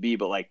want it to be,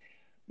 but like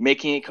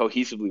making it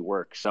cohesively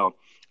work. So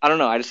I don't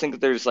know. I just think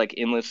that there's like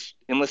endless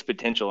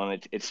potential,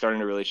 and it's starting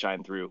to really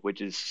shine through,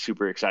 which is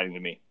super exciting to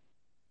me.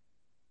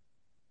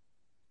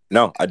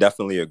 No, I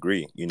definitely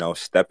agree.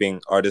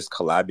 Stepping artists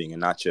collabing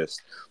and not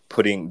just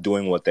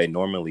doing what they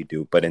normally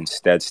do, but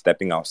instead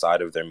stepping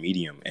outside of their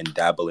medium and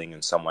dabbling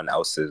in someone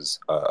else's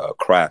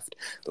craft,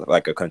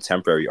 like a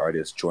contemporary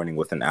artist joining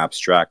with an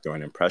abstract or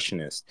an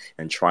impressionist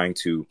and trying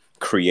to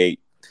create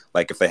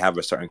Like if they have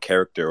a certain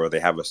character or they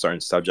have a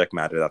certain subject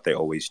matter that they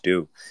always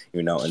do,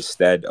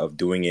 instead of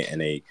doing it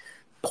in a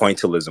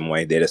pointillism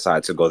way, they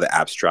decide to go the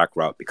abstract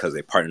route because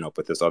they partner up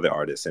with this other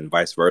artist, and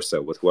vice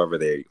versa with whoever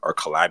they are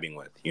collabing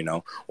with,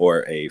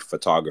 or a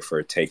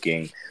photographer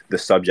taking the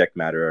subject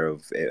matter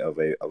of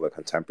a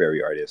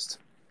contemporary artist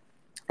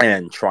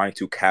and trying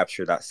to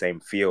capture that same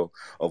feel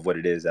of what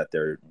it is that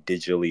they're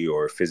digitally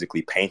or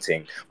physically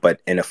painting, but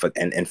in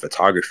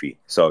photography.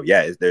 So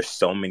yeah, there's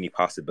so many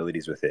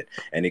possibilities with it,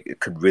 and it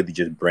could really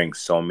just bring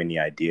so many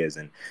ideas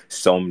and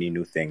so many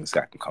new things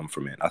that can come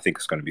from it. I think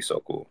it's going to be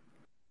so cool.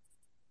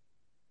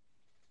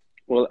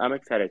 Well, I'm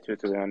excited too,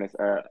 to be honest.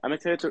 I'm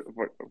excited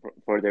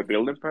for the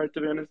building part,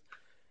 to be honest.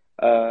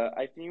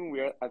 I think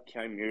we are at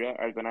Chimera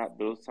are gonna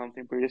build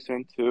something pretty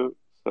soon too.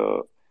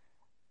 So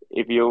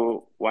if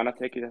you wanna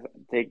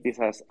take this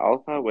as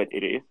alpha, what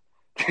it is.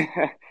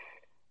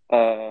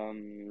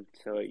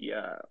 So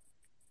yeah,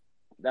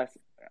 that's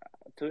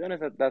to be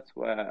honest, that's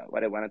what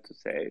I wanted to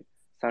say.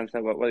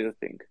 Sansa, what do you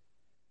think?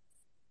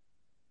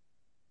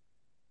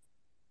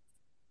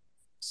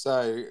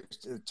 Sorry,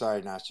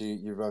 Nash.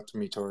 You wrote to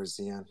me towards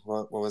the end.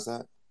 What was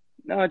that?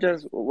 No,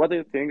 just what do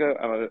you think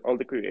about all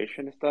the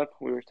creation stuff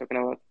we were talking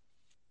about?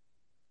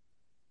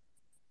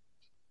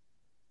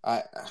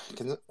 I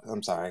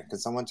I'm sorry. Can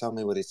someone tell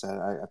me what he said?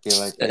 I feel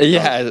like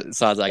Yeah,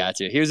 Sans, I got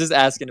you. He was just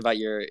asking about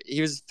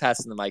he was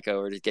passing the mic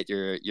over to get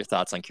your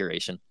thoughts on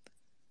curation.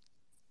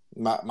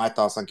 my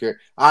thoughts on cure.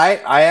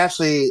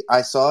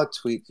 I saw a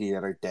tweet the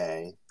other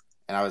day,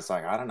 and I was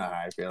like, I don't know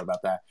how I feel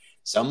about that.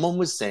 Someone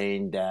was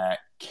saying that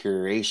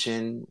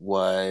curation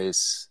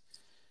was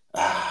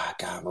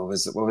God, what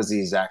was the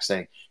exact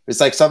saying? It's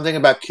like something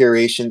about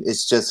curation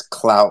is just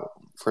clout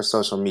for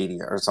social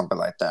media or something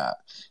like that.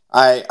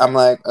 I'm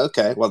like,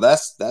 okay, well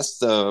that's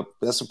a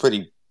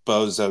pretty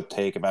bozo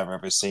take if I've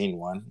ever seen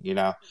one.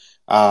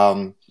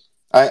 Um,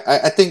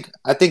 I think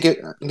it.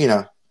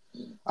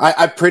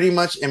 I pretty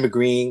much am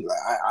agreeing.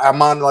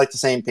 I'm on like the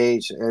same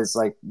page as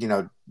like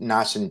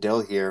Nash and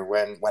Dill here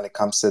when it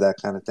comes to that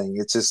kind of thing.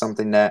 It's just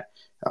something that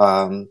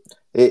um,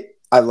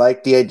 I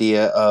like the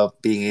idea of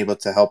being able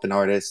to help an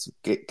artist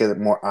get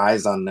more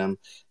eyes on them,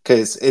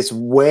 because it's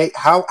way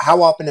how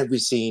often have we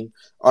seen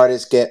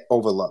artists get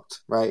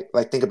overlooked, right?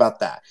 Like think about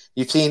that.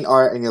 You've seen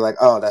art and you're like,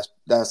 oh,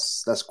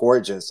 that's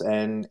gorgeous,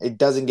 and it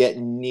doesn't get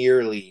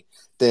nearly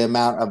the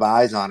amount of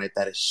eyes on it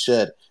that it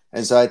should.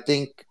 And so I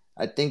think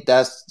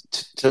that's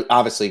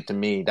obviously to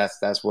me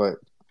that's what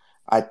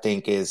I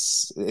think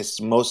is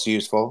most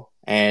useful,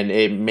 and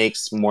it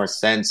makes more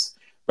sense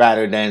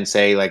rather than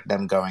say like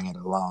them going it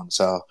alone.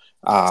 So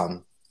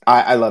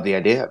I love the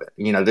idea of it.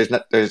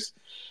 There's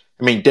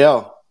I mean,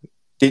 Dill,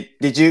 did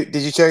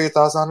you share your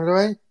thoughts on it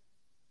already?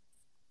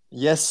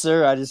 Yes,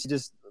 sir. I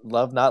just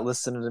love not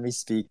listening to me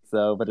speak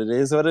though, but it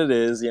is what it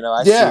is.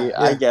 I Yeah, see.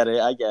 I yeah. get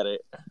it. I get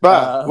it.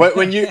 Bro,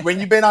 when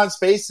you've been on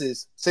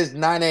Spaces since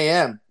 9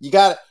 a.m., you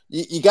gotta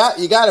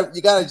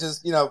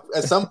just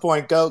at some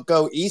point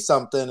go eat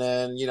something,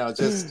 and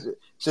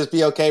just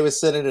be okay with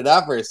sitting it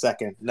out for a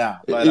second. No,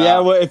 but Yeah.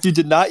 Well, if you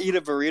did not eat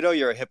a burrito,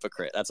 you're a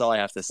hypocrite. That's all I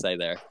have to say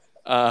there.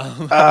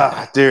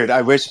 dude,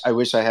 I wish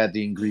I had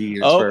the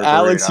ingredients Oh, for a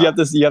Alex, you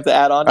burrito. have to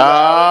add on to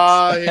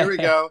that, Here we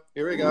go.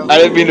 Here we go. I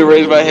didn't mean to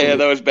raise my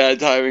hand. That was bad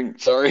timing.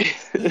 Sorry.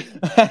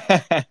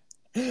 Alex.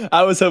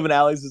 I was hoping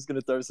Alex was going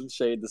to throw some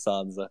shade to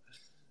Sansa.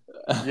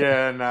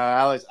 Yeah, no,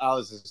 Alex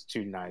is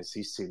too nice.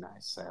 He's too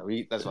nice.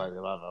 That's why we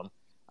love him.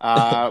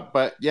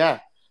 But yeah,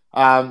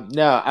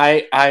 no,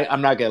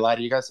 I'm not gonna lie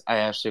to you guys. I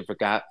actually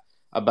forgot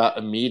about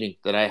a meeting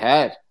that I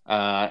had,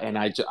 and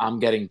I'm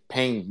getting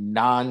pinged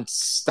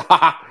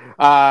nonstop,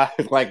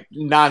 like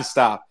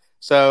nonstop.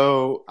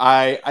 So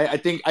I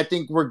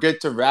think we're good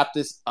to wrap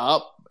this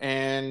up,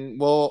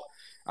 and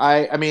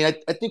I mean,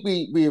 I think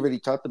we already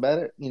talked about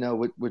it,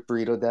 with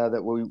BurritoDAO,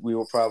 that we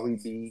will probably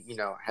be,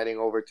 heading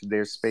over to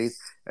their space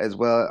as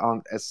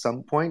well at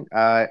some point.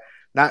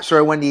 Not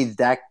sure when the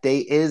exact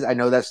date is. I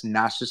know that's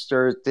Nash's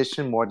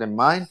jurisdiction more than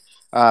mine,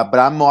 but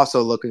I'm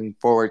also looking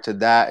forward to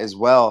that as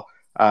well.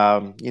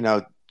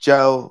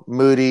 Joe,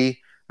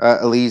 Moody,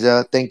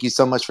 Eliza, thank you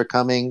so much for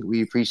coming.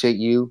 We appreciate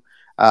you.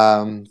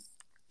 Um,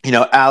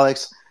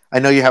 Alex, I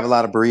know you have a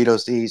lot of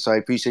burritos to eat, so I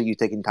appreciate you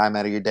taking time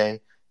out of your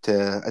day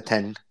to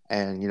attend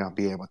and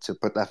be able to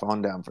put that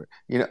phone down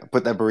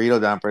put that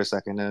burrito down for a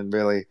second and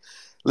really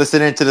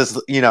listen into this.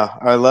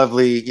 Our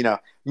lovely,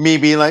 me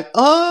being like,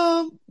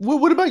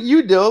 what about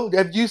you, Dill?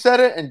 Have you said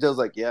it? And Dill's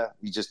like, yeah,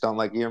 you just don't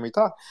like hearing me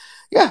talk.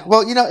 Yeah,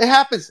 well, it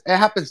happens. It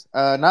happens.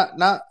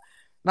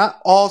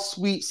 Not all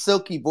sweet,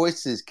 silky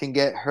voices can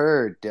get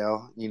heard,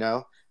 Dill.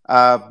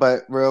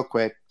 But real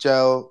quick,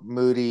 Joe,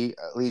 Moody,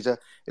 Lisa,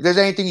 if there's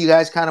anything you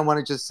guys kind of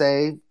want to just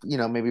say,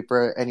 maybe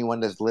for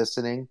anyone that's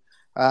listening,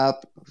 uh,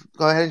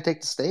 go ahead and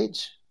take the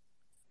stage.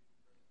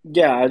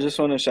 Yeah, I just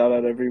want to shout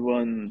out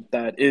everyone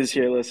that is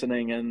here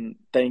listening, and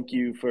thank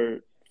you for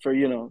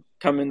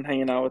coming,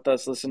 hanging out with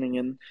us, listening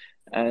in,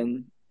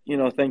 and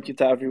thank you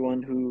to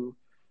everyone who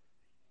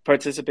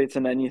participates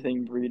in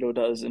anything Burrito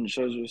does and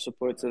shows your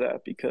support to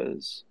that,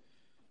 because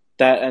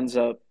that ends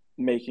up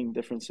making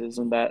differences,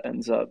 and that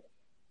ends up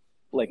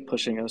like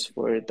pushing us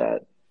forward.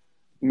 That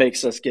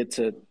makes us get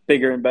to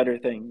bigger and better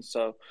things.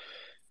 So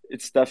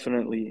it's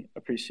definitely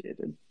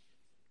appreciated.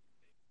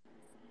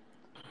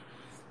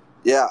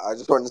 Yeah, I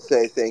just wanted to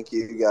say thank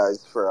you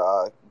guys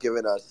for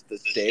giving us the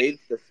stage,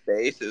 the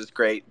space. It was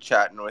great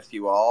chatting with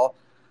you all.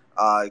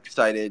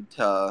 Excited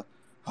to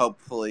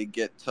hopefully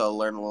get to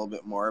learn a little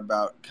bit more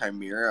about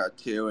Chimera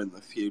too in the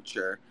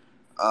future,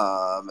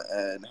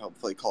 and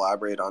hopefully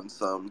collaborate on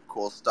some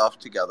cool stuff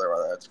together,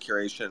 whether that's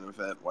curation,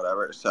 event,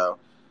 whatever. So,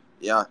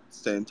 yeah,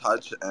 stay in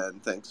touch,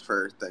 and thanks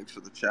for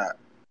the chat.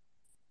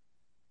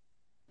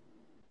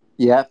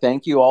 Yeah,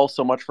 thank you all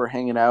so much for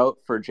hanging out,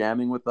 for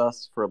jamming with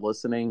us, for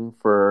listening,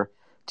 for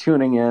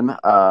tuning in.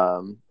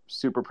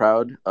 Super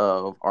proud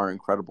of our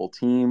incredible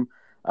team.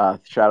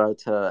 Shout out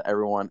to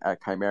everyone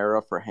at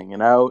Chimera for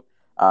hanging out,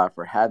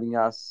 for having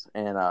us,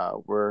 and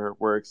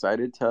we're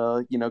excited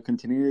to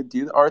continue to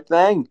do our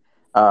thing.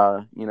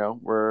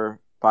 We're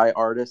by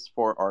artists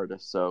for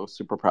artists, so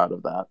super proud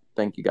of that.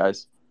 Thank you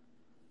guys.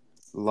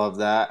 Love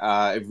that.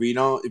 If we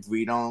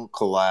don't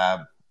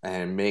collab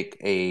and make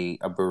a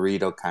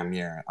burrito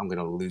chimera, I'm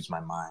gonna lose my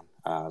mind.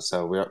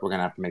 So we're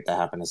gonna have to make that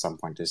happen at some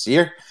point this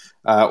year,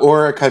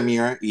 or a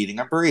chimera eating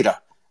a burrito.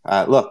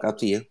 Look, up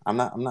to you. I'm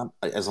not.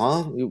 As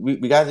long as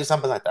we gotta do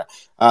something like that.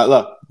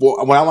 Look,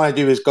 what I want to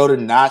do is go to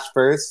Notch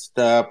first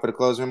for the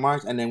closing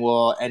remarks, and then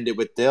we'll end it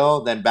with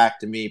Dill. Then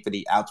back to me for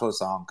the outro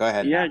song. Go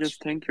ahead, Yeah, Notch.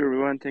 just thank you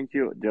everyone. Thank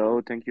you,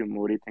 Joe. Thank you,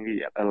 Moody. Thank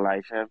you,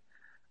 Elijah.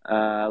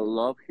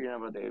 Love hearing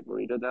about the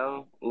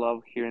BurritoDAO.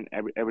 Love hearing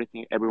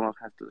everything everyone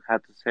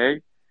had to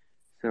say.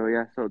 So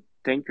yeah, so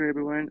thank you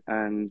everyone,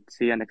 and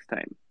see you next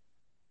time.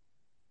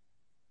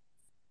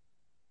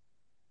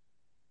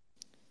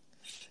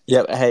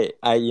 Yeah, hey,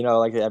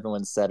 like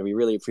everyone said, we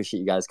really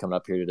appreciate you guys coming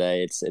up here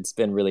today. It's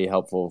been really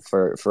helpful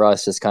for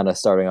us, just kind of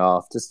starting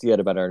off, just to get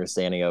a better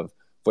understanding of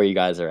where you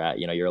guys are at.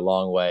 You're a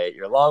long way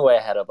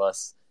ahead of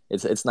us.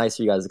 It's nice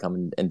for you guys to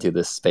come into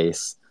this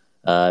space.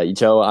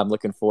 Joe, I'm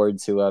looking forward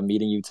to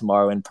meeting you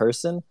tomorrow in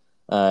person.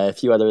 I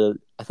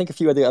think a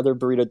few of the other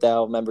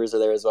BurritoDAO members are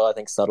there as well. I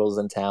think Subtle's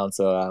in town,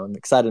 so I'm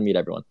excited to meet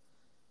everyone.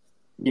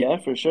 Yeah,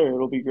 for sure.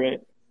 It'll be great.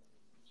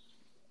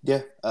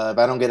 Yeah. If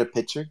I don't get a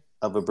picture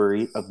of a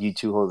burrito, of you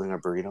two holding a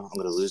burrito, I'm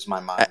gonna lose my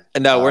mind.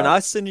 No, we're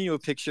not sending you a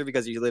picture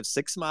because you live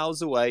 6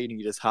 miles away and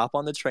you just hop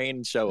on the train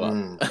and show up.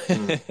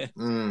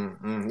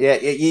 Yeah,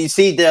 you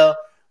see, Dill,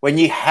 when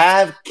you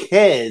have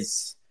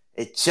kids,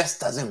 it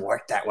just doesn't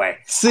work that way.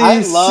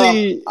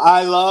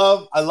 I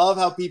love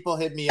how people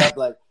hit me up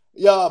like,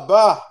 "Yo,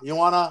 bro, you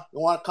wanna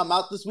come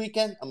out this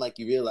weekend?" I'm like,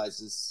 you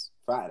realize it's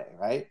Friday,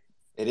 right?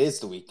 It is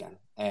the weekend,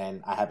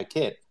 and I have a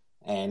kid,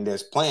 and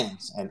there's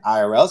plans and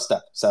IRL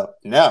stuff. So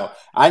no,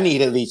 I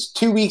need at least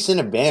 2 weeks in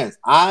advance.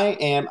 I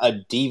am a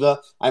diva.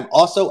 I'm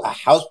also a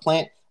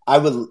houseplant.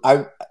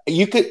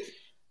 You could.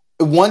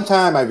 One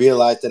time I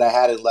realized that I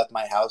hadn't left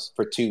my house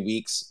for 2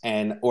 weeks,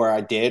 or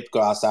I did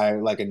go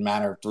outside like in a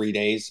matter of 3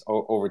 days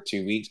over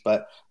 2 weeks.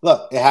 But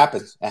look, it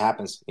happens. It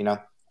happens,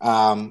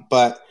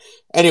 But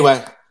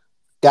anyway,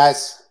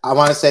 guys, I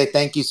want to say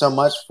thank you so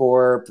much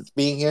for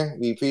being here.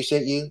 We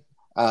appreciate you.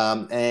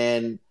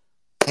 And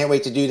can't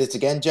wait to do this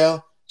again,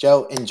 Joe.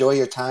 Joe, enjoy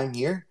your time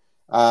here.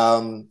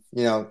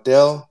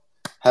 Dill,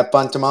 have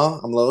fun tomorrow.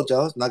 I'm a little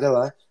jealous, not gonna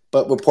lie.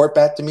 But report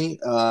back to me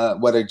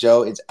whether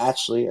Joe is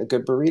actually a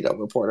good burrito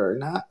reporter or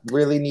not.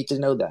 Really need to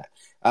know that.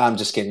 I'm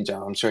just kidding,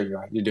 Joe. I'm sure you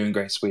are. You're doing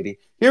great, sweetie.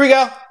 Here we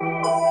go.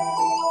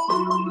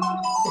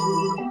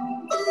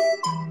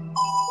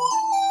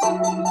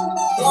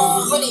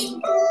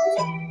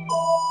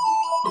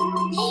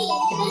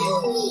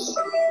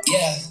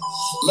 Yeah,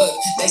 look,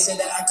 they said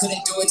that I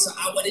couldn't do it, so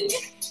I would've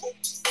did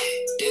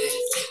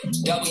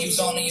it. W's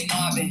only,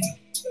 I've been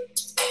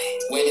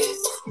winning.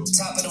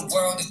 Top of the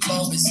world, the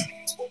globe is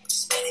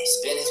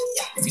spinning.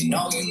 If you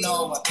know, I've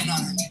been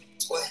on it.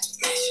 What?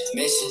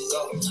 Mission,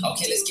 go.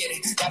 Okay, let's get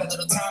it. Got a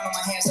little time on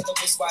my hands like a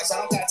wristwatch.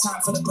 I don't got time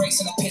for the brakes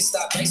and the pit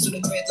stop. Race to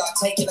the gridlock,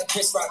 take it like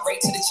Chris Rock. Right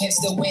to the chin,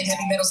 still win.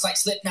 Heavy metals like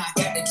Slipknot.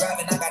 Got the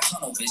driving, I got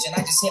tunnel vision.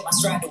 I just hit my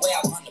stride the way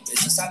I run the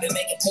business. I've been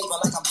making paper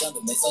like I'm done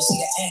with it. So see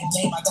the end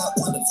game, I got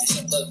one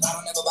division. Look, I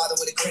don't ever bother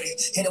with a critic.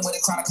 Hit him with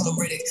a chronicle of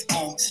Riddick.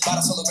 Boom,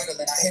 bottle full of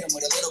Ritalin. I hit him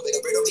with a little bit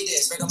of riddle me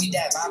this, riddle me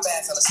that. My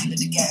bad, fell asleep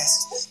at the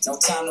gas. No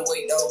time to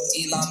wait though.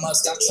 Elon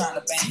Musk, I'm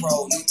trying to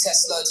bankroll. New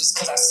Tesla just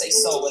cause I say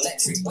so.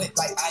 Electric whip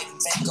like Ivan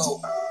Van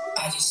Gogh.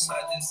 I just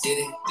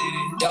did it.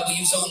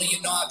 W's only,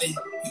 I've been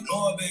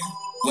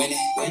winning.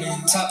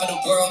 Top of the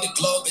world, the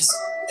globe is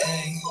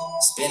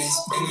spinning.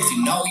 If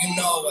you know,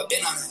 I've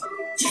been on it.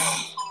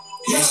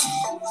 Mission.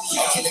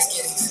 Okay, let's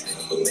get it.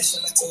 The mission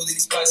like totally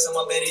spice. I'm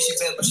bad she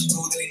felt, but she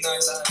totally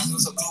nice. I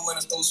was so blue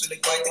and I stole really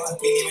quite. They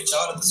could even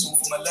charge the soul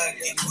for my leg.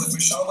 Yeah, do it for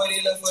sure, but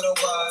he left with a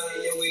while.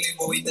 Yeah, we live,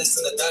 but we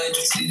destined to die.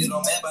 Just see it on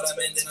me, but I'm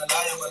ending a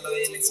lie. I'm a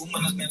lawyer, and fuma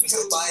las Memphis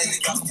to buy. And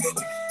they got me.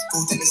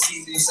 Puta en el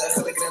sitio, se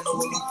deja de creer, no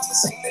vuelvo a me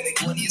sin de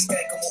con y es que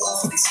como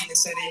ojo de cine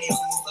serenio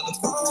como other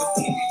people with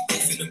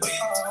TV in the bed.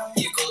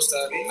 You go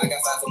star, I got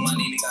 5 for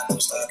money, got no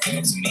star. Came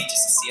up to me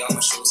just to see all my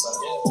shows up.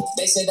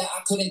 They said that I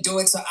couldn't do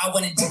it, so I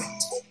wouldn't do it.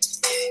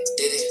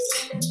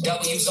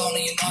 W's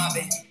only, you know I've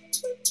been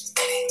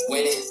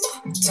winning.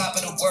 Top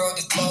of the world,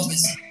 the globe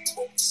is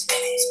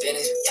spinning,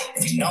 spinning.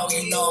 If you know,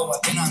 you know.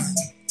 I've been on a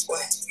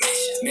what?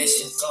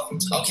 Mission.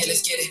 Go. Okay,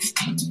 let's get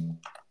it.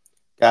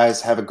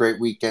 Guys, have a great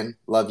weekend.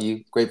 Love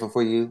you. Grateful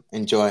for you.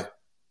 Enjoy.